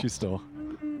Oh. she's still.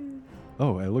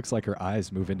 Oh, it looks like her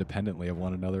eyes move independently of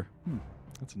one another.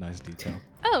 That's a nice detail.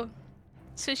 Oh,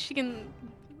 so she can.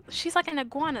 She's like an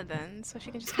iguana then, so she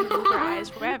can just move her eyes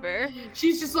wherever.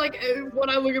 She's just like, when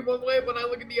I look at one way, when I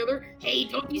look at the other, hey,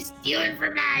 don't be stealing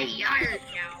from my yard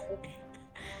now.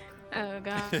 Oh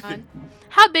god.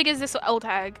 How big is this old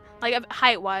hag? Like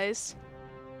height wise?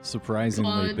 Surprisingly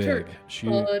On big. her. She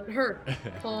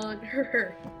On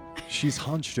her. she's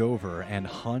hunched over, and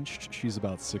hunched, she's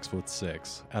about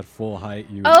 6'6". At full height,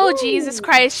 you. Oh Ooh. Jesus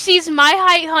Christ! She's my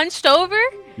height, hunched over.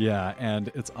 Yeah, and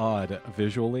it's odd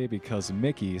visually because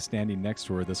Mickey standing next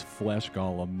to her, this flesh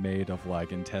golem made of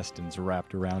like intestines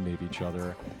wrapped around each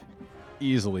other,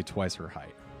 easily twice her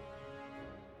height.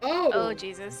 Oh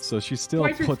Jesus! So she still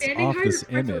Twice her puts standing off height or this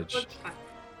twice her image. hunched height?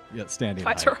 Yeah, standing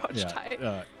Twice height. her hunched height.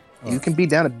 Yeah. You can beat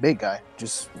down a big guy.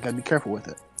 Just gotta be careful with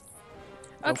it.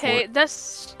 Go for Okay, it.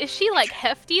 is she like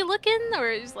hefty looking or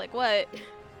is like what?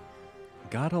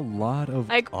 Got a lot of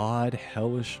Like- odd,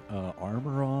 hellish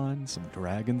armor on, some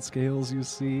dragon scales you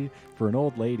see. For an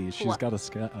old lady, she's What? got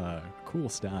a cool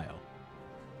style.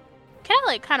 Can I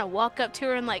like kind of walk up to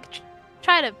her and like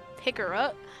try to pick her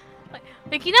up?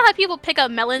 Like you know how people pick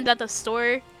up melons at the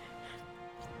store?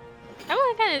 I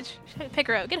want to kind of pick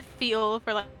her up, get a feel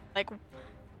for like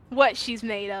what she's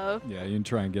made of. Yeah, you can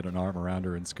try and get an arm around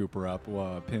her and scoop her up.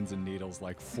 Pins and needles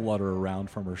like flutter around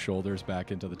from her shoulders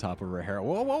back into the top of her hair.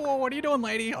 Whoa, whoa, whoa, what are you doing,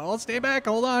 lady? Oh, stay back,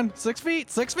 hold on. 6 feet,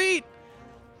 6 feet!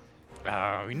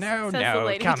 Oh, no, Says the no.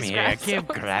 lady Come who just here. grabs Give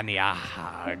someone. Granny a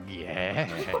hug.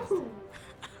 Yes.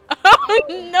 Oh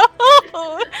no!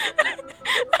 Oh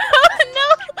no!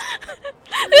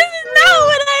 This is not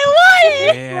what I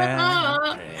wanted!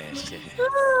 Yeah, precious.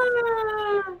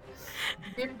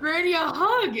 Give Granny a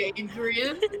hug,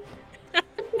 Adrian.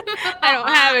 I don't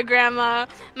have a grandma.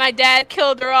 My dad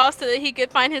killed her off so that he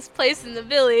could find his place in the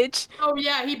village. Oh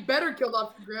yeah, he better killed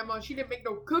off your grandma. She didn't make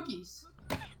no cookies.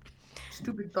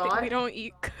 Stupid But thought. we don't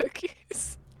eat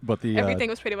cookies. But the Everything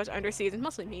was pretty much underseas and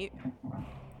mostly meat.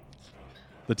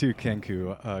 the two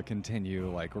Kenku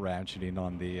continue like ratcheting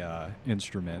on the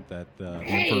instrument that the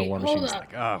Hey, Infernal War hold Machine's up.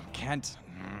 like, Oh, Kent.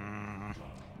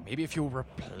 Maybe if you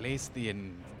replace the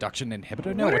induction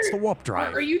inhibitor? No, What it's are- the warp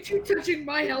drive. Are you two touching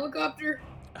my helicopter?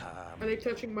 Are Um, they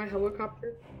touching my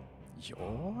helicopter?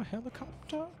 your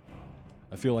helicopter?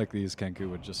 I feel like these Kenku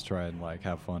would just try and like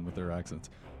have fun with their accents.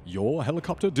 Your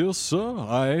helicopter, dear sir?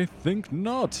 I think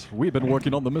not. We've been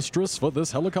working on the mistress for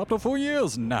this helicopter for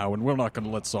years now, and we're not going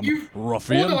to let some You-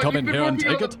 ruffian Hold on, come you've in been here and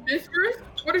working take on it. the mistress?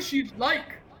 What is she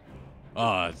like?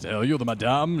 I tell you, the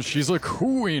madame, she's a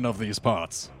queen of these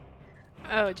parts.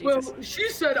 Oh, Jesus. Well, she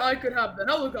said I could have the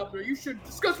helicopter. You should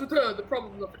discuss with her the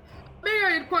problems of it. May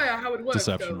I inquire how it works?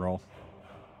 Deception though? roll.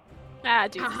 Ah,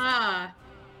 Jesus. Haha.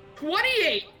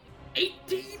 28.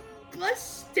 18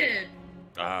 plus 10.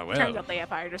 Ah, Turns well. out they have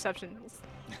higher deceptions.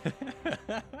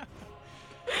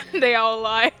 They all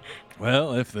lie.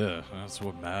 Well, if that's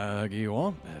what Maggie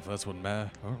want, if that's what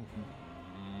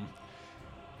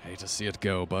hate to see it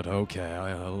go, but okay,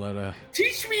 I'll let her.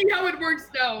 Teach me how it works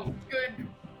now, good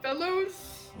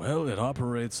fellows. Well, it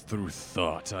operates through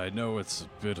thought. I know it's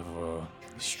a bit of a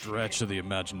stretch of the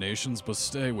imaginations, but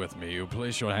stay with me. You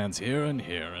place your hands here and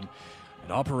here, and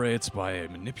it operates by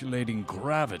manipulating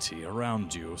gravity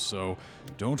around you, so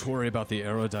don't worry about the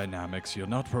aerodynamics. You're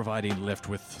not providing lift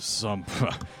with some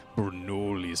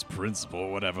Bernoulli's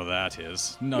principle, whatever that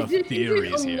is. No Is it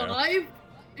theories here. alive?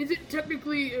 Is it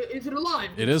technically, is it alive?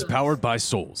 It is powered by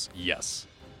souls, yes.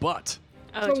 But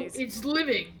Oh, So jeez. it's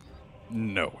living.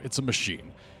 no, it's a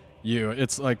machine.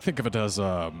 It's like, think of it as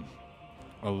a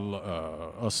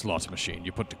slot machine.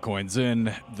 You put the coins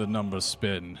in, the numbers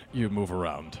spin, you move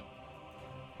around.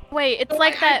 Wait, it's Oh,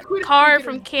 like I that couldn't car make it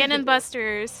from invisible. Cannon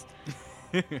Busters.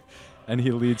 And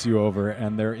he leads you over,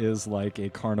 and there is like a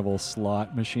carnival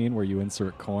slot machine where you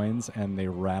insert coins and they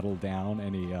rattle down.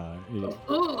 And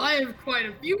Oh, I have quite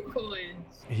a few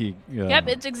coins. he Yep,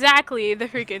 it's exactly the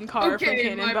freaking car from Okay,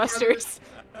 Cannon my Busters.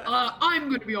 I'm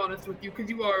going to be honest with you because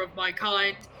you are of my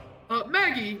kind.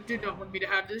 Maggie did not want me to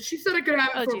have this. She said I could have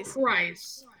it Oh, for jeez. a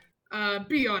price.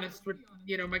 Be honest with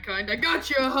my kind. I got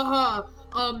you. Haha.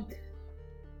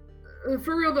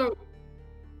 For real though.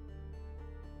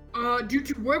 Do you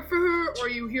two work for her, or are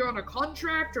you here on a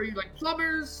contract? Or are you like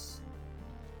plumbers?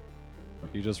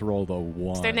 you just rolled a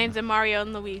 1. Their names are Mario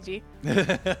and Luigi.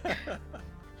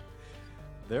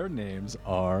 Their names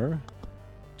are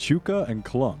Chuka and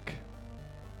Clunk.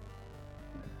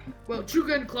 Well,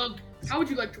 Chuka and Clunk, how would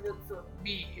you like to work for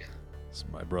me? This is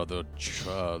my brother.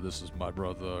 This is my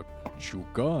brother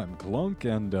Chuka and Clunk,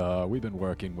 and we've been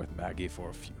working with Maggie for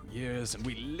a few years, and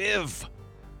we live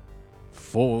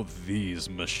for these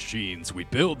machines. We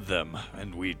build them,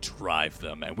 and we drive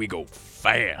them, and we go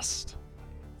fast.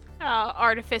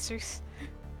 Artificers.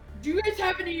 Do you guys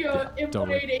have any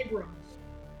totally. M18 Abrams?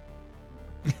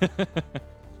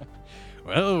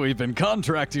 Well, we've been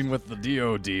contracting with the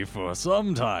DoD for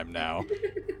some time now.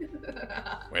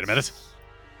 Wait a minute.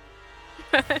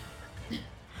 Not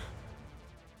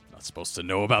supposed to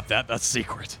know about that. That's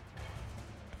secret.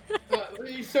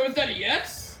 So is that a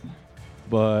yes?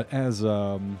 But as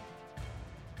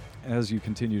you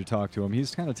continue to talk to him,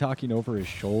 he's kind of talking over his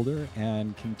shoulder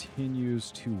and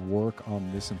continues to work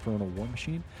on this Infernal War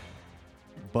Machine.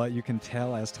 But you can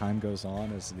tell as time goes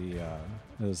on, as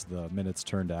the minutes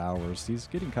turn to hours, he's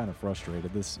getting kind of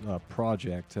frustrated. This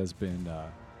project has been,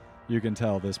 you can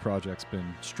tell this project's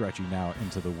been stretching out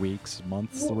into the weeks,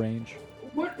 months range.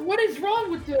 What is wrong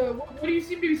with the? What do you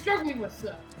seem to be struggling with,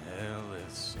 sir? Well,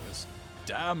 it's this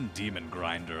damn demon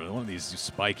grinder. One of these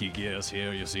spiky gears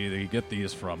here, you see, they get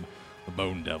these from the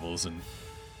Bone Devils, and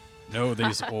no,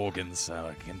 these organs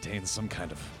contain some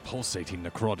kind of pulsating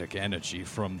necrotic energy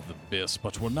from the abyss,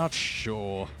 but we're not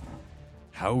sure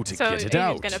how to So get it you're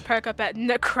out. gonna perk up that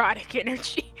necrotic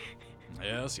energy.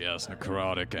 Yes,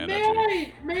 necrotic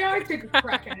energy. May I take a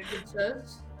crack at it? It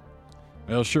says.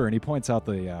 Well, sure, and he points out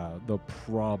the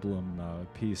problem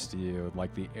piece to you,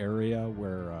 like the area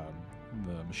where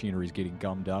the machinery's getting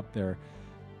gummed up. They're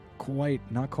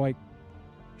not quite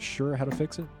sure how to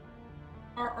fix it.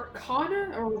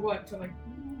 Arcana or what? To like.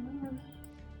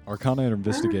 Arcana and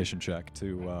investigation check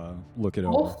to look it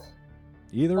over. Both?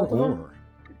 Either Both of them?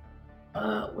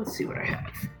 or. Let's see what I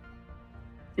have.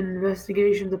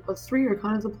 Investigation's a +3,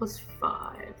 Arcana's a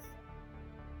 +5.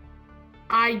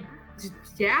 I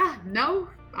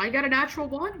got a natural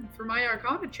 1 for my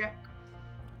Arcana check.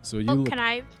 So you Oh, look, can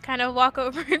I kind of walk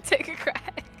over and take a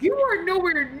crack? You are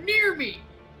nowhere near me.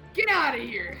 Get out of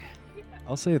here.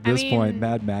 I'll say at this point,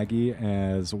 Mad Maggie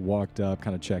has walked up,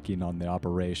 kind of checking on the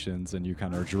operations, and you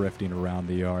kind of are drifting around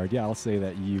the yard. Yeah, I'll say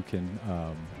that you can.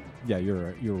 Yeah,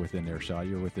 you're within earshot.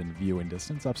 You're within viewing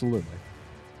distance. Absolutely.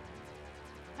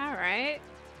 All right.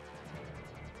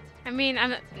 I mean,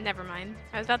 never mind.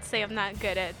 I was about to say I'm not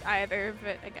good at either,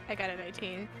 but I got a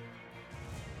 19.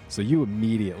 So you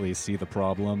immediately see the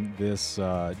problem. This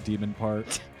demon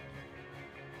part.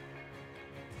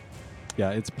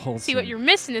 Yeah, it's pulsing. See, what you're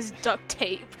missing is duct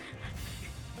tape.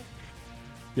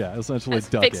 Yeah, essentially That's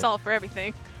duck fix it. all for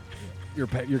everything. Your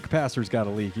capacitor's got a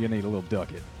leak. You need a little duck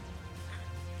it.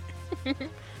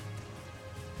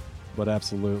 But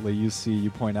absolutely, you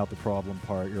point out the problem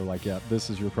part. You're like, yeah, this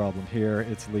is your problem here.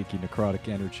 It's leaking necrotic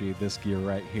energy. This gear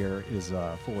right here is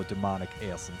full of demonic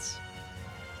essence.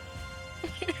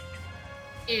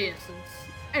 Essence.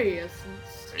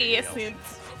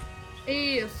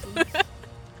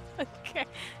 Okay.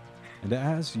 And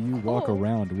as you walk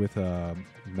around with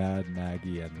Mad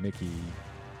Maggie and Mickey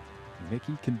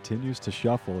continues to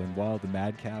shuffle, and while the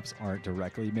madcaps aren't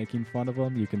directly making fun of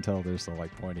him, you can tell they're still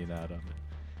like pointing at him.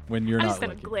 When you're I'm not just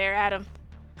gonna looking. glare at him.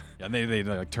 Yeah, and they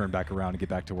like turn back around and get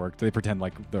back to work. They pretend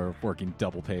like they're working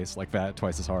double pace, like that,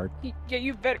 twice as hard. Yeah,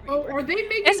 you better. Oh, are they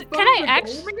making fun Can of I the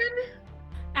actually? golem again?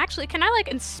 Actually, can I like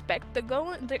inspect the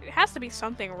golem? There has to be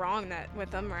something wrong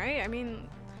with them, right? I mean,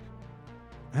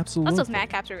 Absolutely. unless those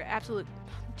madcaps are absolute,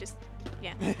 just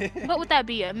yeah. What would that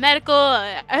be? A medical,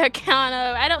 a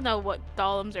arcana? I don't know what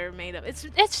golems are made of. It's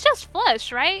just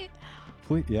flesh, right?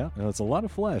 Yeah, it's a lot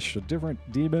of flesh. Different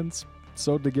demons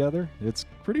sewed together. It's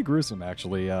pretty gruesome,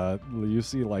 actually. You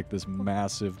see like this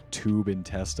massive tube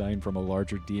intestine from a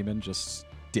larger demon just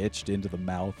stitched into the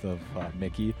mouth of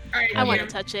Mickey. I want to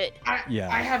touch it. Yeah.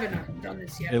 I haven't done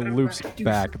this yet. It but I'm loops gonna do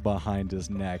back behind his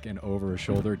neck and over his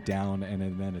shoulder down, and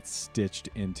then it's stitched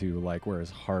into like where his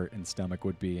heart and stomach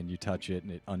would be, and you touch it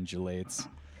and it undulates.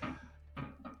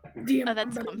 Damn, Oh,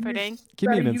 that's comforting. Give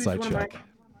me an Better use insight one of my- check.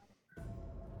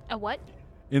 A what?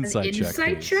 Insight An check.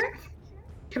 insight please. check?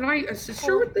 Can I assist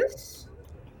her with this?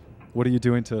 What are you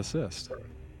doing to assist?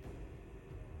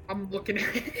 I'm looking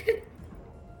at it.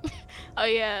 Oh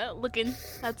yeah, looking.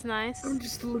 That's nice. I'm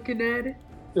just looking at it.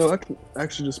 Yo, I can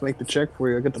actually just make the check for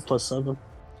you. I get the +7.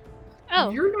 Oh,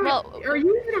 You're not. well, Are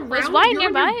you even around? was Wyatt You're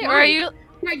on nearby, your or are bike. you?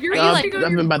 Yeah, you're Are you, like, sitting on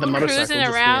I've your been by the bike. motorcycle cruising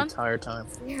just around? the entire time.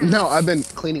 Yeah. No, I've been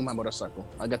cleaning my motorcycle.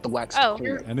 I got the wax Oh. to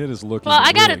clean it. And it is looking. Well,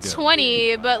 I got really a good.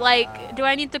 20, but like, do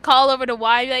I need to call over to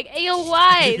Y? Be like, hey, yo,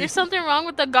 Y, there's something wrong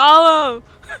with the golem.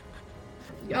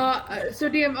 So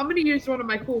damn, I'm gonna use one of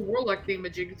my cool warlock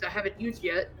thingamajigs I haven't used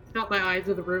yet. It's not my Eyes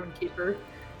of the Ruin Keeper.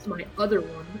 It's my other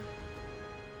one.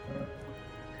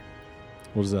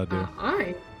 What does that do?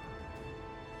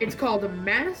 It's called a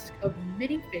Mask of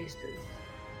Many Faces.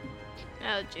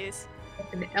 Oh, jeez.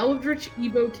 An Eldritch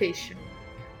Evocation.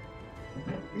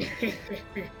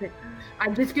 I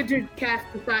just get to cast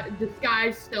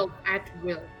Disguise Stealth at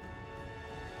will.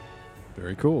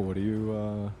 Very cool. What are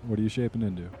you shaping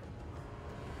into?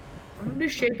 I'm gonna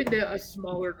shape into a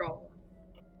smaller golem.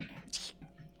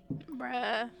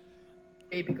 Bruh.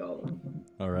 Baby golem.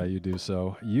 All right, you do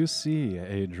so. You see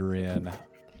Adrian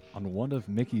on one of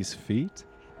Mickey's feet.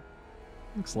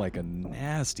 Looks like a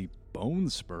nasty bone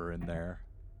spur in there.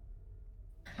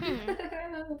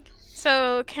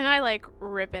 So, can I, like,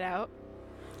 rip it out?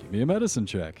 Give me a medicine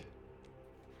check.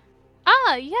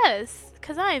 Ah, yes,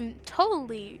 because I'm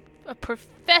totally a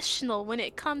professional when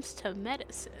it comes to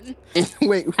medicine.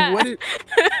 Wait, what did...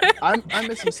 I'm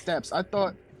missing steps. I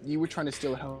thought you were trying to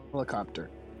steal a helicopter.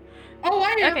 Oh,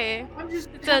 I am. Okay. I'm just.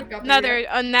 It's haven't got there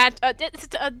another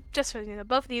yet. just so you know,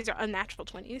 both of these are unnatural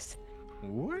 20s.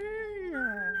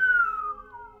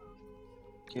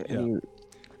 Yeah. Yeah.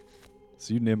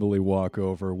 So you nimbly walk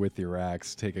over with your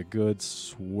axe, take a good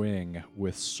swing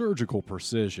with surgical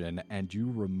precision, and you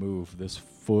remove this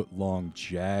foot-long,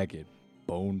 jagged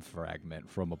bone fragment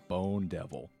from a bone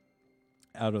devil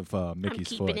out of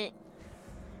Mickey's I'm foot. keeping it.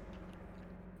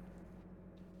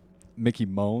 Mickey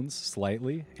moans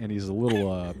slightly, and he's a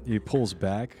little. He pulls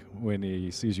back when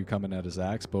he sees you coming at his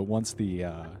axe. But once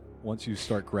you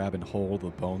start grabbing hold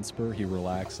of the bone spur, he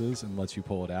relaxes and lets you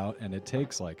pull it out. And it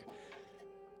takes like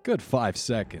good 5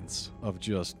 seconds of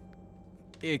just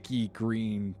icky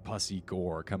green pussy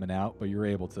gore coming out. But you're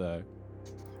able to,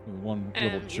 with one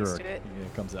little used jerk, to it.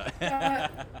 it comes out.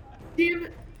 Damn,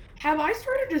 have I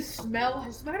started to smell?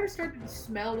 Has Smatter started to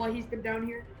smell while he's been down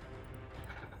here?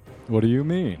 What do you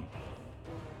mean?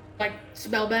 Like,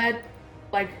 smell bad?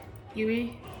 Like,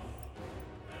 Yui?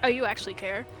 Oh, you actually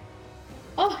care?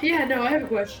 Oh, yeah, no, I have a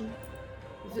question.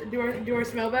 Do I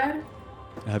smell bad?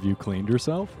 Have you cleaned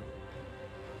yourself?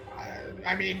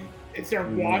 I mean, Is there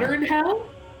water in hell?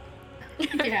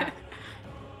 Yeah.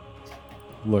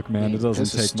 Look, man, it doesn't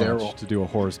This is take sterile. much to do a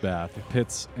horse bath.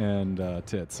 Pits and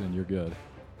tits, and you're good.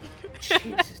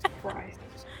 Jesus Christ.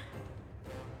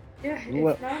 Yeah,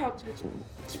 What- if not, I'll just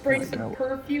spray Oh, some no.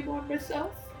 perfume on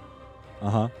myself.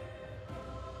 Uh-huh.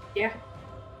 Yeah.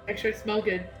 Make sure I smell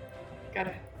good.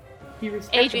 Gotta be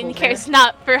respectable. Adrian man. cares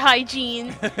not for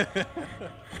hygiene.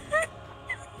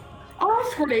 I'll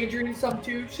escort Adrian some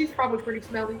too. She's probably pretty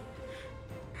smelly.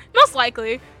 Most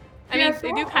likely. I Yeah, mean, so they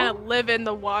do I'll- kind of live in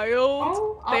the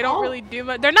wild. They don't I'll- really do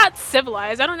much. They're not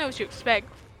civilized. I don't know what you expect.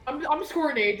 I'm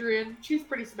escorting Adrian. She's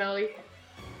pretty smelly.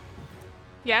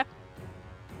 Yeah,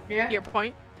 Yeah. your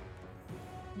point.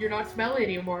 You're not smelly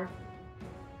anymore.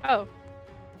 Oh.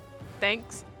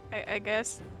 Thanks, I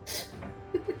guess.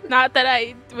 Not that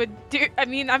I would do. I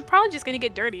mean, I'm probably just gonna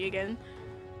get dirty again.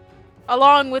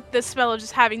 Along with the smell of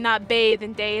just having not bathed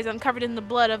in days, I'm covered in the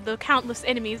blood of the countless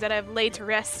enemies that I've laid to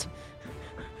rest.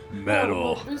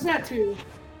 Metal. Oh, there's that too.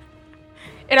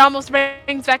 It almost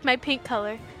brings back my pink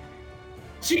color.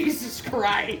 Jesus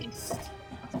Christ.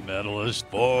 Metal as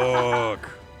fuck.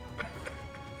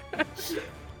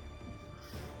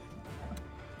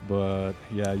 But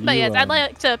yeah, you. But yes, I'd um,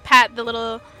 like to pat the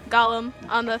little golem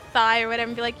on the thigh or whatever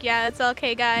and be like, yeah, it's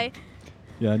okay, guy.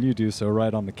 Yeah, and you do so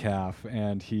right on the calf,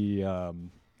 and he,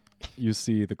 you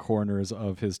see the corners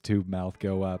of his tube mouth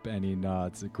go up, and he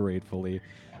nods gratefully.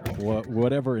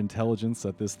 Whatever intelligence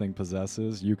that this thing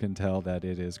possesses, you can tell that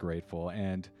it is grateful.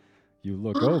 And you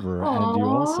look over, and you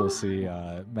also Aw. see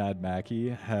Mad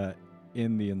Mackie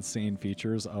in the insane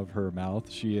features of her mouth.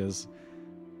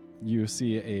 You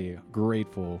see a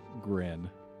grateful grin,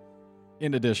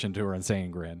 in addition to her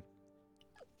insane grin.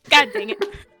 God dang it.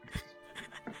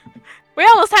 We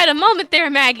almost had a moment there,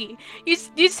 Maggie. You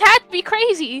just had to be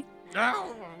crazy. No,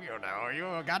 you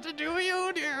got to do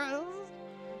you, dear.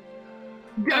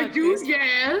 I Oh, do, jeez.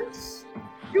 yes.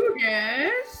 Do,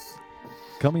 yes.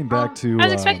 Coming back to. I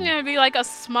was expecting her to be like a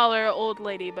smaller old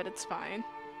lady, but it's fine.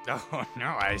 Oh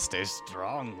no, I stay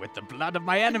strong with the blood of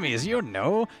my enemies, you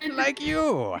know, like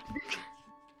you.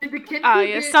 Did the Kenku Ah,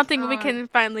 yeah, get, something we can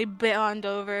finally bond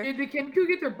over. Did the Kenku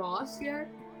get their boss yet?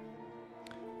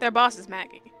 Their boss is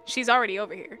Maggie. She's already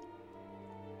over here.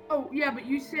 Oh, yeah, but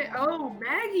you said, oh,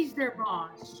 Maggie's their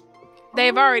boss.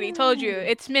 They've already told you Oh.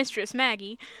 it's Mistress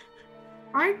Maggie.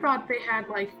 I thought they had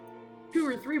like 2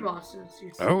 or 3 bosses.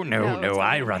 You said. Oh No, no, it's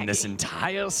I only run this Maggie.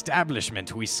 entire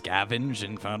establishment. We scavenge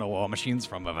infernal war machines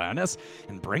from Avernus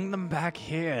and bring them back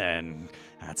here, and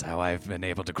that's how I've been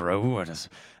able to grow as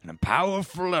a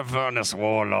powerful Avernus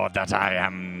warlord that I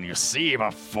am. You see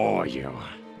before you.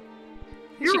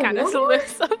 You're She a kind of warlord?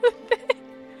 lifts up a bit.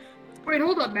 Wait,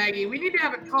 hold up, Maggie. We need to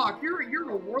have a talk. You're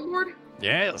a warlord?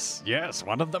 Yes,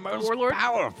 one of the most Warlord?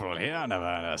 powerful here in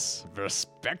Avernus,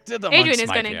 respected amongst Adrian is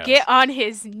my gonna peers. get on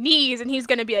his knees and he's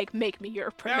gonna be like, make me your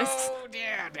apprentice. Oh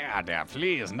dear,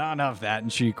 please, none of that.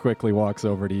 And she quickly walks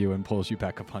over to you and pulls you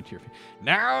back up onto your feet.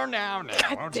 No,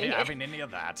 God won't dang be it. having any of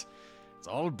that. It's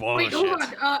all Wait, bullshit. hold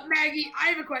on. Maggie, I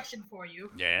have a question for you.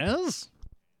 Yes?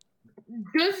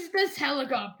 Does this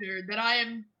helicopter that I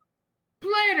am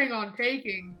planning on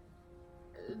taking,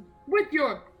 with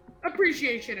your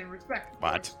appreciation and respect, of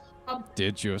What? course,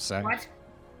 Did you say? what?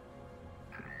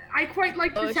 I quite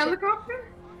like Oh, this shit.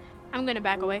 helicopter. I'm gonna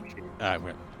back away. I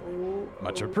will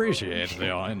much appreciate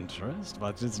your interest,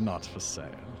 but it's not for sale.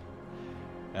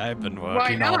 I've been Why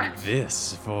working on not?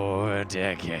 this for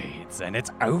decades, and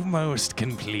it's almost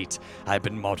complete. I've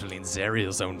been modeling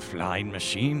Zerial's own flying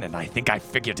machine, and I think I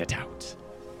figured it out.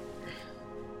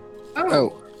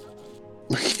 Oh,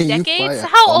 Can you fly Decades? a-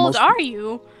 How old almost- are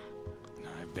you?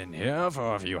 I've been here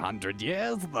for a few hundred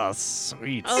years, the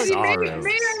sweet Oh, sorrows.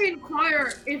 may I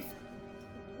inquire if,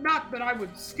 not that I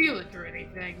would steal it or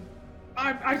anything.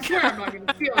 I swear I'm not going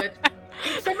to steal it.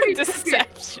 If somebody took it,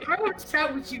 Deception. how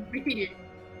upset would you be?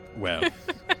 Well,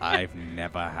 I've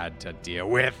never had to deal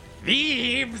with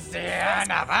thieves in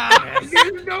Avernus.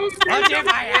 There's no. But there's if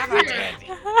no I ever here.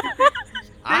 did,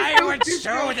 I no would difference.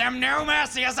 show them no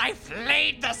mercy as I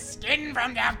flayed the skin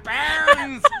from their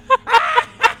bones.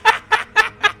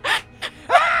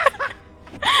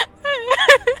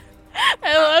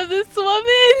 I love this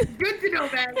woman. Good to know,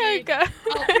 Oh, Maggie. God.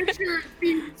 I'll make sure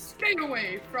you stay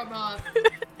away from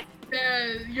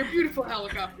your beautiful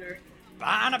helicopter.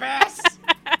 Barnabas.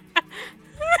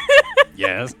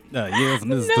 Yes. Yes,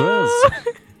 mistress.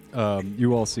 No.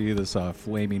 You all see this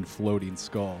flaming, floating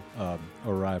skull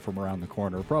arrive from around the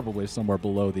corner, probably somewhere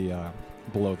below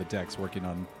the decks, working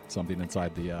on something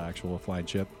inside the actual flying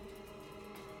ship.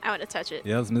 I want to touch it.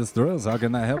 Yes, mistress. How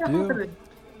can I help you?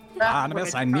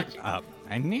 Barnabas, I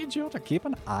need you to keep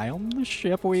an eye on the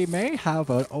ship. We may have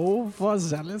an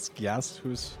overzealous guest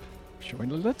who's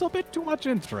showing a little bit too much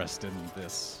interest in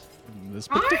this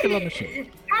particular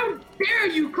machine. How dare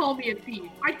you call me a thief?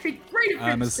 I take great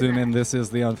offense I'm assuming this is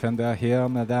the offender here,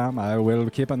 madame. I will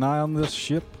keep an eye on this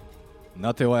ship.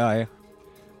 Not to worry.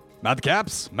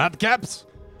 Madcaps!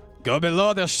 Go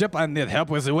below the ship. I need help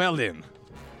with the welding.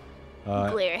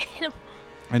 Glare at him.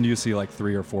 And you see like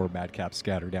 3 or 4 madcaps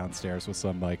scattered downstairs with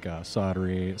some like solder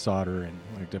and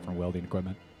like different welding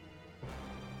equipment.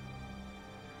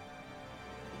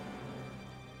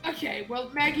 Okay,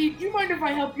 well, Maggie, do you mind if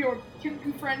I help your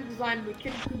Kinku friend design the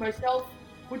Kinku myself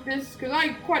with this? Because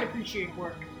I quite appreciate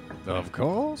work. Of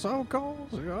course,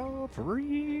 you're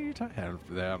free to help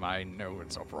them. I know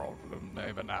it's a problem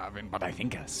they've been having, but I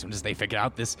think as soon as they figure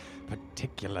out this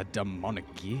particular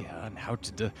demonic gear and how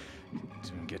to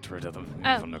get rid of the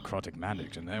necrotic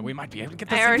magic, and we might be able to get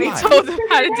this I already supplied. told them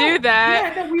how to do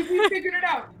that. Yeah, no, we figured it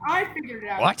out. I figured it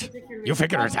out. What? You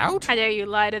figured it out? How dare you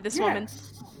lie to this woman?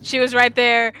 Yes. She was right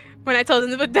there when I told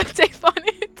them to put duct tape on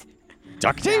it.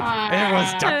 Duct tape? It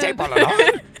was duct tape all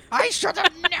along? I should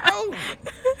have known!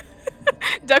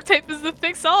 Duct tape is the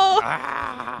fix-all.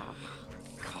 Ah!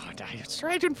 God, it's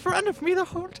right in front of me the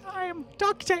whole time.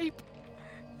 Duct tape.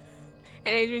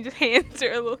 And Adrian just hands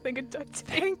her a little thing of duct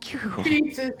tape. Thank you.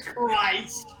 Jesus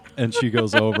Christ. And she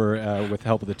goes over with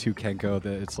help of the 2 Kenko.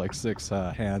 It's like 6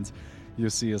 hands. You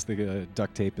see as the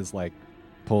duct tape is like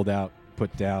pulled out,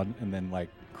 put down, and then like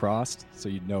crossed. So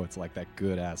you know it's like that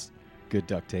good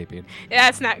duct taping.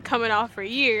 That's not coming off for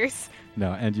years.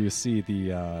 No, and you see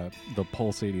the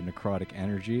pulsating necrotic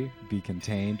energy be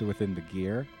contained within the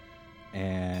gear,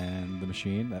 and the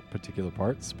machine, that particular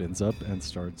part, spins up and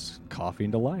starts coughing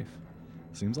to life.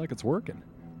 Seems like it's working.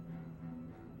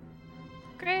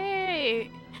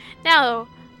 Great. Now,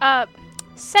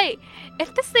 say,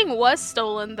 if this thing was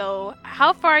stolen, though,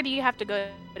 how far do you have to go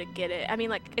to get it? I mean,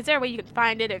 like, is there a way you can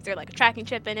find it? Is there, like, a tracking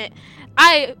chip in it?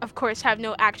 I, of course, have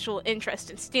no actual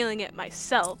interest in stealing it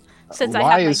myself, since I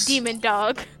have my demon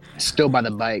dog. Still by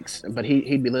the bikes, but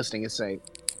he'd be listening and say,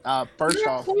 first You're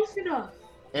off, close enough.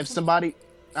 if somebody,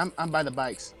 I'm by the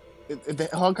bikes. If the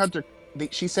helicopter,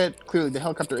 she said clearly the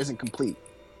helicopter isn't complete,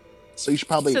 so you should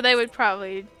probably. So they would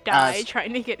probably die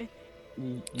trying to get it.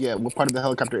 Yeah, what part of the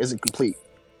helicopter isn't complete?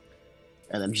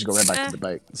 And then just go right back to the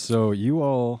bike. So you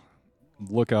all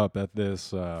look up at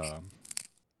this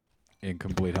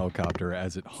incomplete helicopter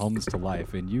as it hums to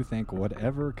life, and you think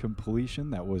whatever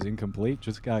completion that was incomplete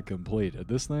just got completed.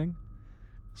 This thing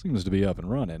seems to be up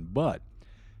and running, but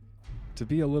to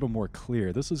be a little more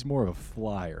clear, this is more of a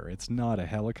flyer. It's not a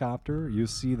helicopter. You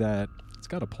see that it's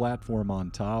got a platform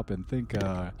on top, and think,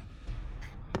 do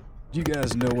you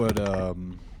guys know what,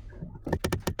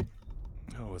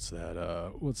 what's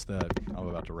that? I'm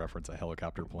about to reference a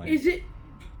helicopter plane. Is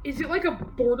it like a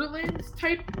Borderlands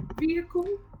type vehicle?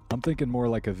 I'm thinking more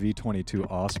like a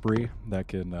V-22 Osprey that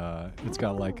can, it's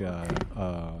got like a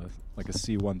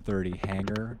C-130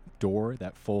 hangar door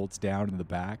that folds down in the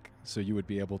back, so you would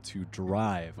be able to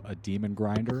drive a demon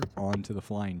grinder onto the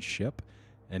flying ship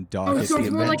and dock it. So to it's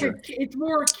the more like Avenger. it's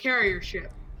more a carrier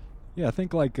ship. Yeah, I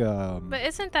think like, But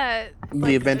isn't that The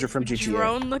like Avenger a from GTA.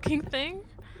 drone-looking thing?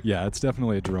 yeah, it's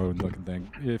definitely a drone-looking thing.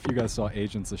 If you guys saw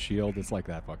Agents of S.H.I.E.L.D., it's like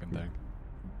that fucking thing.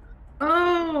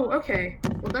 Oh, okay.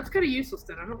 Well, that's kind of useless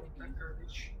then. I don't want that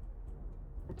garbage.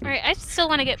 Alright, I still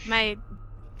want to get my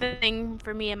thing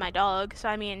for me and my dog, so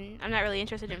I mean, I'm not really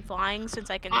interested in flying since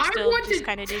I can I still want just to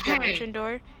kind of do tank. Dimension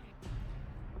Door.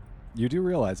 You do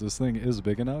realize this thing is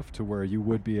big enough to where you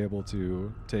would be able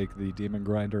to take the demon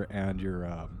grinder and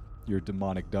your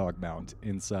demonic dog mount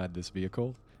inside this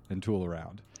vehicle and tool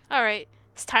around. Alright,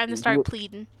 it's time to start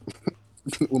pleading.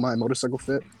 Will my motorcycle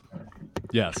fit?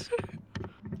 Yes.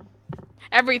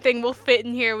 Everything will fit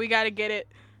in here, we gotta get it.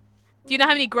 Do you know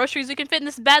how many groceries we can fit in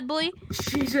this bad boy?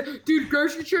 Jesus, dude,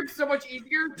 grocery trip's so much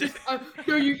easier. Just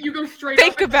no, you go straight.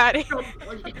 Think up and about it. Oh,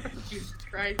 yeah, Jesus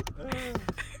Christ.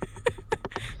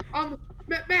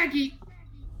 Maggie,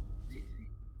 do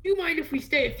you mind if we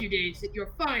stay a few days at your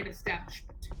fine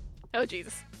establishment? Oh,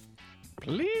 Jesus.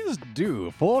 Please do.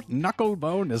 Fort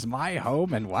Knucklebone is my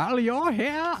home, and while you're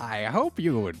here, I hope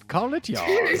you would call it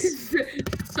yours.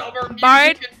 Summer music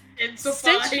Bard, and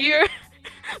Since you're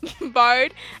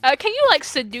Bard, can you like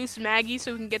seduce Maggie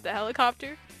so we can get the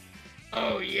helicopter?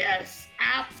 Oh yes,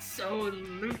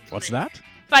 absolutely. What's that?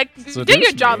 Like, do Seduce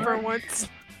your job me? for once.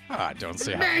 I don't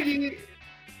see how. Maggie,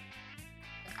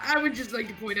 I would just like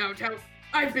to point out how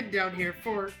I've been down here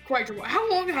for quite a while. How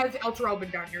long has El Terrell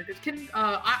been down here? Because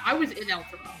I was in El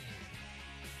Terrell.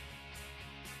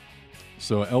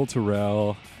 So El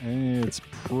Terrell, it's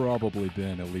probably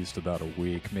been at least about a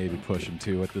week, maybe pushing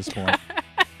 2 at this point.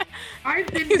 I've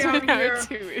been He's down been out here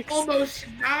 2 weeks. almost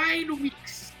 9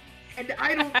 weeks, and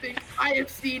I don't think I have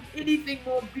seen anything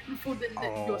more beautiful than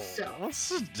yourself.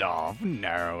 Stop.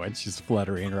 No. And she's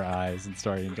fluttering her eyes and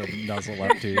starting to nuzzle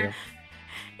up to you.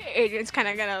 Adrian's kind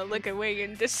of gonna look away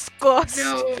in disgust.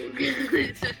 No.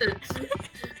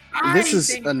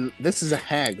 This is a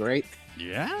hag, right?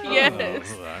 Yeah.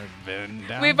 Yes. I've been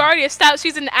down. We've already established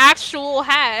she's an actual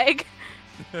hag.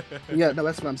 Yeah, no,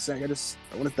 that's what I'm saying.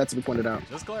 I wanted that to be pointed out.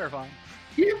 Just clarifying.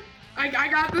 Yeah, I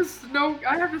got this. No,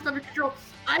 I have this under control.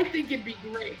 I think it'd be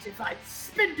great if I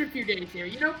spent a few days here.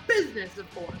 You know, business, of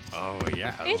course. Oh,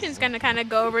 yeah. Adrian's gonna kind of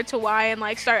go over to Y and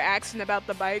like start asking about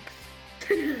the bike.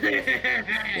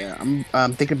 Yeah,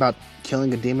 I'm thinking about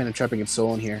killing a demon and trapping its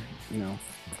soul in here. You know,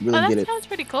 really Oh, get that it. sounds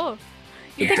pretty cool.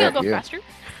 You Yeah. think it'll go Yeah. faster?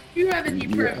 You have any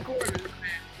Yeah. prep corners,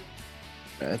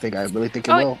 man? I really think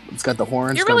it Oh, will. It's got the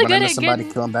horns. you're Gonna really run good into at somebody,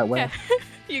 getting- kill him that way.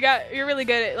 Yeah. You're really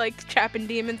good at like trapping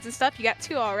demons and stuff. You got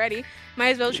 2 already. Might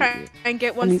as well try and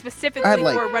get one I mean, specifically I had,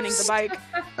 like, for running the bike.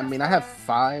 I mean, I have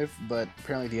 5, but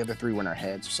apparently the other 3 were in our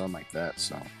heads or something like that.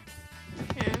 So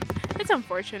Yeah. It's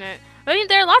unfortunate. I mean,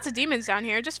 there are lots of demons down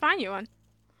here. Just find you one.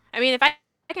 I mean, if I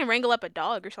can wrangle up a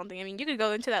dog or something, I mean, you could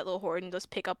go into that little horde and just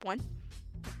pick up one.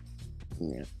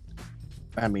 yeah,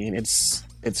 I mean, it's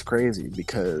crazy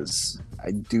because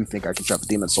I do think I can trap a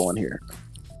demon soul in here.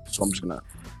 So I'm just gonna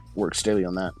work steadily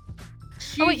on that.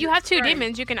 Oh wait, you have 2 Jesus Christ.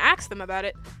 demons. You can ask them about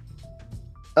it.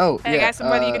 Oh Hey, yeah, ask them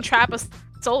whether you can trap a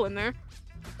soul in there.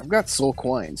 I've got soul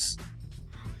coins.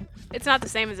 It's not the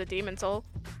same as a demon soul.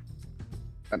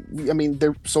 I mean,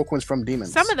 they're soul coins from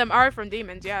demons. Some of them are from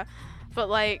demons, yeah. But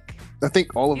like, I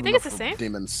think all of You them think are it's the from same?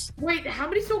 demons. Wait, how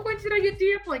many soul coins did I get,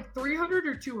 DM? Like 300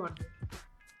 or 200?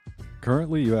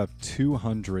 Currently, you have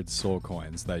 200 soul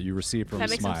coins that you received from that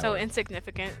makes them so Smiley.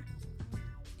 insignificant.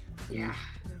 Yeah.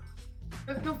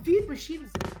 The feed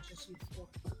machines are just useful.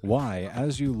 Why,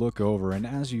 as you look over and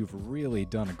as you've really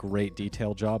done a great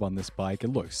detail job on this bike, it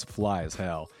looks fly as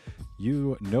hell.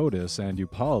 You notice and you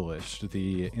polished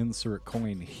the insert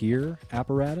coin here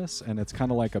apparatus, and it's kind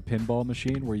of like a pinball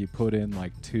machine where you put in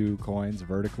like 2 coins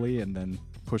vertically and then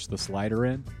push the slider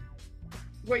in.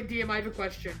 Wait, DM, I have a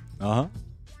question. Uh-huh.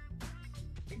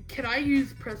 Can I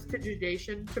use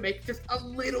prestidigitation to make just a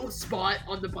little spot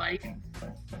on the bike?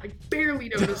 Like barely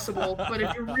noticeable, but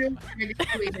if you're real tiny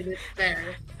clean and it's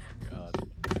there.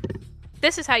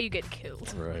 This is how you get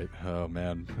killed. Right. Oh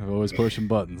man, I'm always pushing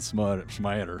buttons.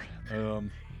 Schmider.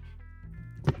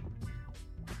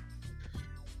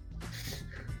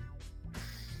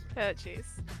 Oh jeez.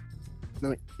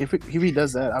 No, if he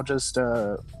does that, I'll just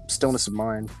stillness of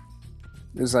mind.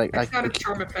 It's like It's not a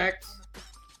charm effect.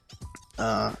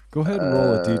 Go ahead and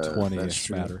roll a that's d20, true.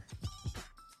 Schmatter.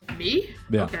 Me?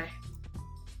 Yeah. Okay.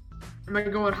 Am I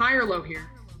going high or low here?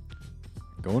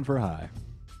 Going for high.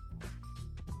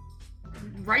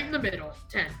 Right in the middle.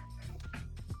 10.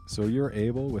 So you're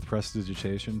able with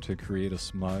prestidigitation to create a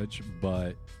smudge,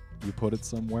 but you put it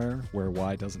somewhere where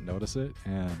Y doesn't notice it,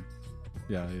 and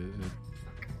yeah,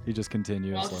 he just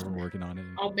continues Well, like, working on it.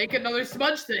 I'll make another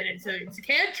smudge then. It's a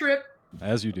cantrip.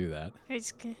 As you do that,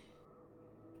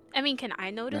 I mean, can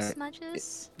I notice Right.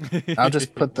 smudges? I'll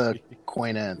just put the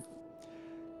coin in.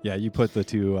 yeah, you put the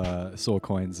 2 soul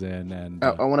coins in, and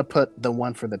I want to put the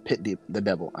one for the the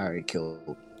devil. I already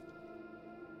killed.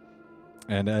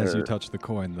 and as you or- touch the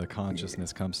coin, the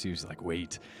consciousness comes to you. She's like,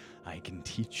 Wait, I can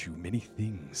teach you many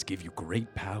things, give you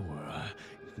great power.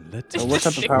 Let So what type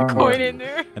of Stick power? the coin in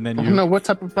there. and then I don't you know what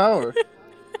type of power.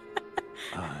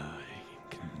 I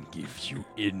can give you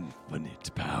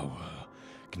infinite power.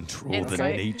 Control the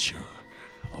Insight. nature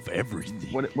of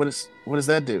everything. What does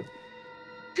that do?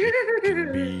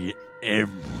 can be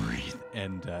everything.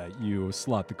 and you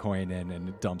slot the coin in, and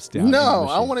it dumps down. into No,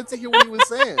 the I machine. wanted to hear what he was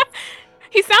saying.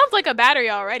 He sounds like a battery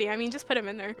already. I mean, just put him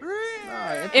in there.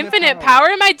 Nah, Infinite power,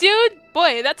 my dude?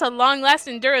 Boy, that's a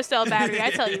long-lasting Duracell battery,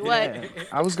 I tell you what.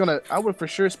 Yeah. I would for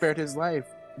sure spared his life.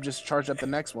 Just charge up the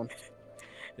next one.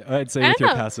 I'd say I with don't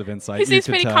your know. passive insight, He you seems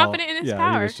could pretty tell, confident in his yeah, he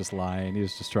power. was just lying. He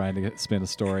was just trying to spin a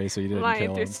story, so you didn't Lying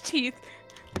kill through him. his teeth.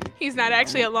 He's not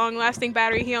actually a long-lasting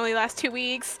battery. He only lasts 2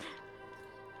 weeks.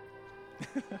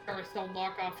 Or sell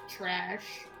knockoff trash.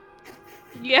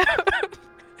 Yeah.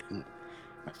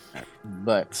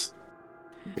 But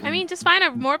I mean, just find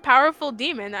a more powerful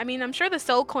demon. I mean, I'm sure the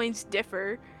soul coins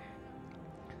differ.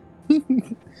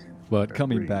 But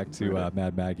coming Agreed. back to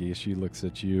Mad Maggie, she looks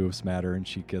at you, Smatter, and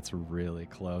she gets really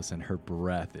close, and her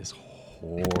breath is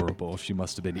horrible. She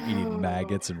must have been eating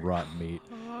maggots and rotten meat.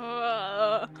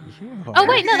 Oh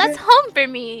wait, no, that's home for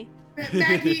me.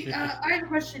 Maggie, I have a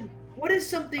question. What is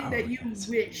something that you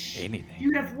wish Anything.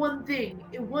 you'd have one thing,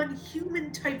 one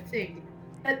human type thing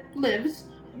that lives?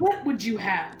 What would you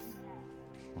have?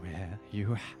 Well,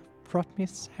 you have brought me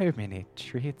so many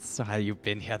treats while you've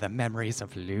been here. The memories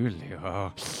of Lulu.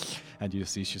 Oh. And you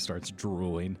see she starts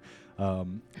drooling. Oh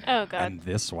god. And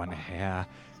this one here,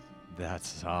 that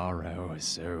sorrow is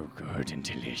so good and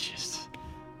delicious.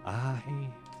 I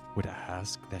would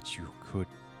ask that you could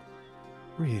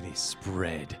really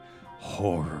spread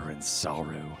horror and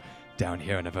sorrow down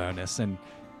here in Avernus. And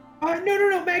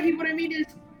No, Maggie. What I mean is,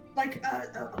 like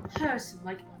a person,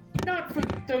 like not for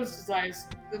those desires.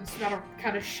 It's not a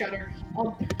kind of shudder.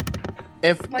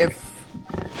 If Like-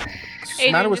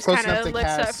 Smatter Aiden was just close kind enough of to looks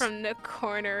up cast from the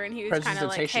corner and he was kind of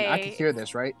like, prestidigitation, hey. I can hear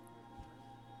this, right?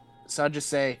 So I'd just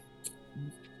say,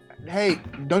 "Hey,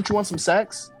 don't you want some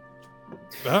sex?"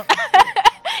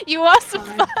 You want some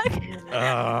fuck?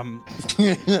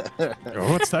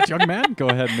 What's that, young man? Go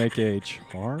ahead and make a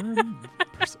charm.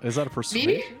 Is that a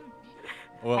persuasion?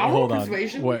 Well, I want hold on.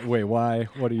 persuasion. Wait, why?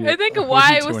 What do you? I think what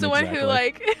Y are you was the doing one who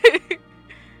exactly? like.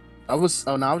 I was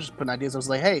just putting ideas. I was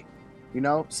like, "Hey, you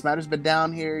know, Smatter's been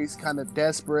down here. He's kind of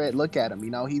desperate. Look at him. You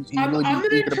know, he's I'm really gonna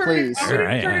eager to please." Sure,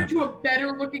 I turn am. into a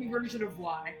better looking version of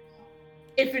Y,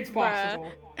 if it's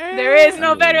possible. There is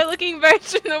no better looking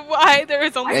version of Y. There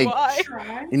is only Hey. Y.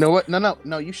 Try. You know what?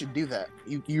 No. You should do that.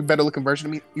 You're a better looking version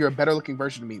of me. You're a better looking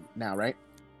version of me now, right?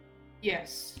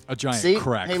 Yes. A giant See?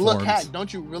 crack Hey, look, forms. Hack.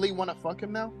 Don't you really want to fuck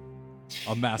him now?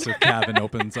 A massive cavern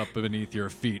opens up beneath your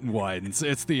feet and widens.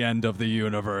 It's the end of the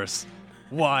universe.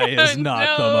 Why is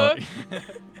not the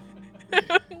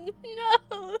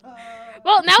No.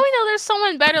 Well, now we know there's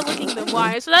someone better looking than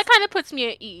Y, so that kind of puts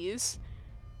me at ease.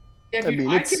 Yeah, I dude, mean,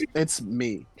 I it's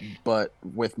me, but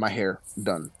with my hair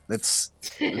done. It's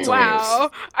can... Wow.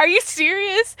 Are you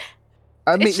serious?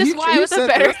 I mean, It's just you, why you with a said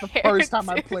better that's the first time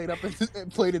I hair, played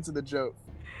played into the joke.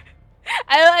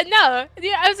 No.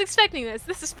 Yeah, I was expecting this.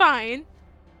 This is fine.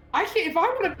 I can't. If I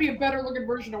want to be a better looking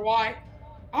version of Y,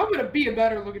 I'm gonna be a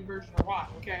better looking version of Y.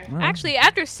 Okay. Well, Actually,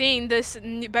 after seeing this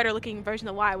better looking version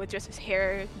of Y with just his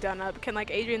hair done up, can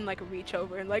like Adrian like reach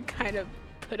over and like kind of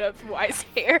put up Y's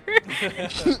hair?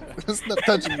 It's not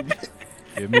touching me.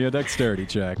 give me a dexterity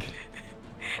check.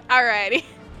 Alrighty.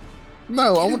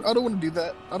 No, I don't want to do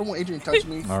that. I don't want Adrian touching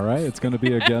me. All right, it's going to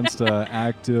be against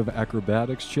active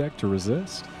acrobatics check to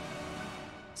resist.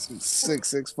 Some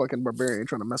 6'6" fucking barbarian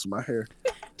trying to mess with my hair.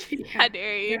 How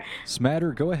dare you?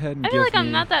 Smatter, go ahead and I give feel like me.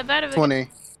 I'm not that bad of a. 20.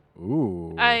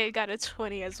 Ooh. I got a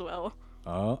 20 as well.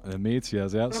 Oh, it meets,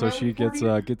 yes, yeah. What So about she gets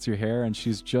 40? gets your hair, and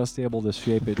she's just able to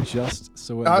shape it just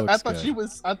so it I looks thought good.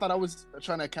 I thought I was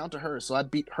trying to counter her, so I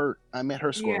beat her. I met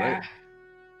her score, Yeah. right?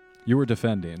 You were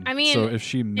defending. I mean, so if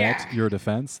she met yeah. your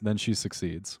defense, then she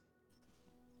succeeds.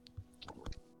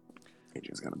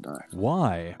 Adrian's gonna die.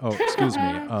 Why? Oh, excuse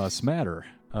me. Smatter.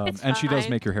 It's And she does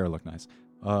fine. make your hair look nice.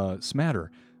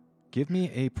 Smatter, give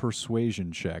me a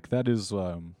persuasion check. That is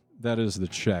the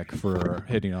check for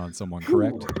hitting on someone,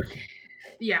 correct?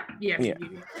 Yeah. Yeah.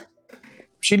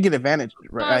 She'd get advantage,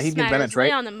 right? He'd get advantage, Lay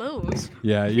right? on the moves.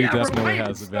 Yeah, you Yeah, definitely Ryan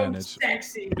has is advantage So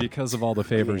sexy. because of all the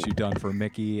favors you've done for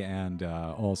Mickey and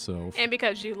also. And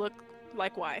because you look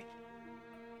like Y.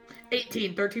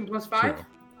 18, 13 plus 5. True.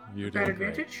 You're Got doing great.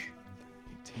 advantage.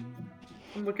 18.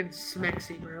 I'm looking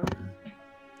smexy, bro.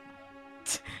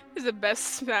 This is the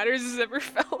best Smatters has ever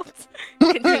felt.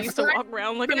 Continues to walk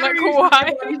around looking like He's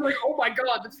Y. He's like, oh my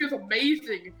god, this feels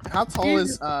amazing. How tall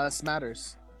is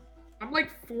Smatters? I'm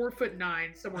like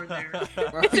 4'9", somewhere in there.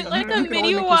 Is it like a You can mini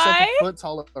only make yourself Y? a foot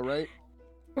taller, right?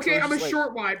 Okay, So I'm a it's like-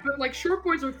 short wide, but like short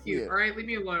boys are cute. Yeah. All right, leave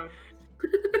me alone.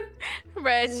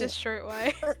 Right, it's just short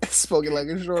Y. Spoken like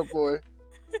a short boy.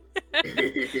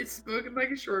 It's spoken like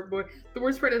a short boy. The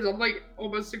worst part is I'm like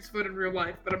almost 6 foot in real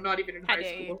life, but I'm not even in How high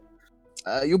dare you. school.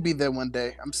 You'll be there one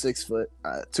day. I'm 6 foot,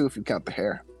 2 if you count the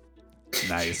hair.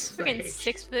 Nice. Freaking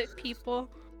 6-foot people.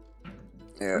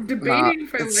 Yeah. I'm debating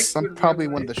if I it's- like you I'm in probably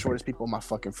real one of the life. shortest people in my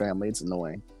fucking family. It's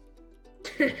annoying.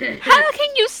 How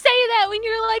can you say that when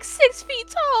you're like 6 feet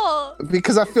tall?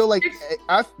 Because I feel like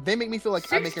Six- they make me feel like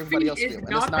I 6 make everybody feet else is feel, and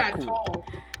not it's not that cool. tall.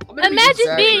 I'm gonna be Imagine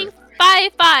Exactly. being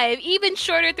 5'5", even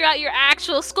shorter throughout your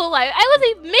actual school life. I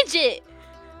was a midget.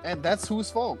 And that's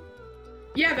whose fault.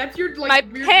 Yeah, that's your like My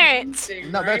weird parents.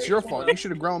 thing, No, right? that's your fault. You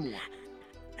should have grown more.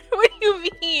 What do you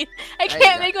mean? I Hey, can't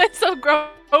that- make myself grow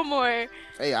more.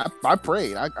 Hey, I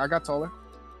prayed. I got taller.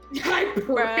 I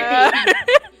Bruh. pray.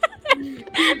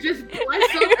 You just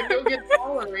bless up and go get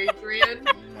taller, Adrian.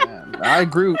 Man, I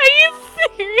grew. Are you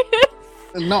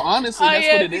serious? No, honestly, Oh that's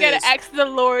yeah, what it you is. gotta ask the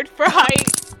Lord for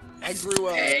height. I grew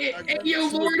up. Hey, yo,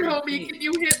 Lord, homie, can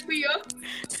you hit me up?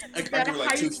 I I grew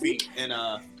like 2 feet in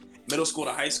middle school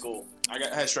to high school. I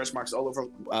had stretch marks all over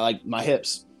like my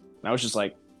hips. And I was just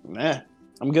like, nah,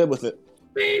 I'm good with it.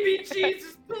 Baby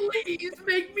Jesus, please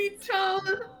make me tall.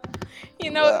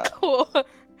 You know, cool.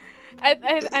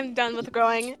 I'm done with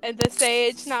growing at this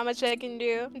age. Not much I can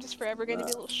do. I'm just forever gonna be a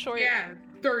little short. Yeah,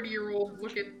 30-year-old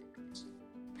looking.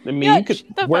 I mean, Yeah, you could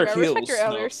the wear fuck, heels. respect your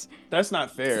elders. No, that's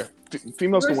not fair.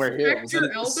 Females can wear Respect heels. your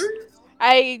and it's- elders?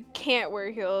 I can't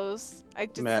wear heels. I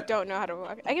just Matt. don't know how to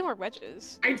walk. I can wear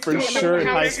wedges. I For don't sure know in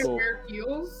how high I can school. wear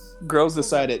heels. Girls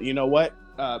decided, you know what?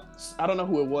 I don't know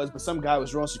who it was, but some guy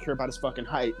was real insecure about his fucking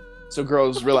height. So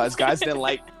girls realized guys didn't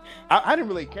like. I didn't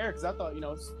really care because I thought,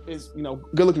 is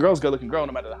good looking girls, good looking girl,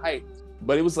 no matter the height.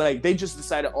 But it was like they just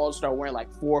decided all to start wearing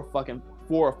like 4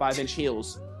 or 5 inch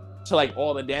heels to like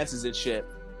all the dances and shit.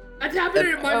 That's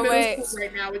happening in my Oh, middle wait. school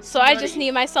right now. It's So I nutty. just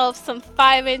need myself some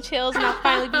 5-inch heels and I'll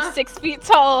finally be 6 feet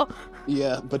tall.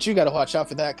 Yeah, but you got to watch out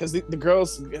for that because the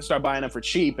girls start buying them for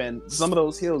cheap, and some of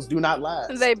those heels do not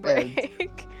last. They And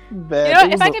break. that- You know, it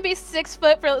if was I a- can be 6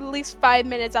 foot for at least 5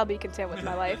 minutes, I'll be content with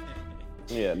my life.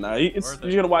 Yeah, no, Worth it.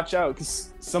 you gotta watch out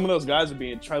because some of those guys are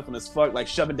being trifling as fuck, like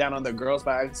shoving down on their girls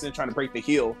by accident, trying to break the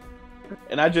heel.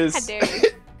 And I just, How dare you?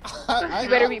 I You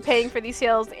better be paying for these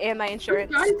heels and my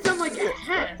insurance. I sound like a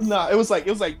head. No, it was like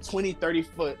 20-30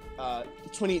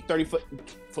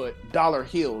 foot dollar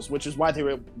heels, which is why they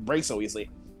would break so easily.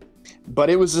 But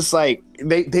it was just like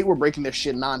they were breaking their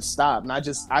shit nonstop, and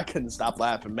I couldn't stop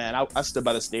laughing, man. I stood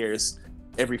by the stairs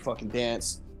every fucking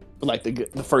dance for like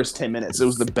the first 10 minutes. It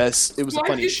was the best. It was the Why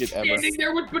funniest is shit he ever. standing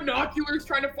there with binoculars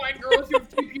trying to find girls who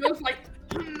have cheap heels? Like,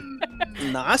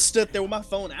 Nah, I stood there with my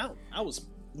phone out.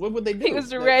 What would they do? He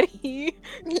was Like, ready.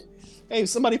 Hey, if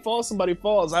somebody falls, somebody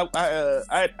falls.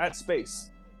 I had space.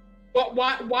 Well,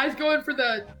 why is going for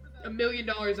the $1 million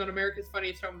on America's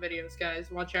Funniest Home Videos,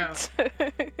 guys? Watch out.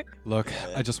 Look,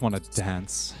 I just want to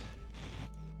dance.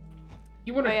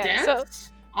 You want to Oh, yeah,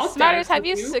 dance? I'll Smatters, dance have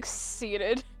with you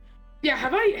succeeded? Yeah,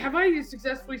 have I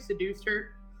successfully seduced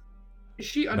her? Is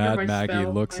she under Mad my Maggie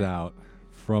spell? looks out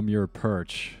from your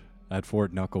perch at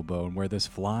Fort Knucklebone, where this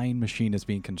flying machine is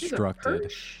being She's a constructed.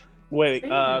 perch. Wait,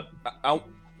 Damn.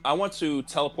 I want to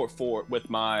teleport forward with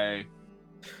my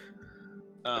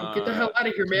Oh, get the hell out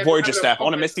of here, man. Voyager I'm staff. I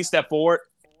want to gonna- Misty step forward,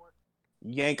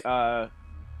 yank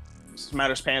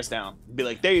Smatter's pants down, be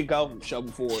like, there you go, shove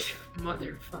him forward.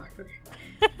 Motherfucker.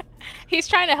 He's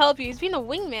trying to help you. He's being a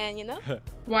wingman, you know?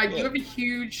 Why, do you have a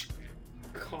huge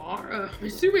car? I'm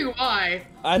assuming why.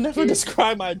 I never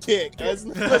describe my dick. As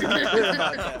We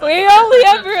only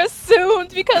ever assumed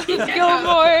because of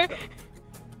Gilmore.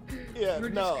 yeah, We're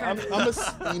just no,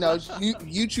 kinda-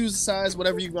 you choose the size,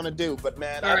 whatever you're gonna do. But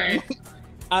man, Alright.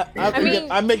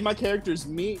 I make my characters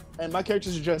me, and my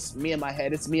characters are just me in my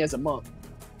head. It's me as a monk.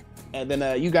 And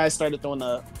then you guys started throwing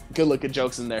the good-looking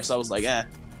jokes in there, so I was like, eh.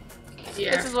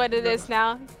 Yeah. This is what it is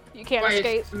now. You can't Why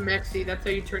escape. it's Mexi, that's how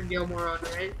you turn Gilmore on,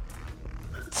 right?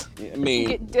 I You mean,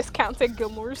 get discounts at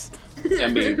Gilmore's. I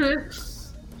mean,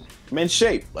 I'm in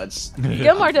shape. Let's.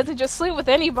 Gilmore doesn't just sleep with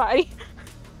anybody.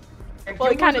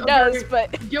 Well, he kind of does,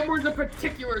 but Gilmore's a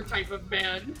particular type of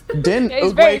man. Didn't Yeah,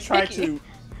 he's very Uguay try picky. to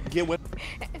get with?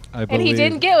 I and believe, he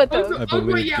didn't get with them. I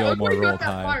believe yeah, Gilmore Ugly got rolled that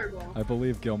high. fireball. I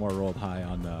believe Gilmore rolled high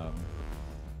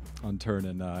on turn,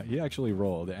 and he actually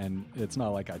rolled. And it's not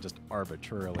like I just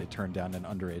arbitrarily turned down an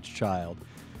underage child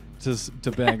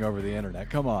to bang over the internet.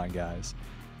 Come on, guys.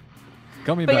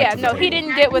 Coming But back yeah, to the no, he table.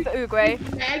 didn't get with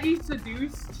Uguay. Maggie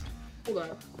seduced. Hold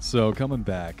up. So coming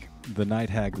back, the night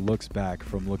hag looks back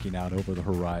from looking out over the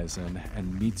horizon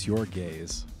and meets your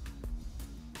gaze,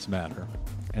 Smatter,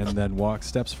 and then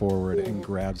steps forward and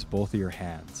grabs both of your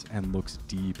hands and looks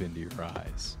deep into your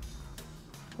eyes.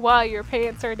 While your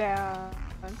pants are down.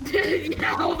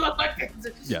 Yeah, hold on.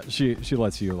 Yeah, she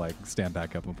lets you like stand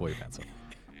back up and pull your pants up.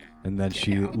 And then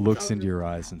she looks into your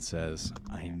eyes and says,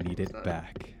 "I need it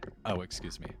back." Oh,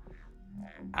 excuse me.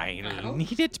 I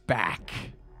need it back.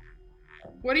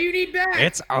 What do you need back?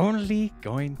 It's only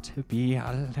going to be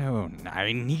alone.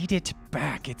 I need it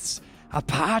back. It's a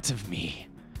part of me.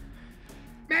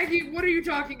 Maggie, what are you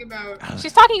talking about?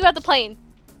 She's talking about the plane.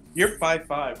 You're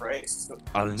 5'5", right?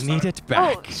 I'll need it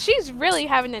back. Oh, she's really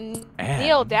having to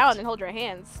kneel And- down and hold your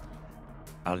hands.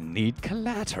 I'll need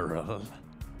collateral.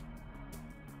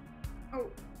 Oh,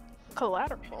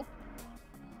 Collateral.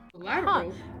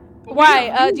 collateral. But we Why?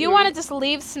 got Do you Hulu. want to just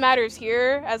leave Smatters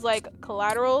here as like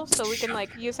collateral so we can like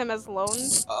use him as loan?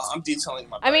 I'm detailing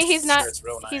my. I mean, he's not. It's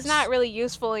real nice. He's not really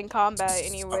useful in combat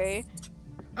anyway.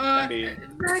 mean-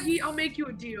 Maggie, I'll make you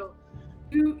a deal.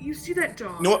 You see that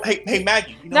dog? You know what? Hey,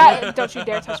 Maggie. You know Not, what? don't you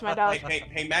dare touch my dog.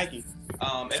 Hey, Maggie.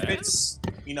 If it's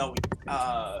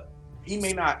he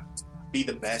may not be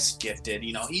the best gifted.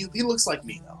 He looks like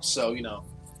me though, so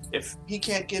if he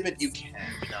can't give it, you can.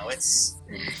 It's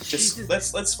just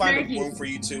let's find Maggie, a room for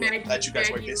you two Maggie, and let you guys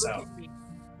work Maggie, this look out. at me.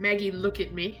 Maggie, look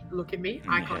at me. Look at me.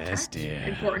 Eye Yes, contact. dear.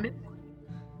 Important.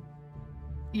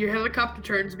 Your helicopter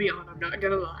turns me on. I'm not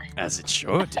gonna lie. As it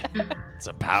should. It's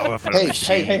a powerful Hey,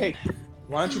 machine. hey!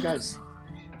 Why don't you guys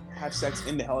have sex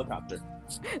in the helicopter?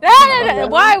 No.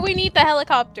 Why we need the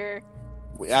helicopter?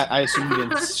 I assume you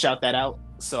didn't shout that out,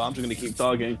 so I'm just gonna keep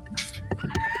talking.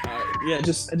 Yeah,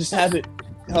 just have it,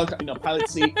 pilot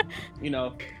seat.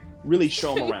 Really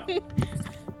show them around.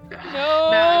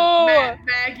 No.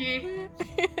 Maggie,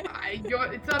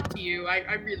 it's up to you.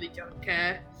 I really don't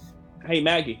care. Hey,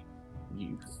 Maggie.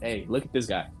 Hey, look at this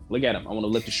guy. Look at him. I want to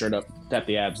lift his shirt up, tap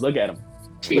the abs. Look at him.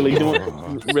 Really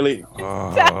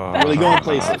really going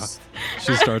places.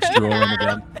 She starts drooling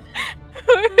again.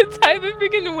 What type of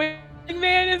freaking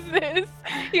wingman is this?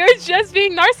 You're just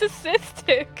being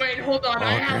narcissistic. Wait, hold on.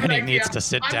 I Oh, have an Granny idea. needs to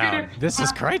sit I'm down. gonna- This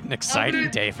is quite an exciting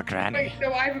gonna- day for Granny. Wait,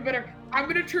 no, I have a better. I'm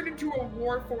gonna turn into a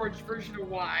Warforged version of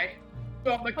Y.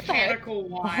 A mechanical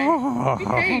Y. Oh,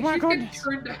 Hey, my she's getting goodness.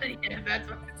 turned on. Yeah, that's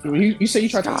what. You say you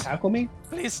tried to tackle me?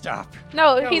 Please stop.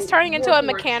 No, No, he's turning into a Warforged.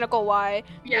 mechanical Y.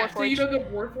 Yeah, so you know the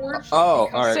Warforged? Oh,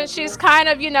 Because- alright. Since she's kind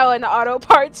of, an auto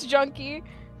parts junkie.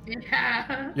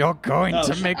 Yeah. You're going Oh,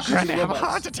 to make she's Granny have a robots.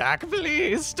 heart attack.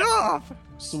 Please stop.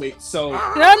 Sweet. So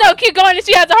No, keep going. If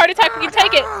she has a heart attack, we can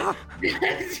take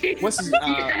it. what's his?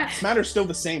 Yeah. Smatter's still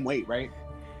the same weight, right?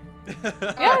 Yeah,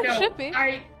 it no, should be.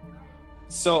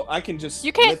 So I can just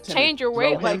You can't lift him change and your throw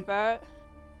weight him? like that.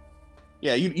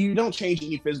 Yeah, you don't change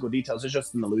any physical details. It's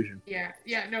just an illusion.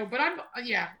 No, but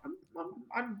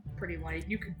I'm pretty light.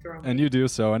 You can throw me. And you do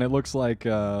so, and it looks like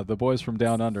the boys from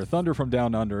Down Under, Thunder from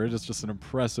Down Under, it is just an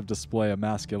impressive display of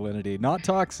masculinity. Not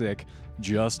toxic,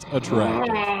 just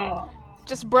attractive. Oh,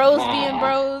 Just bros being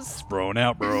bros. Thrown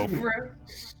out, bro.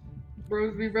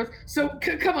 bros be bros. So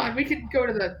come on, we can go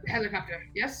to the helicopter.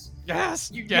 Yes. Yes,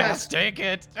 You- yes, take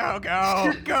it. Oh,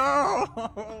 go,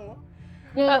 go.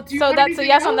 Well, do you So want that's a anything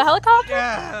yes on the else? helicopter?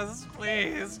 Yes,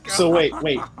 please. Go. So wait.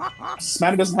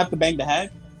 Smatter doesn't have to bang the hag.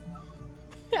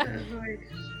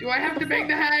 Do I have to bang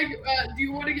the hag? Do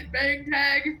you want to get banged,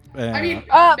 hag? I mean,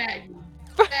 Uh, Maggie.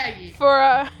 Maggie.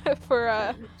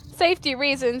 For safety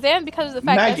reasons and because of the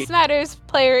fact Maggie. that Smatter's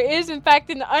player is in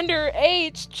fact an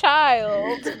underage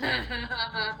child.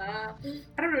 I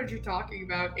don't know what you're talking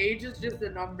about. Age is just a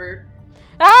number.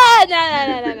 No.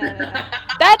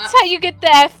 That's how you get the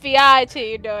FBI to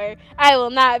your door. I will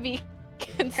not be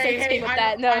consenting with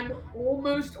that. No. I'm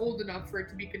almost old enough for it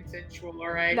to be consensual,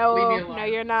 alright? No, Leave me alone. no,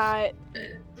 you're not.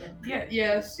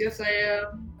 Yes, I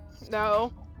am.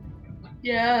 No.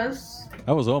 Yes.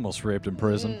 I was almost raped in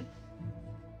prison. Mm.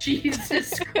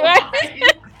 Jesus Why Christ.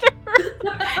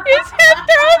 He's gonna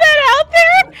throw that out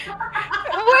there?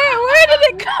 Where did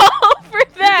it go for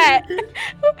that?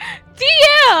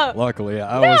 DM! Luckily,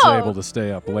 I was No. able to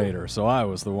stay up later, so I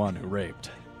was the one who raped.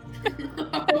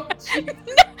 Oh, jeez.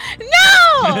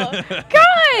 No!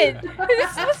 God!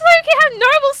 This is why we can have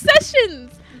normal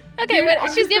sessions! Okay, Dude, wait, I'm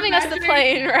she's just giving us the imagining-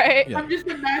 plane, right? Yeah. I'm just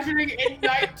imagining at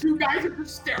night, two guys are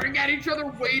just staring at each other,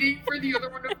 waiting for the other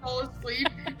one to fall asleep,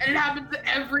 and it happens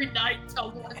every night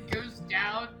till one goes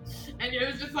down, and it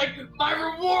was just like, my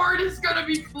reward is gonna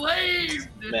be flamed.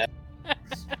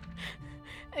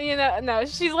 No,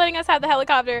 she's letting us have the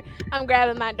helicopter. I'm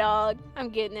grabbing my dog. I'm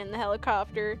getting in the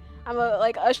helicopter. I'm gonna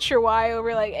usher Y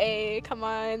over, hey, come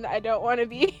on, I don't want to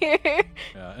be here.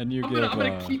 Yeah, and you I'm give.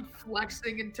 gonna keep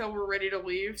flexing until we're ready to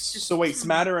leave. Just- So wait,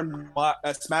 Smatter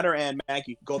and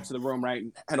Maggie go up to the room, right,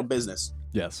 and handle business.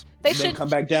 Yes. They Then should come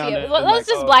back down. Yeah, and let's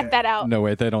just black that out. No,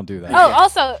 wait, they don't do that. Oh,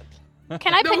 also,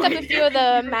 can I No, pick up a wait. few of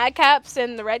the mad caps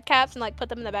and the red caps and put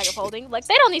them in the bag of holding? They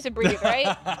don't need to breathe,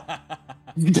 right?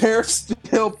 They're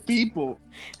still people.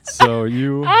 So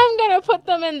you, I'm gonna put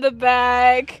them in the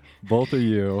bag. both of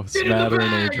you, Get in the Smatter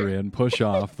and bag! Adrian, push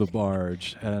off the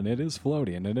barge, and it is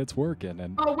floating and it's working.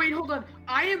 And Oh wait, hold on.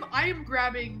 I am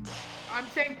grabbing. I'm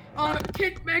saying,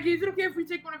 Kit, Maggie, is it okay if we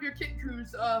take one of your kitten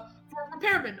crews, for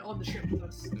repairmen on the ship with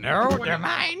us? No, they're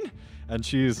mine. and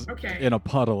she's Okay. in a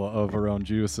puddle of her own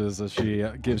juices as she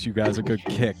gives you guys a good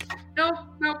kick. Nope,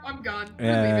 I'm gone. We're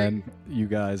And leaving. you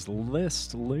guys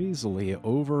list lazily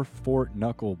over Fort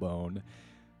Knucklebone.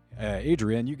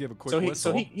 Adrian, you give a quick So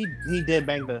whistle. he did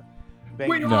bang the.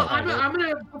 Wait, No. I'm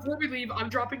gonna before we leave, I'm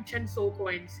dropping 10 soul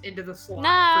coins into the slot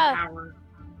Nah. for power.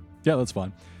 Yeah, that's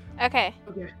fine. Okay.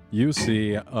 Okay. You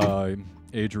see,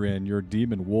 Adrian, your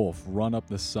demon wolf, run up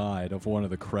the side of one of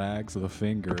the crags of the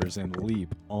fingers and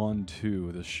leap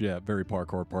onto the ship. Very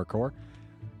parkour.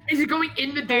 Is it going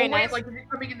in the Very doorway? nice. Like, is it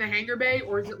coming in the hangar bay,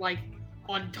 or is it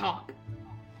on top?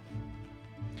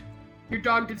 Your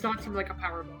dog does not seem like a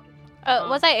power bot.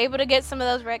 Was I able to get some of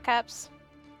those red caps?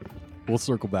 We'll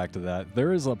circle back to that.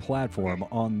 There is a platform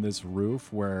on this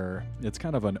roof where it's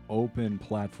kind of an open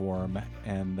platform,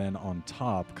 and then on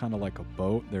top, kind of like a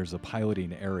boat, there's a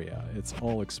piloting area. It's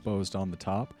all exposed on the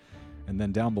top, and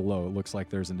then down below, it looks like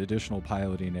there's an additional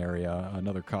piloting area,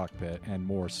 another cockpit, and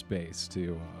more space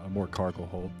to more cargo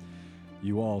hold.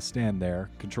 You all stand there,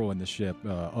 controlling the ship.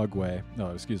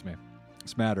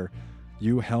 Smatter.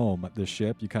 You helm the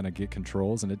ship, you kind of get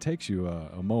controls, and it takes you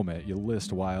a moment. You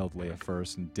list wildly at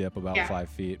first and dip about 5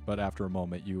 feet, but after a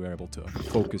moment, you are able to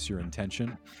focus your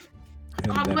intention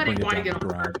and I'm then letting bring it Wyatt down get to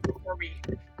the on ground.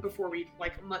 before we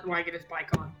like I'm letting Wyatt get his bike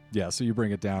on. Yeah, so you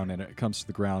bring it down, and it comes to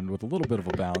the ground with a little bit of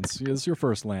a bounce. It's your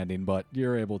first landing, but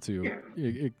you're able to...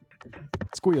 It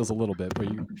squeals a little bit,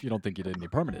 but you don't think you did any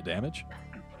permanent damage.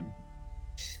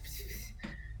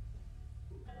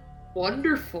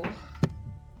 Wonderful.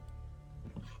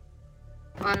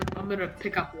 I'm gonna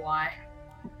pick up Y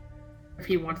if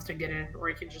he wants to get in, or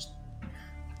he can just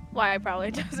Why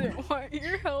probably doesn't want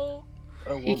your help.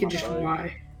 he can just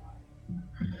Y.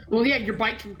 Well, yeah, your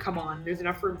bike can come on. There's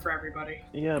enough room for everybody.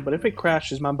 Yeah, but if it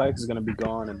crashes, my bike is gonna be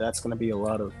gone, and that's gonna be a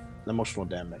lot of emotional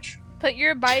damage. Put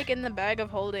your bike in the bag of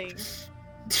holding.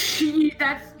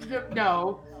 That's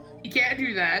no. You can't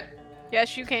do that.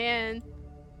 Yes, you can.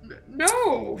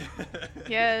 No.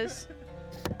 Yes.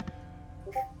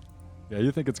 Yeah,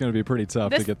 you think it's going to be pretty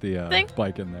tough to This get the thing-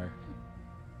 bike in there.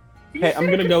 Hey, I'm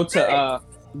gonna go to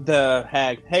the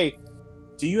hag. Hey,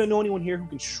 do you know anyone here who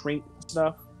can shrink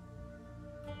stuff?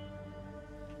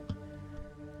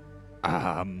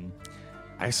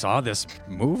 I saw this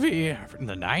movie from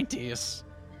the 90s.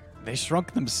 They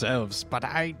shrunk themselves, but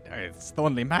it's the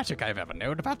only magic I've ever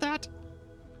known about that.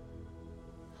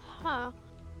 Huh.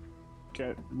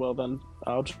 Okay, well then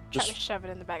I'll Try to just shove it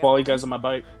in the bag. follow you guys on my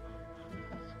bike.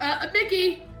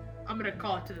 Mickey! I'm gonna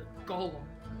call it to the golem.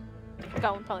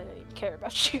 Gollum probably doesn't even care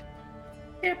about you.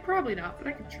 Yeah, probably not, but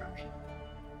I can try.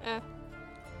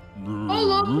 Mm-hmm.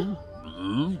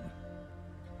 Hello!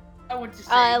 I want to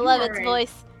say I you love are its a-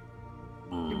 voice.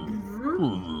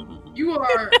 You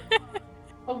are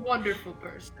a wonderful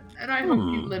person, and I hope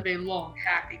you live a long,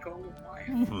 happy golden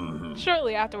life.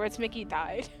 Shortly afterwards, Mickey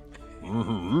died.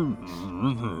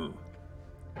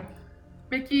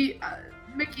 Mickey,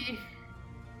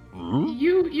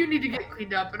 you need to get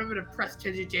cleaned up, and I'm gonna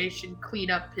prestidigitation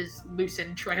clean up his loose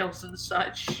entrails and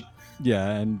such. Yeah,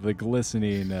 and the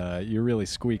glistening, you really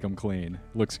squeak them clean.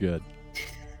 Looks good.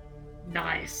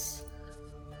 Nice.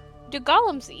 Do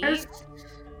golems eat?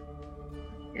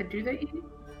 Yeah, do they eat?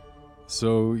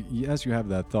 So, as you have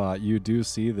that thought, you do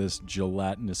see this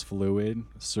gelatinous fluid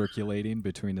circulating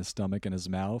between his stomach and his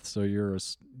mouth. So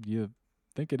you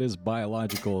think it is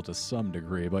biological to some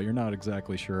degree, but you're not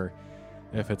exactly sure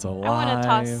if it's alive. I want to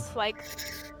toss like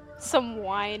some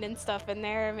wine and stuff in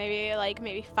there.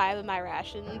 Maybe 5 of my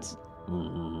rations.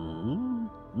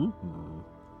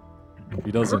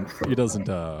 He doesn't.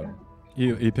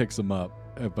 He picks them up,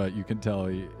 but you can tell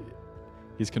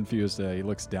he's confused. He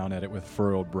looks down at it with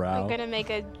furrowed brow. I'm gonna make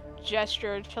a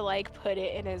gesture to like put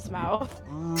it in his mouth,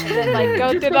 and then like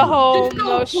go through the whole Just the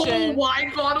whole motion.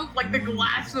 wine bottle, like the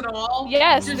glass and all.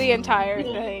 Yes, Just- the entire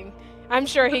thing. I'm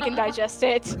sure he can digest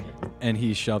it. And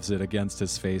he shoves it against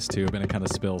his face tube, and it kind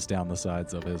of spills down the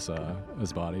sides of his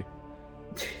body.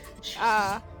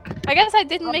 I guess I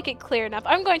didn't make it clear enough.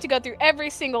 I'm going to go through every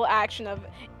single action of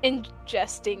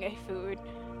ingesting a food.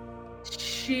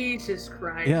 Jesus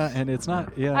Christ. Yeah, and it's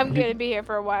not. Yeah, I'm gonna be here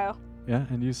for a while. Yeah,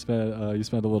 and you spent a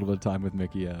little bit of time with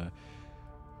Mickey.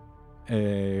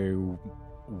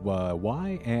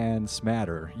 Y and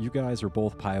Smatter, you guys are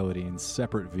both piloting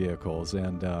separate vehicles,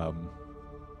 and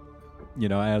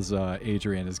as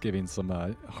Adrian is giving some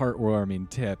heartwarming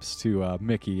tips to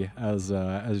Mickey as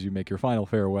you make your final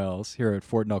farewells here at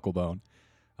Fort Knucklebone.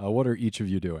 What are each of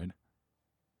you doing?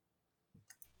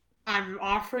 I'm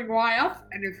offering Y up,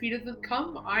 and if he doesn't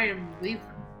come, I am leaving.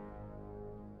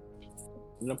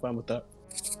 I'm fine with that.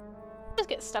 Just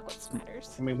get stuck with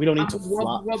Smatters. I mean, we don't need to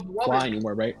Wub, wub, wub. fly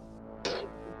anymore, right?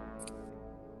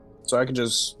 So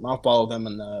I'll follow them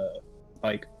in the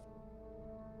bike.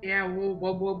 Yeah, we'll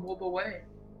wub away.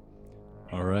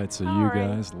 All right, so you All right.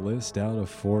 guys list out a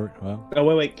fort. Well,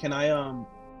 Oh, wait, can I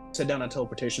sit down a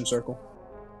teleportation circle?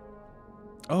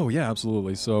 oh yeah,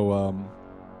 absolutely. So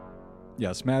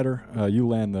yeah, Smatter, you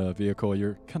land the vehicle.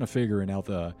 You're kind of figuring out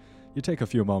you take a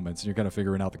few moments, and you're kind of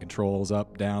figuring out the controls,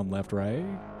 up, down, left, right.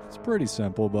 It's pretty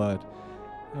simple, but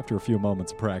after a few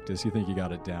moments of practice, you think you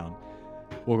got it down.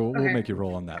 We'll Okay. make you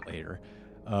roll on that later.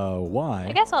 Why?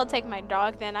 I guess I'll take my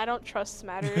dog then. I don't trust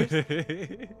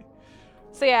Smatters.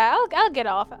 So yeah, I'll get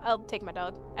off. I'll take my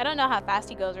dog. I don't know how fast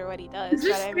he goes or what he does, Is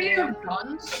this but I made mean, of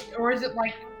guns, or is it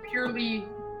like purely?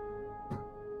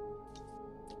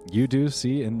 You do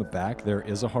see in the back there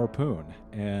is a harpoon,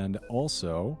 and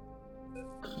also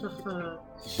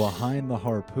behind the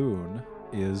harpoon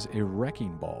is a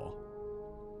wrecking ball.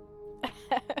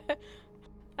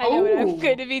 I know what Oh. I'm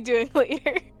going to be doing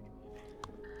later.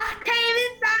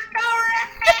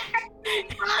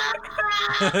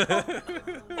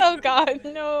 Oh God,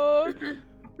 no!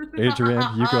 Adrian,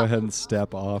 you go ahead and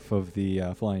step off of the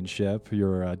flying ship.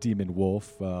 Your demon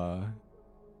wolf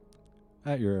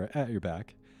at your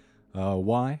back.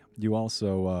 Why? You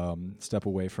also step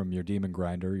away from your demon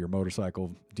grinder, your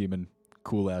motorcycle demon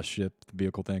cool ass ship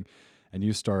vehicle thing, and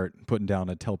you start putting down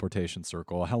a teleportation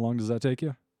circle. How long does that take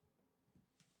you?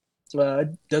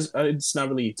 It's not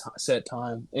really set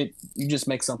time. You just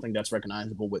make something that's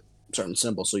recognizable with certain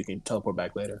symbols, so you can teleport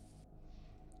back later.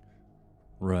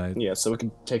 Right. Yeah, so it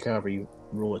can take however you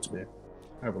rule it to be,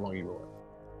 however long you rule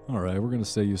it. All right. We're gonna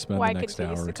say you spend Why the next hour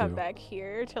continues or to come two. back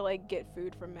here to like get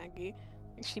food from Maggie.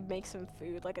 She makes him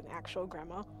food like an actual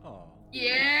grandma. Oh.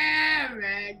 Yeah,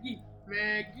 Maggie.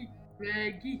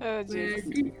 Oh, Jesus.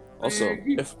 Maggie. Also,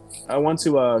 Maggie. if I want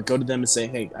to go to them and say,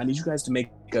 hey, I need you guys to make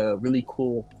a really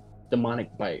cool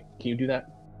demonic bite. Can you do that?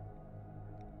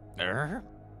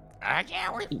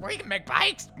 Yeah, we can make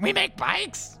bikes. We make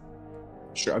bikes.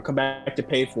 Sure, I'll come back to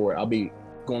pay for it. I'll be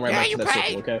going right Yeah, back you to that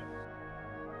pay. circle, okay?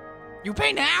 You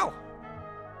pay now.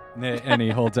 And he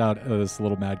holds out this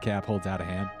little madcap holds out a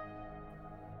hand.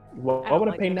 Well, I why don't would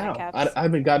I like pay the now? Madcaps. I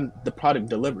haven't gotten the product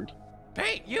delivered.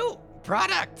 Pay you.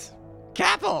 Product.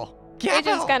 Capel.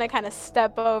 Agent's gonna kind of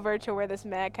step over to where this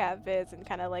madcap is and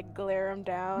kind of like glare him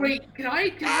down. Wait, can I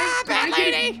bad get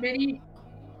lady. as many?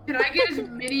 Can I get as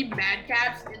many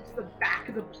madcaps into the back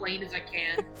of the plane as I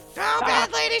can? Oh,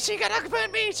 bad lady. She gonna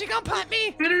put me. She gonna put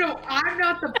me. No, I'm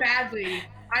not the bad lady.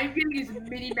 I'm getting as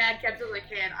many madcaps as I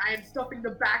can. I am stuffing the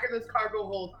back of this cargo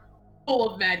hold full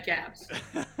of madcaps.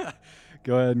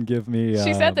 Go ahead and give me.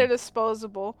 She said they're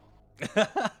disposable.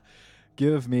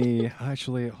 Give me.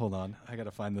 Actually, hold on. I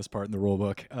gotta find this part in the rule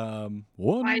book.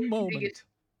 One I think moment. it's-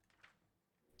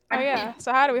 Oh yeah.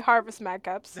 So how do we harvest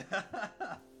madcaps?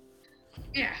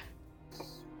 Yeah.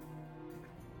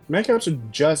 Madcaps are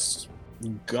just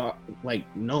like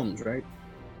gnomes, right?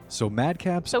 So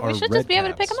madcaps So are we should red just be able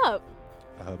to pick caps. them up.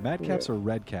 Madcaps are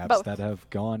red caps Both. that have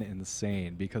gone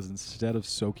insane because instead of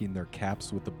soaking their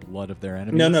caps with the blood of their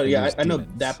enemies, No, they yeah, use I know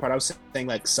demons. that part. I was saying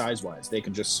like size-wise, they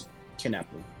could just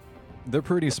kidnap them. They're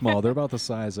pretty small. They're about the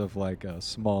size of like a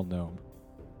small gnome.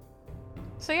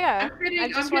 So yeah, I'm getting, I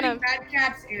I'm just getting want to.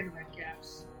 madcaps and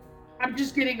redcaps. I'm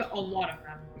just getting a lot of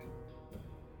them.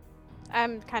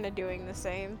 I'm kind of doing the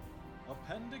same.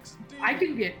 Appendix D. I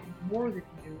can get more than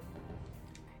you.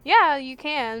 Yeah, you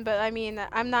can, but I mean,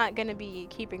 I'm not gonna be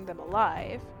keeping them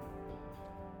alive.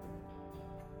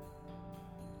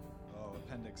 Oh,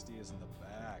 appendix D is in the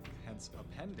back, hence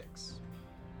appendix.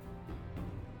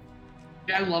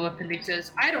 I love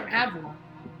appendixes. I don't have one.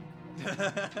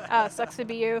 Oh, sucks to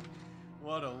be you.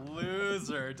 What a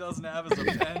loser! Doesn't have his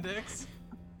appendix.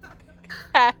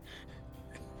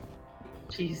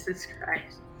 Jesus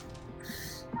Christ.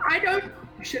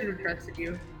 Shouldn't have trusted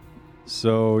you.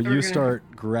 So you Okay. start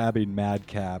grabbing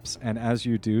madcaps, and as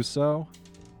you do so,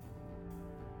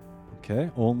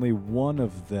 okay, only one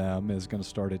of them is going to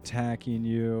start attacking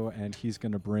you, and he's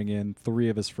going to bring in 3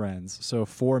 of his friends. So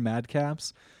 4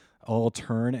 madcaps all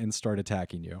turn and start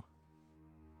attacking you.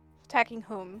 Attacking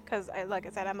whom? Because, like I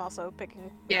said, I'm also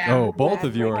picking. Yeah. Oh, both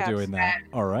of you are madcaps. doing that.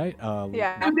 All right.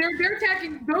 Yeah. No, they're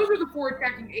attacking. Those are the 4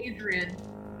 attacking Adrian.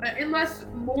 Unless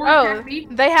more Oh, attack me.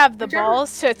 they have the Whichever-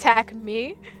 balls to attack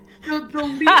me. The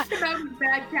least amount of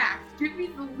bad caps. Give me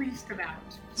the least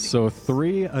amount. So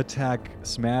 3 attack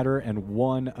Smatter, and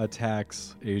 1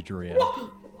 attacks Adrian.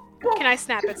 Can I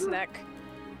snap its neck?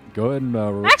 Go ahead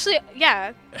and Actually,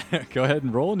 yeah, go ahead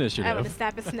and roll I want to initiative.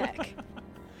 snap its neck.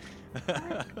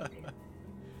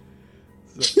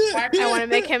 So- I want to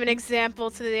make him an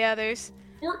example to the others.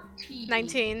 14.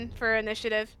 19 for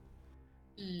initiative.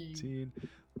 18.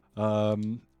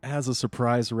 As a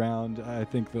surprise round, I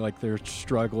think they're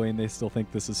struggling. They still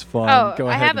think this is fun. Oh, Go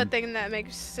I ahead have a and- thing that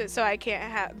makes it so I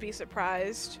can't be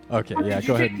surprised. Okay, yeah, Did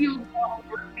go you ahead. say you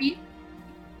feet?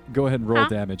 Go ahead and roll Huh?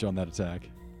 damage on that attack.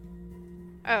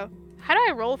 Oh, how do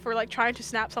I roll for like trying to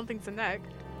snap something's neck?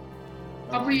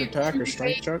 Probably attack or 2d8.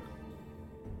 strength check.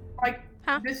 Like,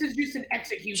 Huh? this is just an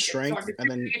execution. Strength, so I'm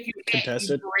and then assuming if you hit,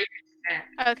 contested. you break its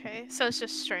neck. Okay, so it's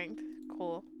just strength.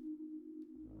 Cool.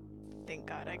 Thank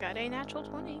God I got a natural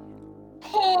 20.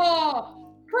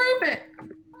 Oh, prove it.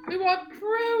 We want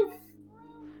proof.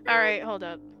 All right, hold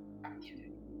up.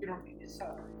 You don't need to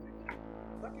celebrate.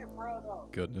 Look at bro though.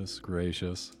 Goodness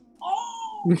gracious.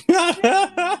 Oh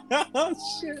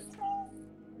shit!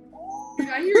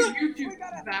 I hear YouTube in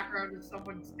the background of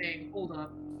someone saying, "Hold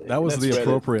up." That was That's the Reddit.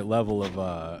 appropriate level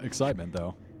of excitement,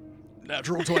 though.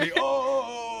 Natural 20.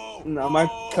 Oh! No, my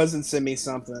cousin sent me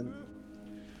something.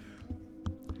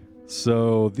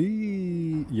 So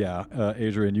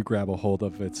Adrian, you grab a hold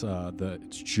of its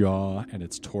jaw and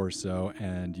its torso,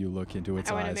 and you look into its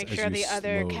I want to eyes make as sure you the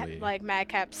other slowly.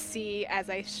 madcaps see as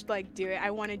I do it. I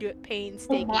want to do it Oh,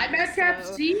 painstakingly. my madcap,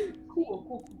 slow. see?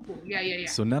 Cool. Yeah.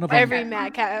 So none of them, Every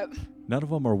madcap. none of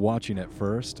them are watching it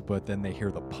first, but then they hear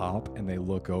the pop and they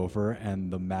look over, and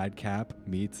the madcap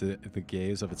meets the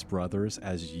gaze of its brothers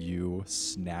as you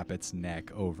snap its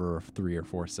neck over 3 or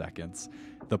 4 seconds.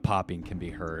 The popping can be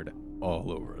heard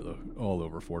all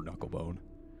over Fort Knucklebone.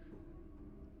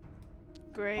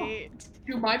 Great.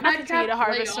 Do my I'll continue madcap to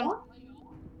harvest lay them.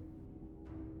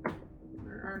 off?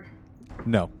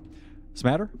 No,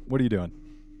 Smatter, what are you doing?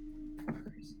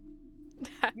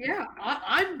 Yeah,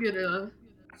 I'm gonna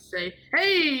say,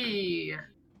 hey,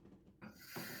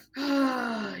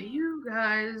 you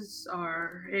guys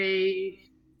are a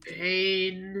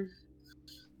pain.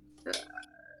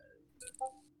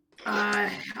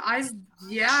 I'm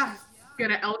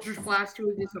gonna Eldritch Blast 2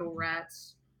 of these little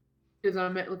rats because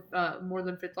I'm at more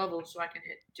than 5th level, so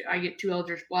I get 2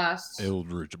 Eldritch Blasts.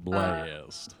 Eldritch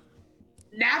Blast.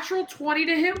 Natural 20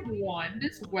 to hit 1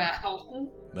 as well.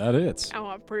 That hits. I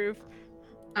want proof.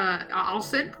 I'll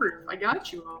send proof. I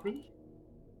got you, homie.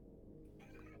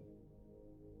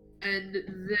 And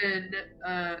then,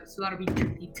 so that'll be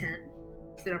 2d10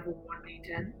 instead of a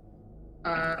 1d10.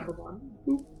 Hold on.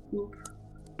 Boop.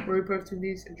 Where we both do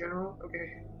these in general?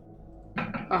 Okay.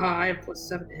 I have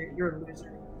 +7 to hit. You're a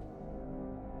loser.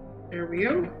 There we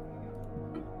go.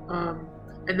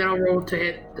 And then I'll roll to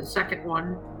hit the second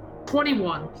one.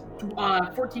 21.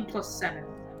 14 plus 7.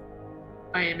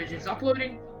 My image is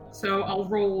uploading. So I'll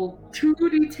roll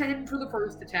 2d10 for the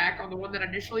first attack on the one that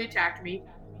initially attacked me.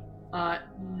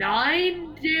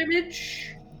 9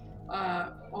 damage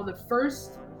on the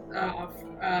first.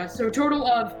 So a total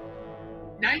of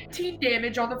 19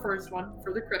 damage on the first one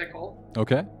for the critical.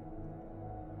 Okay.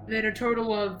 And then a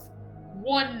total of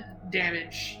 1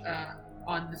 damage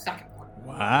on the second one.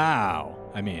 Wow.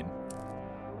 I mean,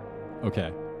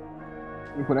 okay.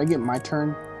 Would I get my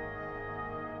turn?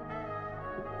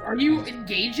 Are you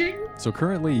engaging? So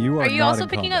currently you are Are you not also in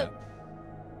picking combat.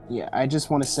 Yeah, I just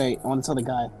want to tell the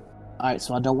guy, alright,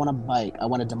 so I don't want a bike, I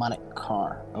want a demonic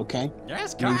car, okay?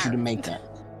 Yes, I need you to make that.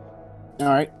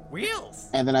 Alright, Wheels.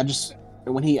 and then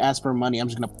when he asks for money, I'm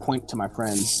just gonna point to my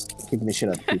friends, kicking the shit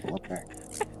out of people up there.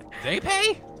 They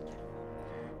pay?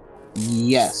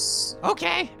 Yes.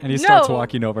 Okay. And he starts No!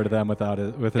 walking over to them with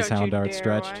his Don't hound you dart dare,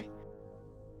 stretched. why?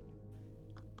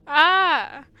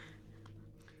 Ah!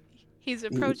 He's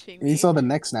approaching You me. saw the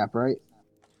neck snap, right?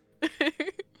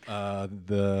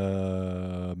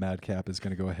 The madcap is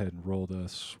going to go ahead and roll the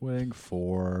swing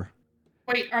for.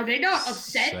 Wait, are they not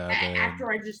upset 7.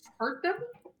 after I just hurt them?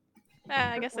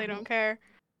 I guess they don't care.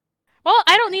 Well,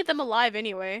 I don't need them alive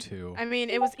anyway. 2. I mean,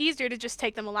 it was easier to just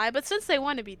take them alive, but since they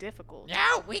want to be difficult.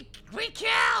 No, we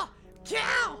kill.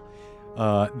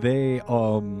 They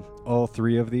all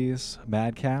 3 of these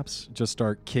madcaps just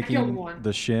start kicking one.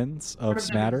 the shins One of of them is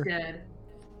Smatter. dead. One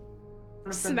of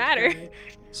them is Smatter? dead.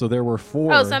 So there were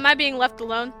 4. Oh, so am I being left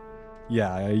alone?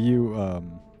 Yeah, you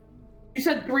You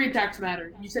said 3 attacks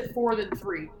matter. You said 4 then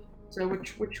 3. So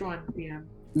which one, DM?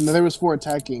 No, there was 4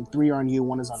 attacking, 3 are on you,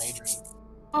 1 is on Adrian.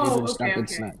 Oh, Adrian okay. snapped and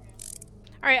snapped.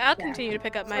 Alright, I'll Yeah. continue to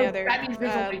pick up my So other that means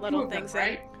there's only 2 little of them, things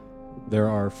right? there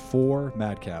are 4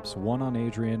 madcaps, 1 on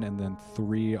Adrian and then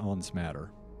 3 on Smatter.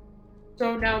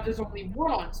 So now there's only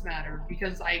 1 on Smatter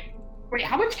because wait,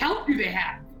 how much health do they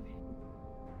have?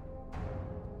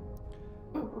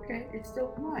 Oh, okay, it's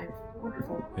still alive.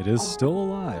 Wonderful. It is still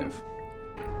alive.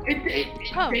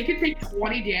 Oh. They can take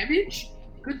 20 damage?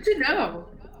 Good to know.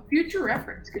 Future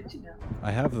reference, good to know.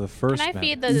 I have the first. Can I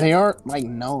feed mad- the... They are like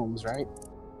gnomes, right?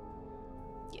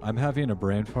 I'm having a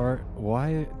brain fart.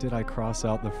 Why did I cross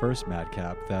out the first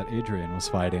madcap that Adrian was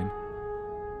fighting?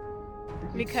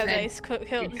 Because I Said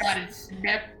killed... it got its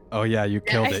snap. Oh yeah, you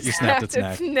killed I it. You snapped its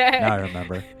neck. neck. Now I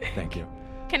remember. Thank you.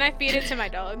 Can I feed it to my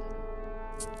dog?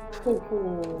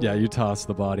 Yeah, you toss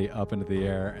the body up into the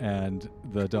air, and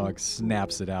the dog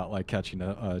snaps it out like catching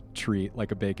a treat,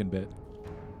 like a bacon bit.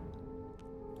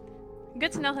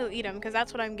 Good to know he'll eat them, because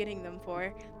that's what I'm getting them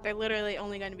for. They're literally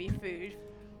only going to be food.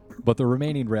 But the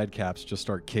remaining red caps just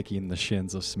start kicking the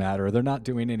shins of Smatter. They're not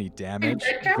doing any damage,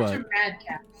 Red caps but or mad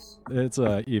caps? it's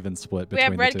a even split We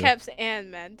between have red the two. caps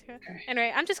and mad.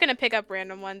 Anyway, I'm just gonna pick up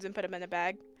random ones and put them in a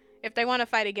bag. If they want to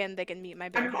fight again, they can meet my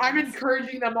big I'm hands.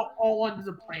 encouraging them all onto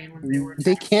the plane when they were.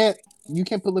 They can't. You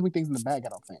can't put living things in the bag. I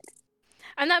don't think.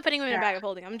 I'm not putting them in a Yeah. bag of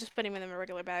holding. I'm just putting them in a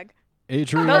regular bag.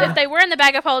 Adrian, Well, if they were in the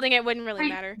bag of holding, it wouldn't really Hey,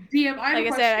 matter. DM, I have Like a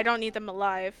I said, I question. don't need them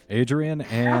alive. Adrian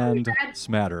and bad-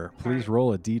 Smatter, please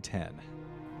roll a d10.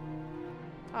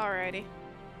 Alrighty.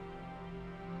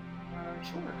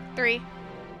 Sure. 3.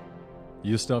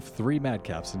 You stuff 3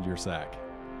 madcaps into your sack.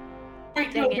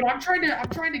 Wait, Dang no, it. but I'm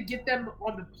trying to get them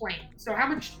on the plane. So how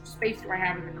much space do I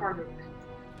have in the cargo bin?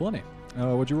 Plenty.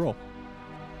 What'd you roll?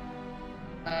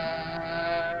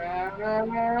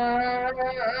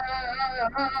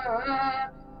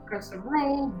 Custom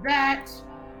roll that.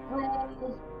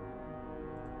 Roll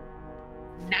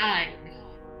 9.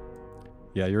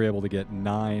 Yeah, you're able to get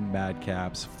 9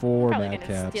 madcaps, 4 Probably gonna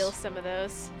madcaps, steal some of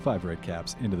those. 5 red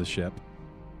caps into the ship.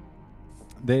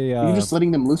 They You're just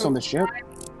letting them loose on the ship.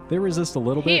 they resist a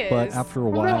little bit, but Yes. after a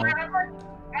Well, while, no,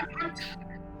 I'm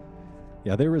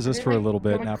yeah, they resist for a little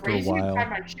bit, and going after a crazy while, inside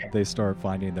my ship. they start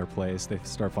finding their place. They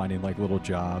start finding like little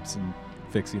jobs and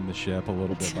fixing the ship a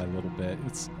little bit by little bit.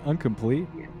 It's incomplete,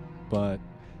 Yeah. but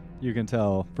you can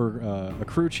tell for a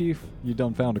crew chief, you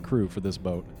done found a crew for this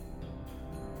boat.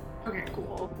 Okay,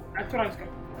 cool. That's what I was going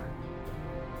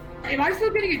for. Am I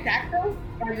still getting attacked though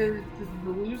by the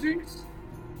losers?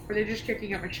 Or are they just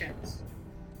kicking up my shins?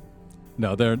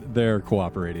 No, they're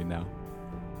cooperating now.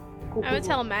 Cool, I'm gonna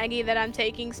tell Maggie that I'm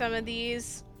taking some of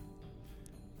these.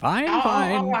 Fine, I'll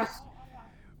fine. ask-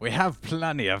 We have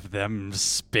plenty of them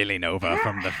spilling over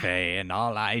from the Fae, and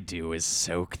all I do is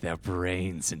soak their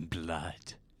brains in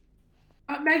blood.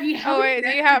 Maggie, how Oh, many wait, do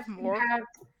you medcaps have do more?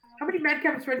 How many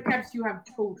medcaps, red caps do you have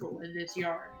total in this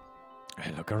yard? I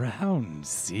look around,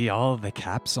 see all the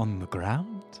caps on the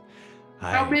ground.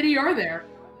 How many are there?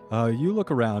 You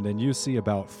look around and you see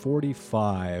about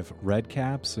 45 red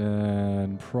caps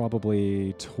and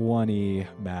probably 20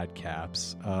 mad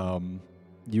caps.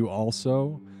 You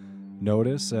also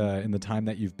notice in the time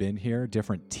that you've been here,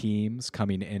 different teams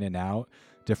coming in and out,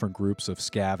 different groups of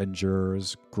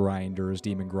scavengers, grinders,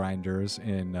 demon grinders,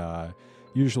 in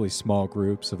usually small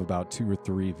groups of about 2 or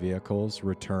 3 vehicles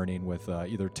returning with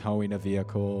either towing a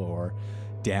vehicle or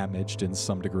damaged in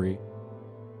some degree.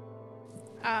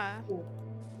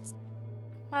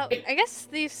 Well, I guess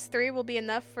these 3 will be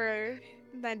enough for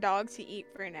the dog to eat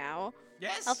for now.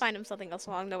 Yes. I'll find him something else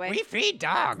along the way. We feed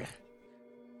dog.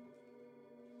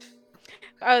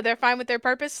 Oh, they're fine with their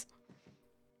purpose?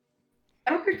 I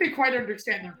don't think they quite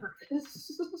understand their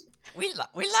purpose. We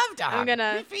love dog. I'm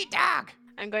gonna- We feed dog.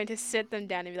 I'm going to sit them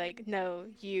down and be like, no,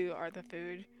 you are the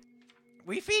food.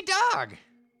 We feed dog.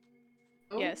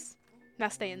 Oh. Yes. Now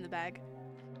stay in the bag.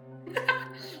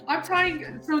 I'm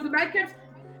trying. So the madcaps.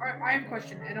 I have a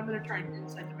question, and I'm gonna try and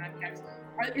inside the madcaps.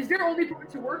 Is their only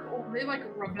purpose to work, or will they like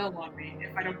rebel on me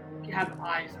if I don't have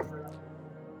eyes over them?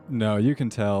 No, you can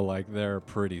tell like they're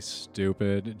pretty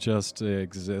stupid just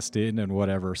existing in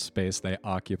whatever space they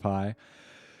occupy.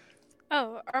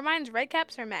 Oh, are mine's red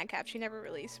caps or mad caps? You never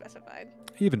really specified.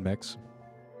 Even mix.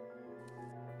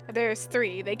 There's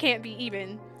 3. They can't be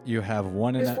even. You have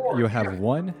one in There's 4, you have yeah.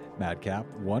 1 mad cap,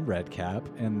 1 red cap,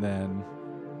 and then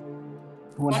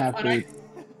One half And I- breed.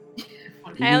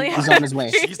 I only He's have on his way.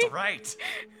 She's right.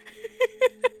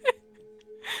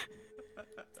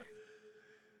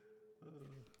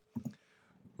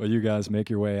 well, you guys make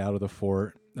your way out of the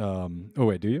fort. Oh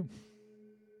wait, do you?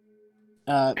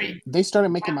 They started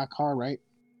making my car, right?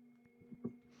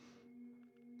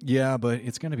 Yeah, but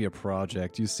it's going to be a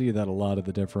project. You see that a lot of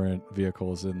the different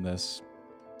vehicles in this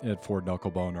at Fort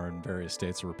Knucklebone are in various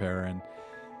states of repair, and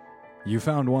you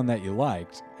found one that you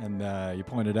liked, and you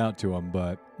pointed out to him,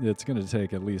 but it's going to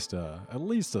take at least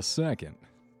a second.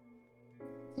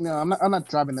 No, I'm not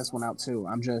driving this one out too.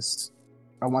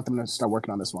 I want them to start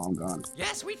working on this while I'm gone.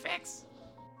 Yes, we fix.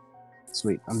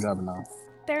 Sweet, I'm driving off.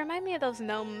 They remind me of those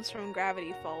gnomes from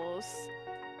Gravity Falls.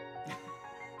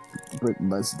 But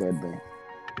less deadly.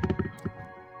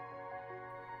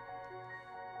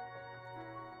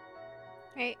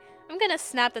 Right? I'm gonna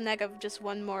snap the neck of just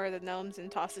one more of the gnomes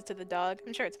and toss it to the dog.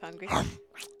 I'm sure it's hungry.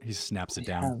 He snaps it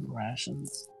Have down.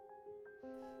 rations.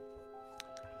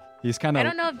 He's kind I of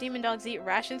don't know if demon dogs eat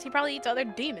rations. He probably eats other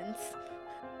demons.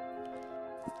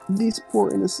 These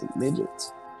poor innocent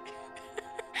midgets.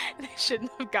 They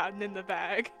shouldn't have gotten in the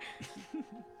bag.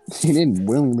 He didn't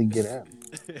willingly get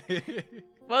in.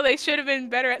 Well, they should have been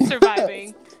better at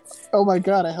surviving. Oh my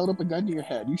god, I held up a gun to your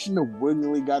head. You shouldn't have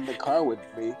willingly gotten in the car with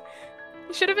me.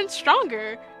 You should have been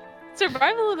stronger.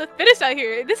 survival of the fittest out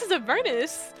here. This is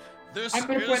Avernus. This I'm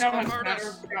gonna is point out how Smatter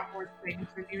Avernus. got more things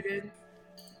than you did.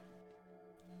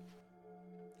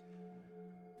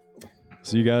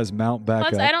 So you guys mount back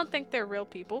Plus, up. I don't think they're real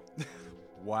people.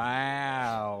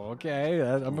 Wow. Okay,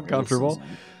 I'm uncomfortable.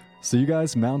 So you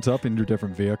guys mount up in your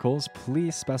different vehicles.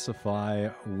 Please specify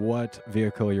what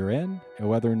vehicle you're in, and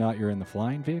whether or not you're in the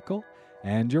flying vehicle,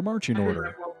 and your marching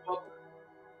order.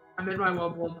 I'm in my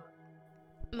wub.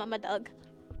 Mama Doug.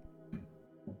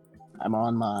 I'm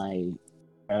on my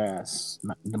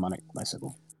demonic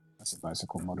bicycle. That's a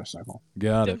bicycle, motorcycle.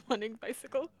 Got it. Demonic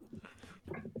bicycle.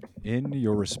 In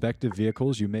your respective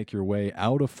vehicles, you make your way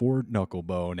out of Fort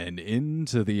Knucklebone and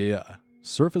into the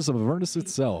surface of Avernus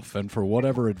itself, and for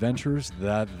whatever adventures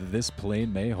that this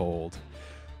plane may hold.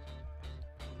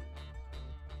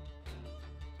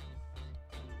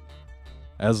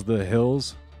 As the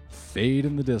hills fade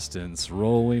in the distance,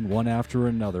 rolling one after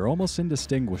another, almost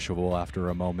indistinguishable after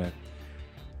a moment,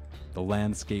 the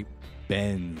landscape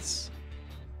bends.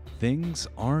 Things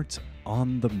aren't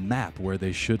on the map where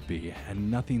they should be,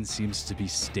 and nothing seems to be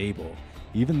stable.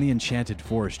 Even the enchanted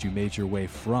forest you made your way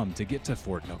from to get to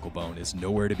Fort Knucklebone is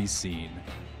nowhere to be seen.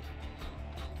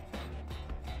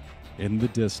 In the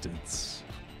distance,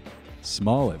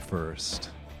 small at first,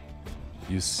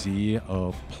 you see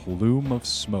a plume of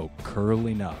smoke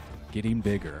curling up, getting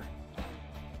bigger.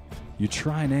 You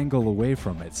try and angle away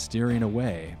from it, steering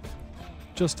away,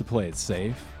 just to play it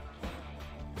safe.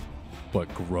 But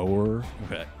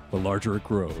the larger it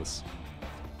grows.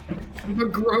 The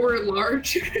grower at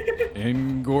large.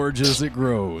 Engorge as it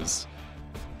grows.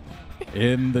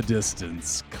 In the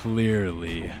distance,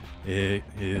 clearly, it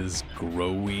is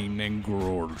growing and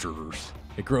gorgers.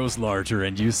 It grows larger,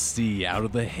 and you see out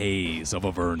of the haze of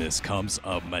Avernus comes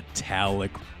a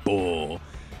metallic bull.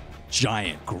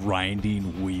 Giant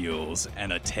grinding wheels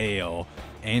and a tail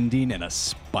ending in a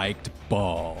spiked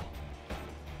ball.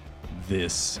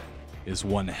 This is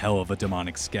one hell of a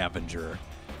demonic scavenger.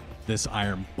 This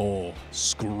iron bull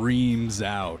screams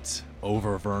out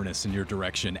over Avernus in your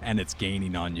direction, and it's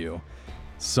gaining on you.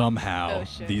 Somehow, Oh,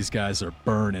 shit. these guys are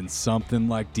burning something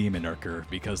like Demon Urker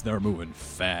because they're moving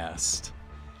fast.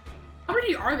 How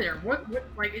many are there? What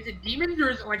like is it demons or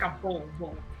is it like a bull?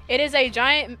 It is a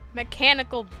giant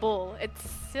mechanical bull. It's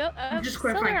Just silver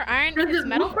clarifying. or iron. Does It's it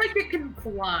metal. look like it can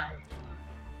fly?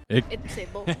 It's a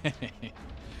bull.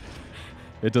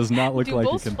 It does not look Do like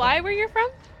bulls you can fly where you're from?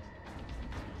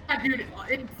 Yeah, dude,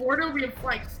 in Florida we have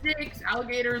like snakes,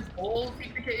 alligators, bulls,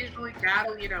 even occasionally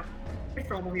cattle, you know. It's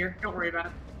normal here. Don't worry about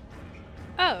it.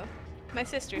 Oh, my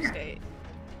sister's state.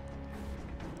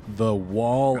 The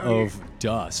wall Oh, of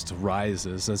dust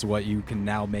rises as what you can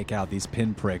now make out. These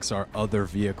pinpricks are other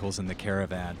vehicles in the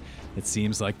caravan. It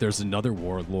seems like there's another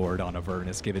warlord on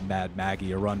Avernus giving Mad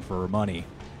Maggie a run for her money.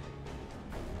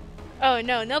 Oh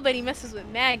no, nobody messes with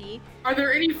Maggie. Are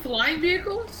there any flying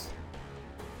vehicles?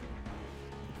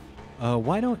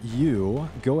 Why don't you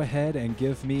go ahead and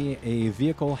give me a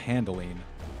vehicle handling?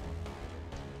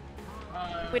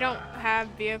 We don't have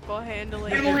vehicle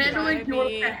handling. Animal It's handling? gotta Do you want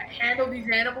be- to handle these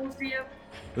animals, do you?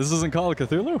 This isn't Call of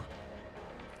Cthulhu?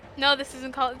 No, this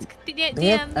isn't called. It's They have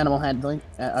damn. animal handling,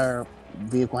 or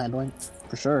vehicle handling,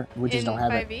 for sure. We just In don't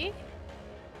have 5e? it.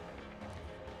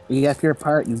 If you're a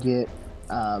part, you get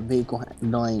vehicle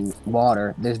handling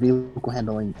water. There's vehicle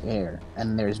handling air,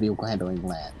 and there's vehicle handling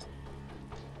land.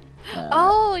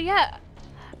 Oh yeah,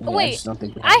 yeah, wait, I just don't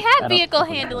think we I have don't vehicle think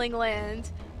we have- handling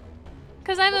land.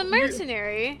 Cause I'm a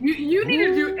mercenary. You need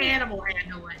to do animal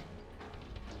handling.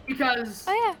 Because,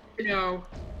 Oh yeah. you know,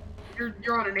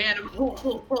 you're on an animal.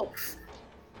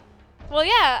 Well,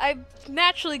 yeah, I'm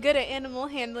naturally good at animal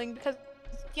handling because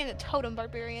I'm a totem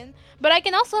barbarian. But I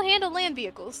can also handle land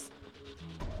vehicles.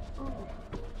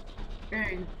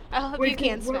 Dang. I hope Wait, you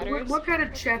can, what Smatters. kind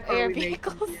of check are Air we making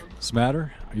vehicles. here?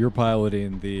 Smatter, you're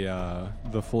piloting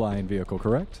the flying vehicle,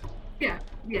 correct? Yeah.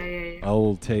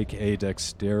 I'll take a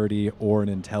dexterity or an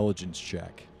intelligence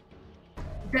check.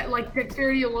 That, like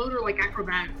dexterity alone or like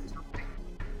acrobatics or something?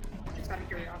 Just out of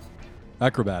curiosity.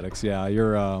 Acrobatics, yeah.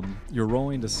 You're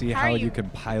rolling to see How how are you you? can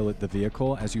pilot the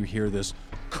vehicle as you hear this.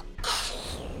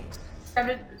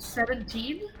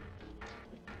 17?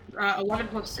 11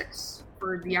 plus 6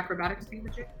 for the acrobatics thing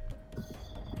that you.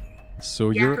 So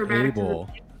The you're acrobatics is a- able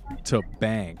to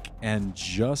bank, and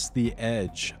just the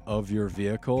edge of your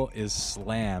vehicle is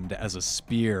slammed as a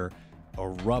spear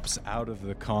erupts out of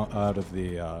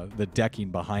the decking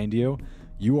behind you.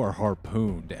 You are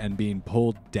harpooned and being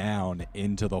pulled down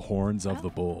into the horns of the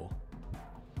bull.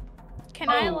 Can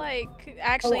I Oh. like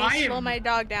actually I slow am- my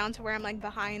dog down to where I'm like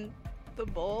behind the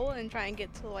bull and try and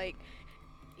get to like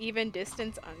even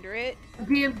distance under it.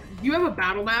 DM, do you have a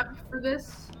battle map for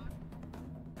this?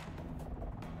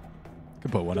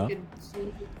 Could put one up. You can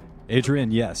see-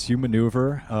 Adrian, yes, you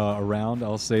maneuver around.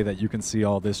 I'll say that you can see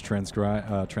all this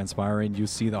transpiring. You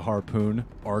see the harpoon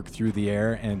arc through the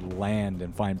air and land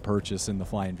and find purchase in the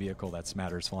flying vehicle that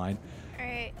smatters flying.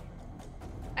 Alright.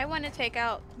 I want to take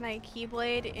out my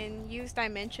Keyblade and use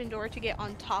Dimension Door to get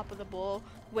on top of the bull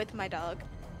with my dog.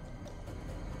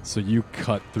 So you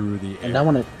cut through the And I air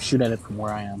want to shoot at it from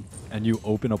where I am. and you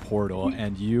open a portal,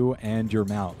 and you and your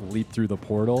mount leap through the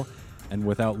portal. And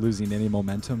without losing any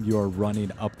momentum, you are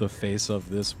running up the face of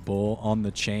this bull on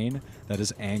the chain that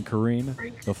is anchoring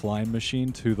the flying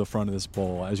machine to the front of this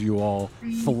bull as you all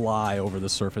fly over the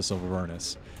surface of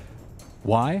Avernus.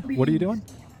 Why? What are you doing?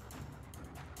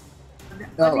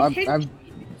 Let Oh, me hit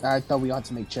I thought we ought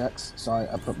to make checks, so I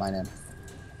put mine in.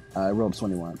 I rolled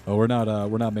 21 Oh, we're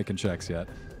not making checks yet.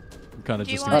 We're kind of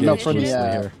Do you just want no, engaged for the, loosely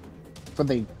uh, here. for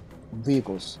the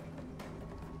vehicles.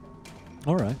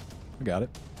 All right, I got it.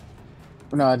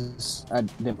 No, I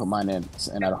didn't put mine in,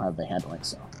 and I don't have the handling,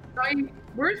 so.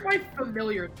 Where's my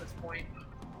familiar at this point?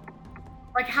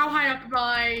 Like, how high up am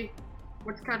I?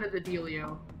 What's kind of the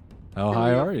dealio? How No,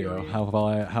 high we are don't you? feel you.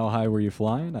 How high were you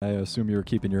flying? I assume you were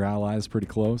keeping your allies pretty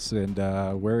close. And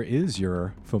where is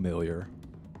your familiar?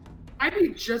 I'd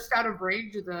be just out of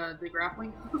range of the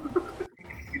grappling.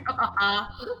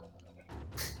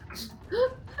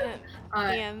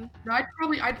 DM. No, I'd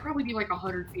probably be like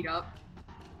 100 feet up,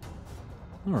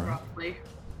 All right. roughly.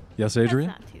 Yes, Adrian?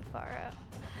 That's not too far up.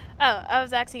 Oh, I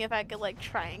was asking if I could like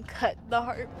try and cut the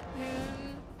harpoon.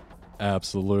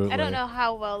 Absolutely. I don't know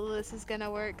how well this is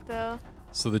gonna work though.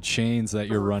 So the chains that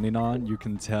you're running on, you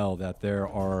can tell that there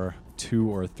are 2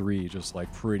 or 3 just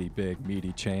like pretty big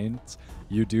meaty chains.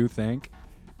 You do think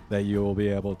that you will be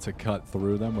able to cut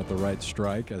through them with the right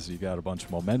strike as you got a bunch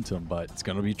of momentum, but it's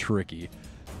going to be tricky.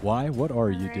 Why? What are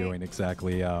you Alright. doing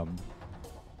exactly?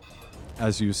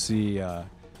 As you see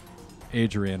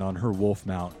Adrian on her wolf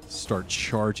mount start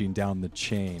charging down the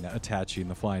chain, attaching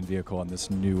the flying vehicle on this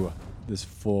bull. This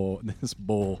full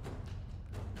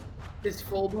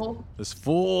bull. This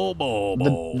full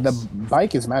bull. The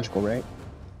bike is magical, right?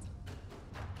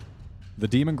 The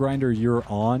demon grinder you're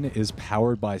on is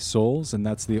powered by souls, and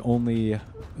that's the only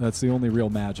real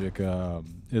magic.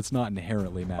 It's not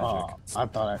inherently magic. Oh, I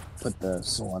thought I put the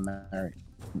soul in there.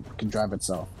 It can drive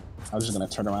itself. I was just gonna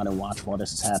turn around and watch while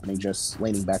this is happening, just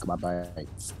leaning back on my bike.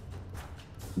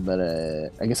 But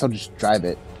I guess I'll just drive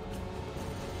it,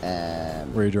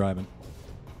 and Where are you driving?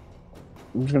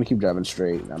 I'm just gonna keep driving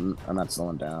straight. I'm not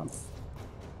slowing down.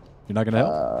 You're not gonna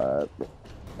help?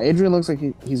 Adrian looks like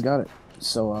he's got it,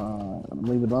 so I'm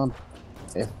leave it alone.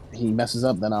 If he messes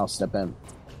up, then I'll step in.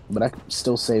 But I can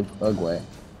still save Ugwe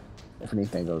if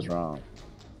anything goes wrong.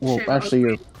 Well, Shit, actually,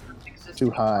 you're exists too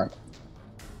high.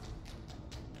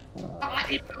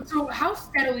 So how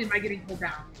steadily am I getting pulled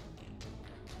down?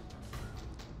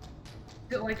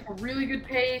 Is it like a really good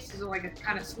pace? Is it like a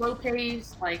kind of slow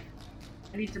pace? Like,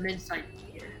 I need some insight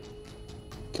here.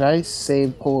 Can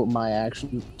I pull my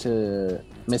action to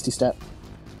Misty Step?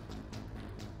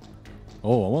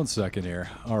 Oh, 1 second here.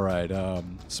 All right,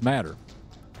 Smatter.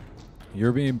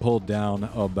 You're being pulled down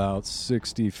about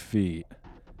 60 feet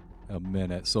a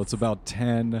minute, so it's about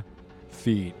 10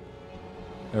 feet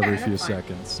every Yeah, few that's fine.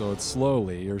 seconds. So it's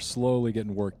you're slowly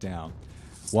getting worked down.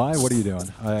 Why? What are you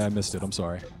doing? I missed it. I'm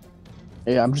sorry.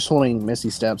 Yeah, I'm just holding Misty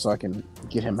Step so I can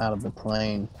get him out of the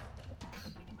plane.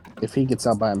 If he gets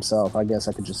out by himself, I guess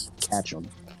I could just catch him.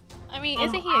 I mean,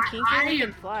 isn't he a king? I He can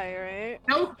am- fly, right?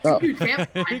 Nope, Oh. you can't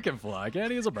he fly. can fly, can't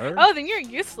he? He's a bird. Oh, then you're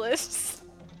useless.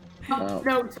 Oh.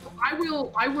 No, so I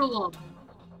will, I'm Can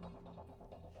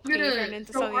you gonna, turn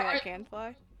into so something I- that can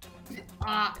fly?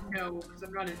 no, because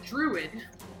I'm not a druid.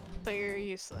 So you're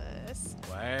useless.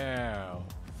 Wow.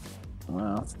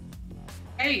 Wow.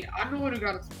 Hey, I'm the one who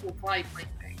got a full flight plane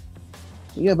thing.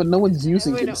 Yeah, but no one's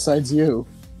using we it don't- besides you.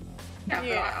 Yeah,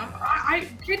 Yeah. but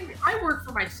I work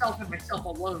for myself and myself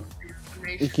alone. For your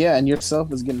information. Yeah, and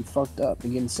yourself is getting fucked up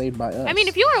and getting saved by us. I mean,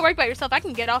 if you want to work by yourself, I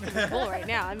can get off of this bull right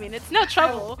now. I mean, it's no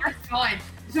trouble. Oh, that's fine.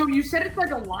 So you said it's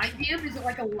like a line game? Is it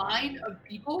like a line of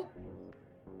people?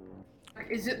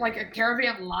 Is it like a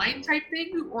caravan line type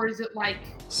thing? Or is it like...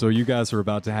 So you guys are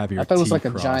about to have your I thought it was T like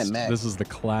a crossed. giant mech. This is the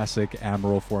classic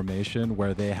Admiral formation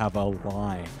where they have a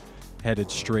line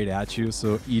headed straight at you,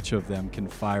 so each of them can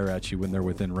fire at you when they're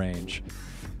within range.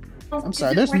 I'm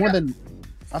sorry, there's more than...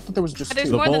 I thought there was just There's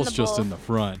two. The more than bull's the just bull. in the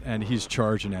front, and he's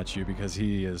charging at you because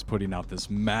he is putting out this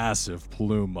massive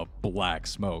plume of black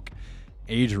smoke.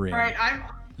 Adrian, Alright,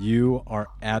 You are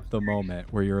at the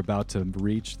moment where you're about to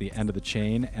reach the end of the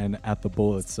chain and at the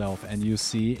bull itself, and you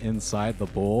see inside the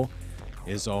bull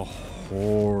is a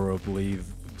horribly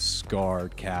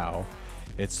scarred cow.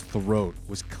 Its throat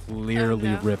was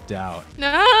clearly ripped out.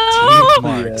 No! Teeth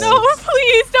marks. No,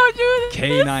 please don't do this.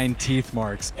 Canine teeth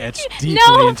marks etched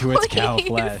deeply into its cow please.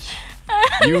 flesh.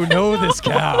 You know this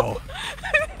cow.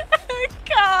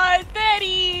 God,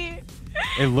 Betty.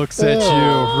 It looks at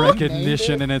you,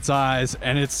 recognition in its eyes,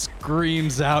 and it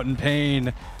screams out in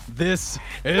pain. This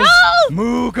is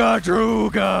Mooga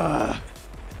Drooga.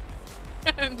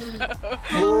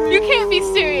 No. You can't be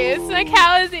serious. My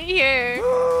cow isn't here.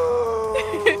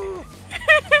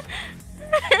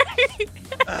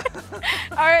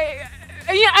 Alright.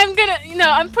 Yeah,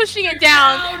 I'm pushing it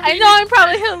down. I know I'm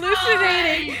probably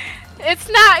hallucinating. It's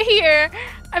not here.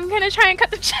 I'm gonna try and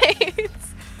cut the chains.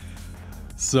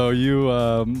 So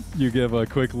you give a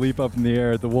quick leap up in the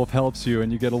air. The wolf helps you,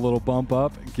 and you get a little bump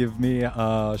up. Give me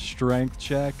a strength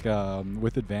check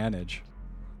with advantage.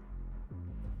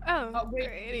 Oh, Wait,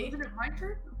 alrighty. isn't it my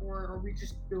turn, or are we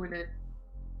just doing it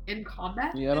in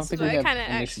combat? Yeah, I don't This think is we what have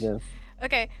kinda initiative.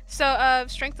 Okay, so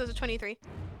strength was a 23.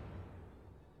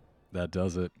 That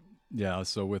does it. Yeah,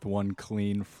 so with one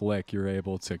clean flick, you're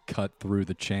able to cut through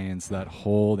the chains that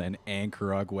hold and anchor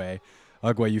Ugwe.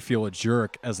 Ugwe, you feel a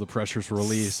jerk as the pressure's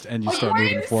released, and you start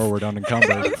moving forward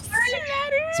unencumbered.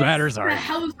 Smatter's What alright. the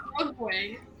hell is the wrong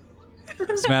way?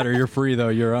 Smatter, you're free though.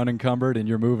 You're unencumbered and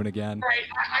you're moving again. Right,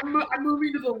 I'm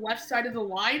moving to the left side of the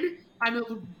line. I'm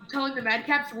telling the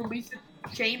madcaps to release the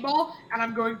chain ball, and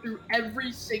I'm going through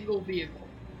every single vehicle.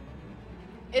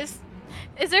 Is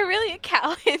there really a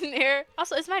cow in there?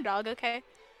 Also, is my dog okay?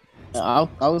 I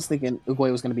was thinking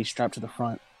Uguay was gonna be strapped to the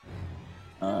front,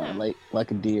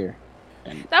 like a deer.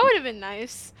 And, That would have been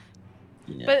nice.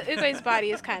 yeah. But Uguay's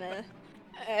body is kind of.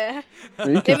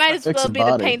 You They can might as fix well a be the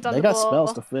body. paint on They the got wall.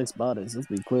 spells to fix bodies. Let's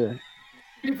be clear.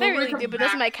 If They we're really gonna do, but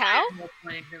doesn't my come cow? back, we'll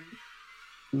play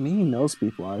him. He knows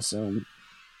people, I assume.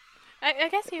 I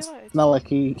guess he was. It's not like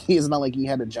he's not like he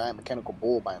had a giant mechanical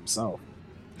bull by himself.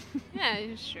 Yeah,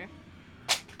 it's true.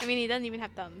 I mean, he doesn't even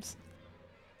have thumbs.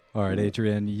 All right,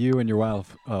 Adrian, you and your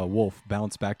wolf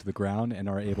bounce back to the ground and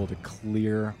are able to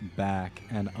clear back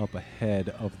and up ahead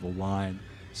of the line.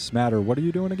 Smatter, what are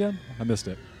you doing again? I missed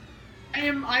it.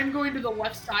 I'm going to the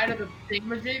left side of the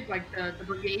thingamajig, like the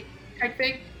brigade type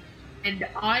thing, and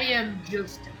I am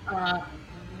just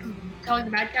telling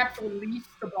the madcap to release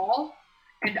the ball,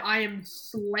 and I am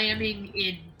slamming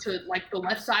into like the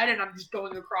left side, and I'm just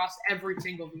going across every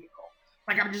single vehicle.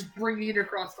 Like I'm just bringing it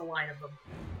across the line of them.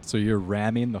 So you're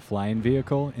ramming the flying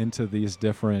vehicle into these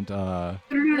different. No,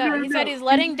 he said he's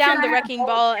letting down the wrecking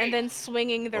ball and then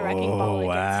swinging the wrecking ball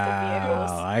against the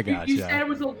vehicles. I got You said gotcha. it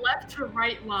was a left to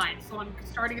right line, so I'm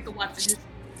starting at the left and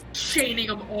just chaining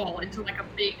them all into like a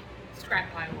big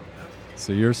scrap pile of them.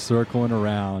 So you're circling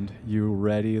around. You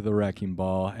ready the wrecking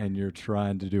ball, and you're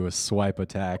trying to do a swipe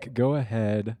attack. Go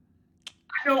ahead.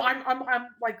 No, I'm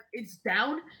like it's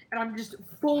down, and I'm just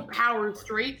full power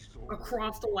straight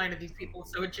across the line of these people.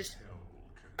 So it just,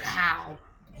 pow.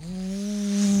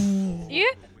 Yeah.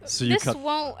 So you This cut.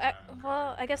 won't.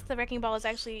 Well, I guess the wrecking ball is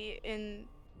actually in.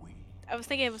 I was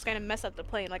thinking it was gonna mess up the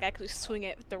plane, like actually swing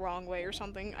it the wrong way or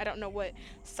something. I don't know what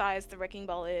size the wrecking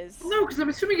ball is. No, because I'm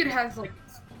assuming it has like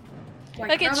Like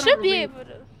now it that should I'm be relieved, able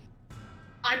to.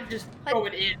 I'm just like-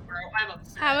 going in, bro. I'm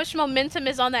upset. How much momentum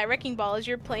is on that wrecking ball? Is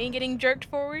your plane getting jerked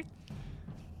forward?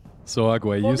 So Agwe,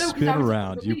 Well, you no, 'cause spin I was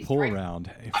around, you released, pull right?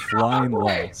 around, flying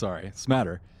low. Sorry,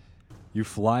 Smatter. You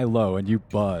fly low and you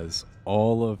buzz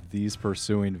all of these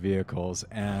pursuing vehicles,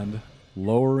 and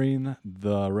lowering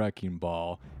the wrecking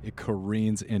ball, it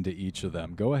careens into each of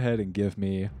them. Go ahead and give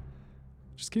me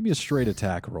a straight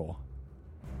attack roll.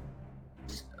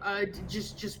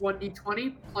 Just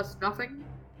 1d20 plus nothing.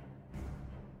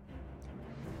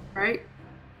 Right?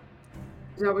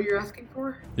 Is that what you're asking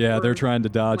for? Yeah, they're Or- trying to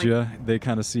dodge like- you. They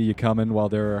kind of see you coming while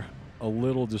they're a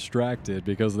little distracted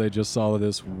because they just saw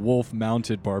this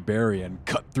wolf-mounted barbarian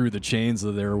cut through the chains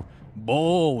of their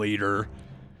bull leader.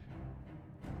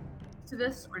 to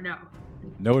this or no?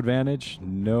 No advantage,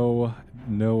 no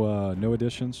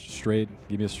additions. Straight,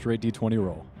 give me a straight D20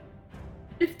 roll.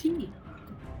 15.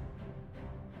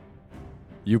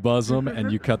 You buzz them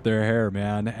and you cut their hair,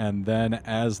 man. And then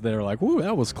as they're like, "Ooh,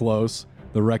 that was close,"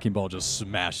 the wrecking ball just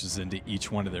smashes into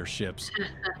each one of their ships,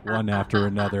 one after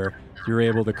another. You're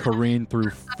able to careen through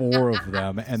 4 of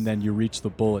them, and then you reach the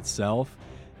bull itself.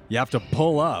 You have to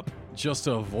pull up just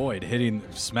to avoid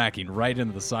smacking right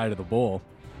into the side of the bull.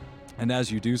 And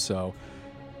as you do so,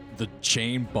 the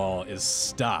chain ball is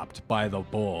stopped by the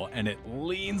bull, and it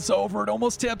leans over, it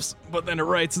almost tips, but then it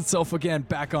rights itself again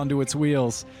back onto its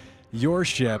wheels. Your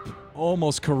ship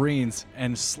almost careens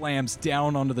and slams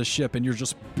down onto the ship, and you're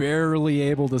just barely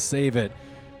able to save it.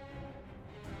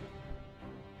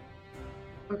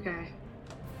 Okay.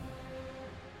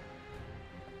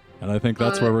 And I think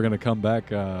that's where we're going to come back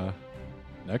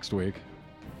next week.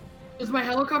 Does my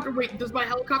helicopter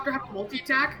have a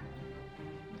multi-attack?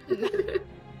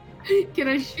 Can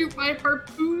I shoot my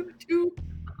harpoon too?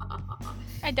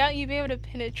 I doubt you'd be able to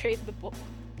penetrate the bull.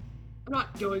 I'm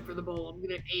not going for the bull. I'm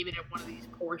gonna aim it at one of these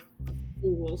poor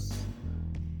fools.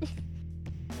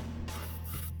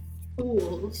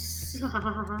 Fools.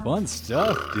 Fun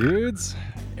stuff, dudes.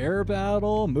 Air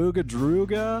battle, Mooga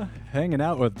Druga, hanging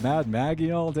out with Mad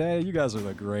Maggie all day. You guys are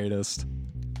the greatest.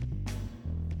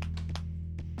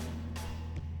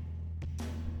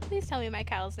 Please tell me my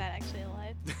cow's not actually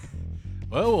alive.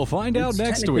 Well, we'll find out It's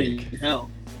next technically week.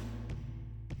 hell.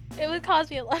 It would cause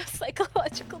me a lot of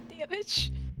psychological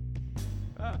damage.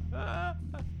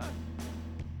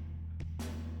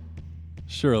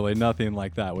 Surely nothing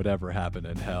like that would ever happen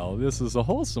in hell. This is a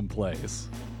wholesome place.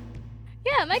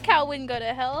 Yeah, my cow wouldn't go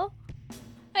to hell.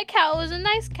 My cow was a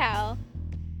nice cow.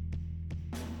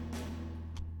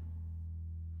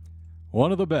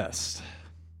 One of the best.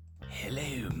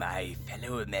 Hello, my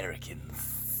fellow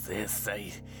Americans. Yes,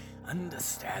 I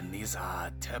understand these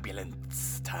are turbulent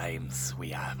times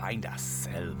we find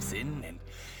ourselves in, and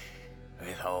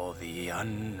with all the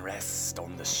unrest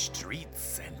on the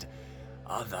streets and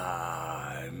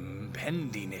other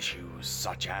impending issues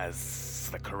such as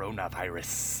the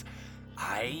coronavirus,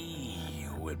 I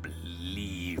would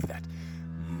believe that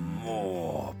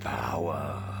more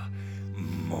power,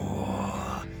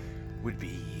 more would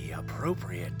be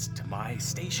appropriate to my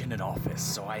station and office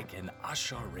so I can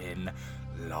usher in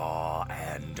law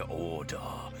and order,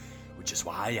 which is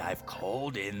why I've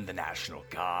called in the National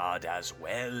Guard as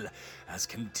well as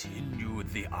continued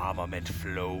the armament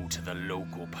flow to the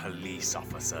local police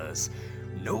officers.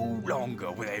 No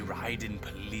longer will they ride in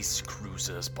police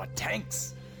cruisers, but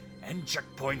tanks and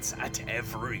checkpoints at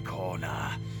every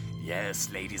corner.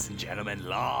 Yes, ladies and gentlemen,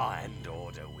 law and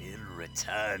order will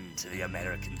return to the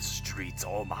American streets,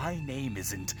 or my name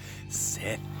isn't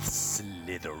Seth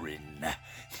Slytherin.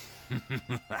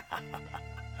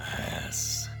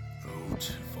 Yes,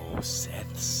 vote for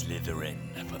Seth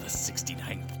Slytherin for the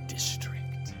 69th District.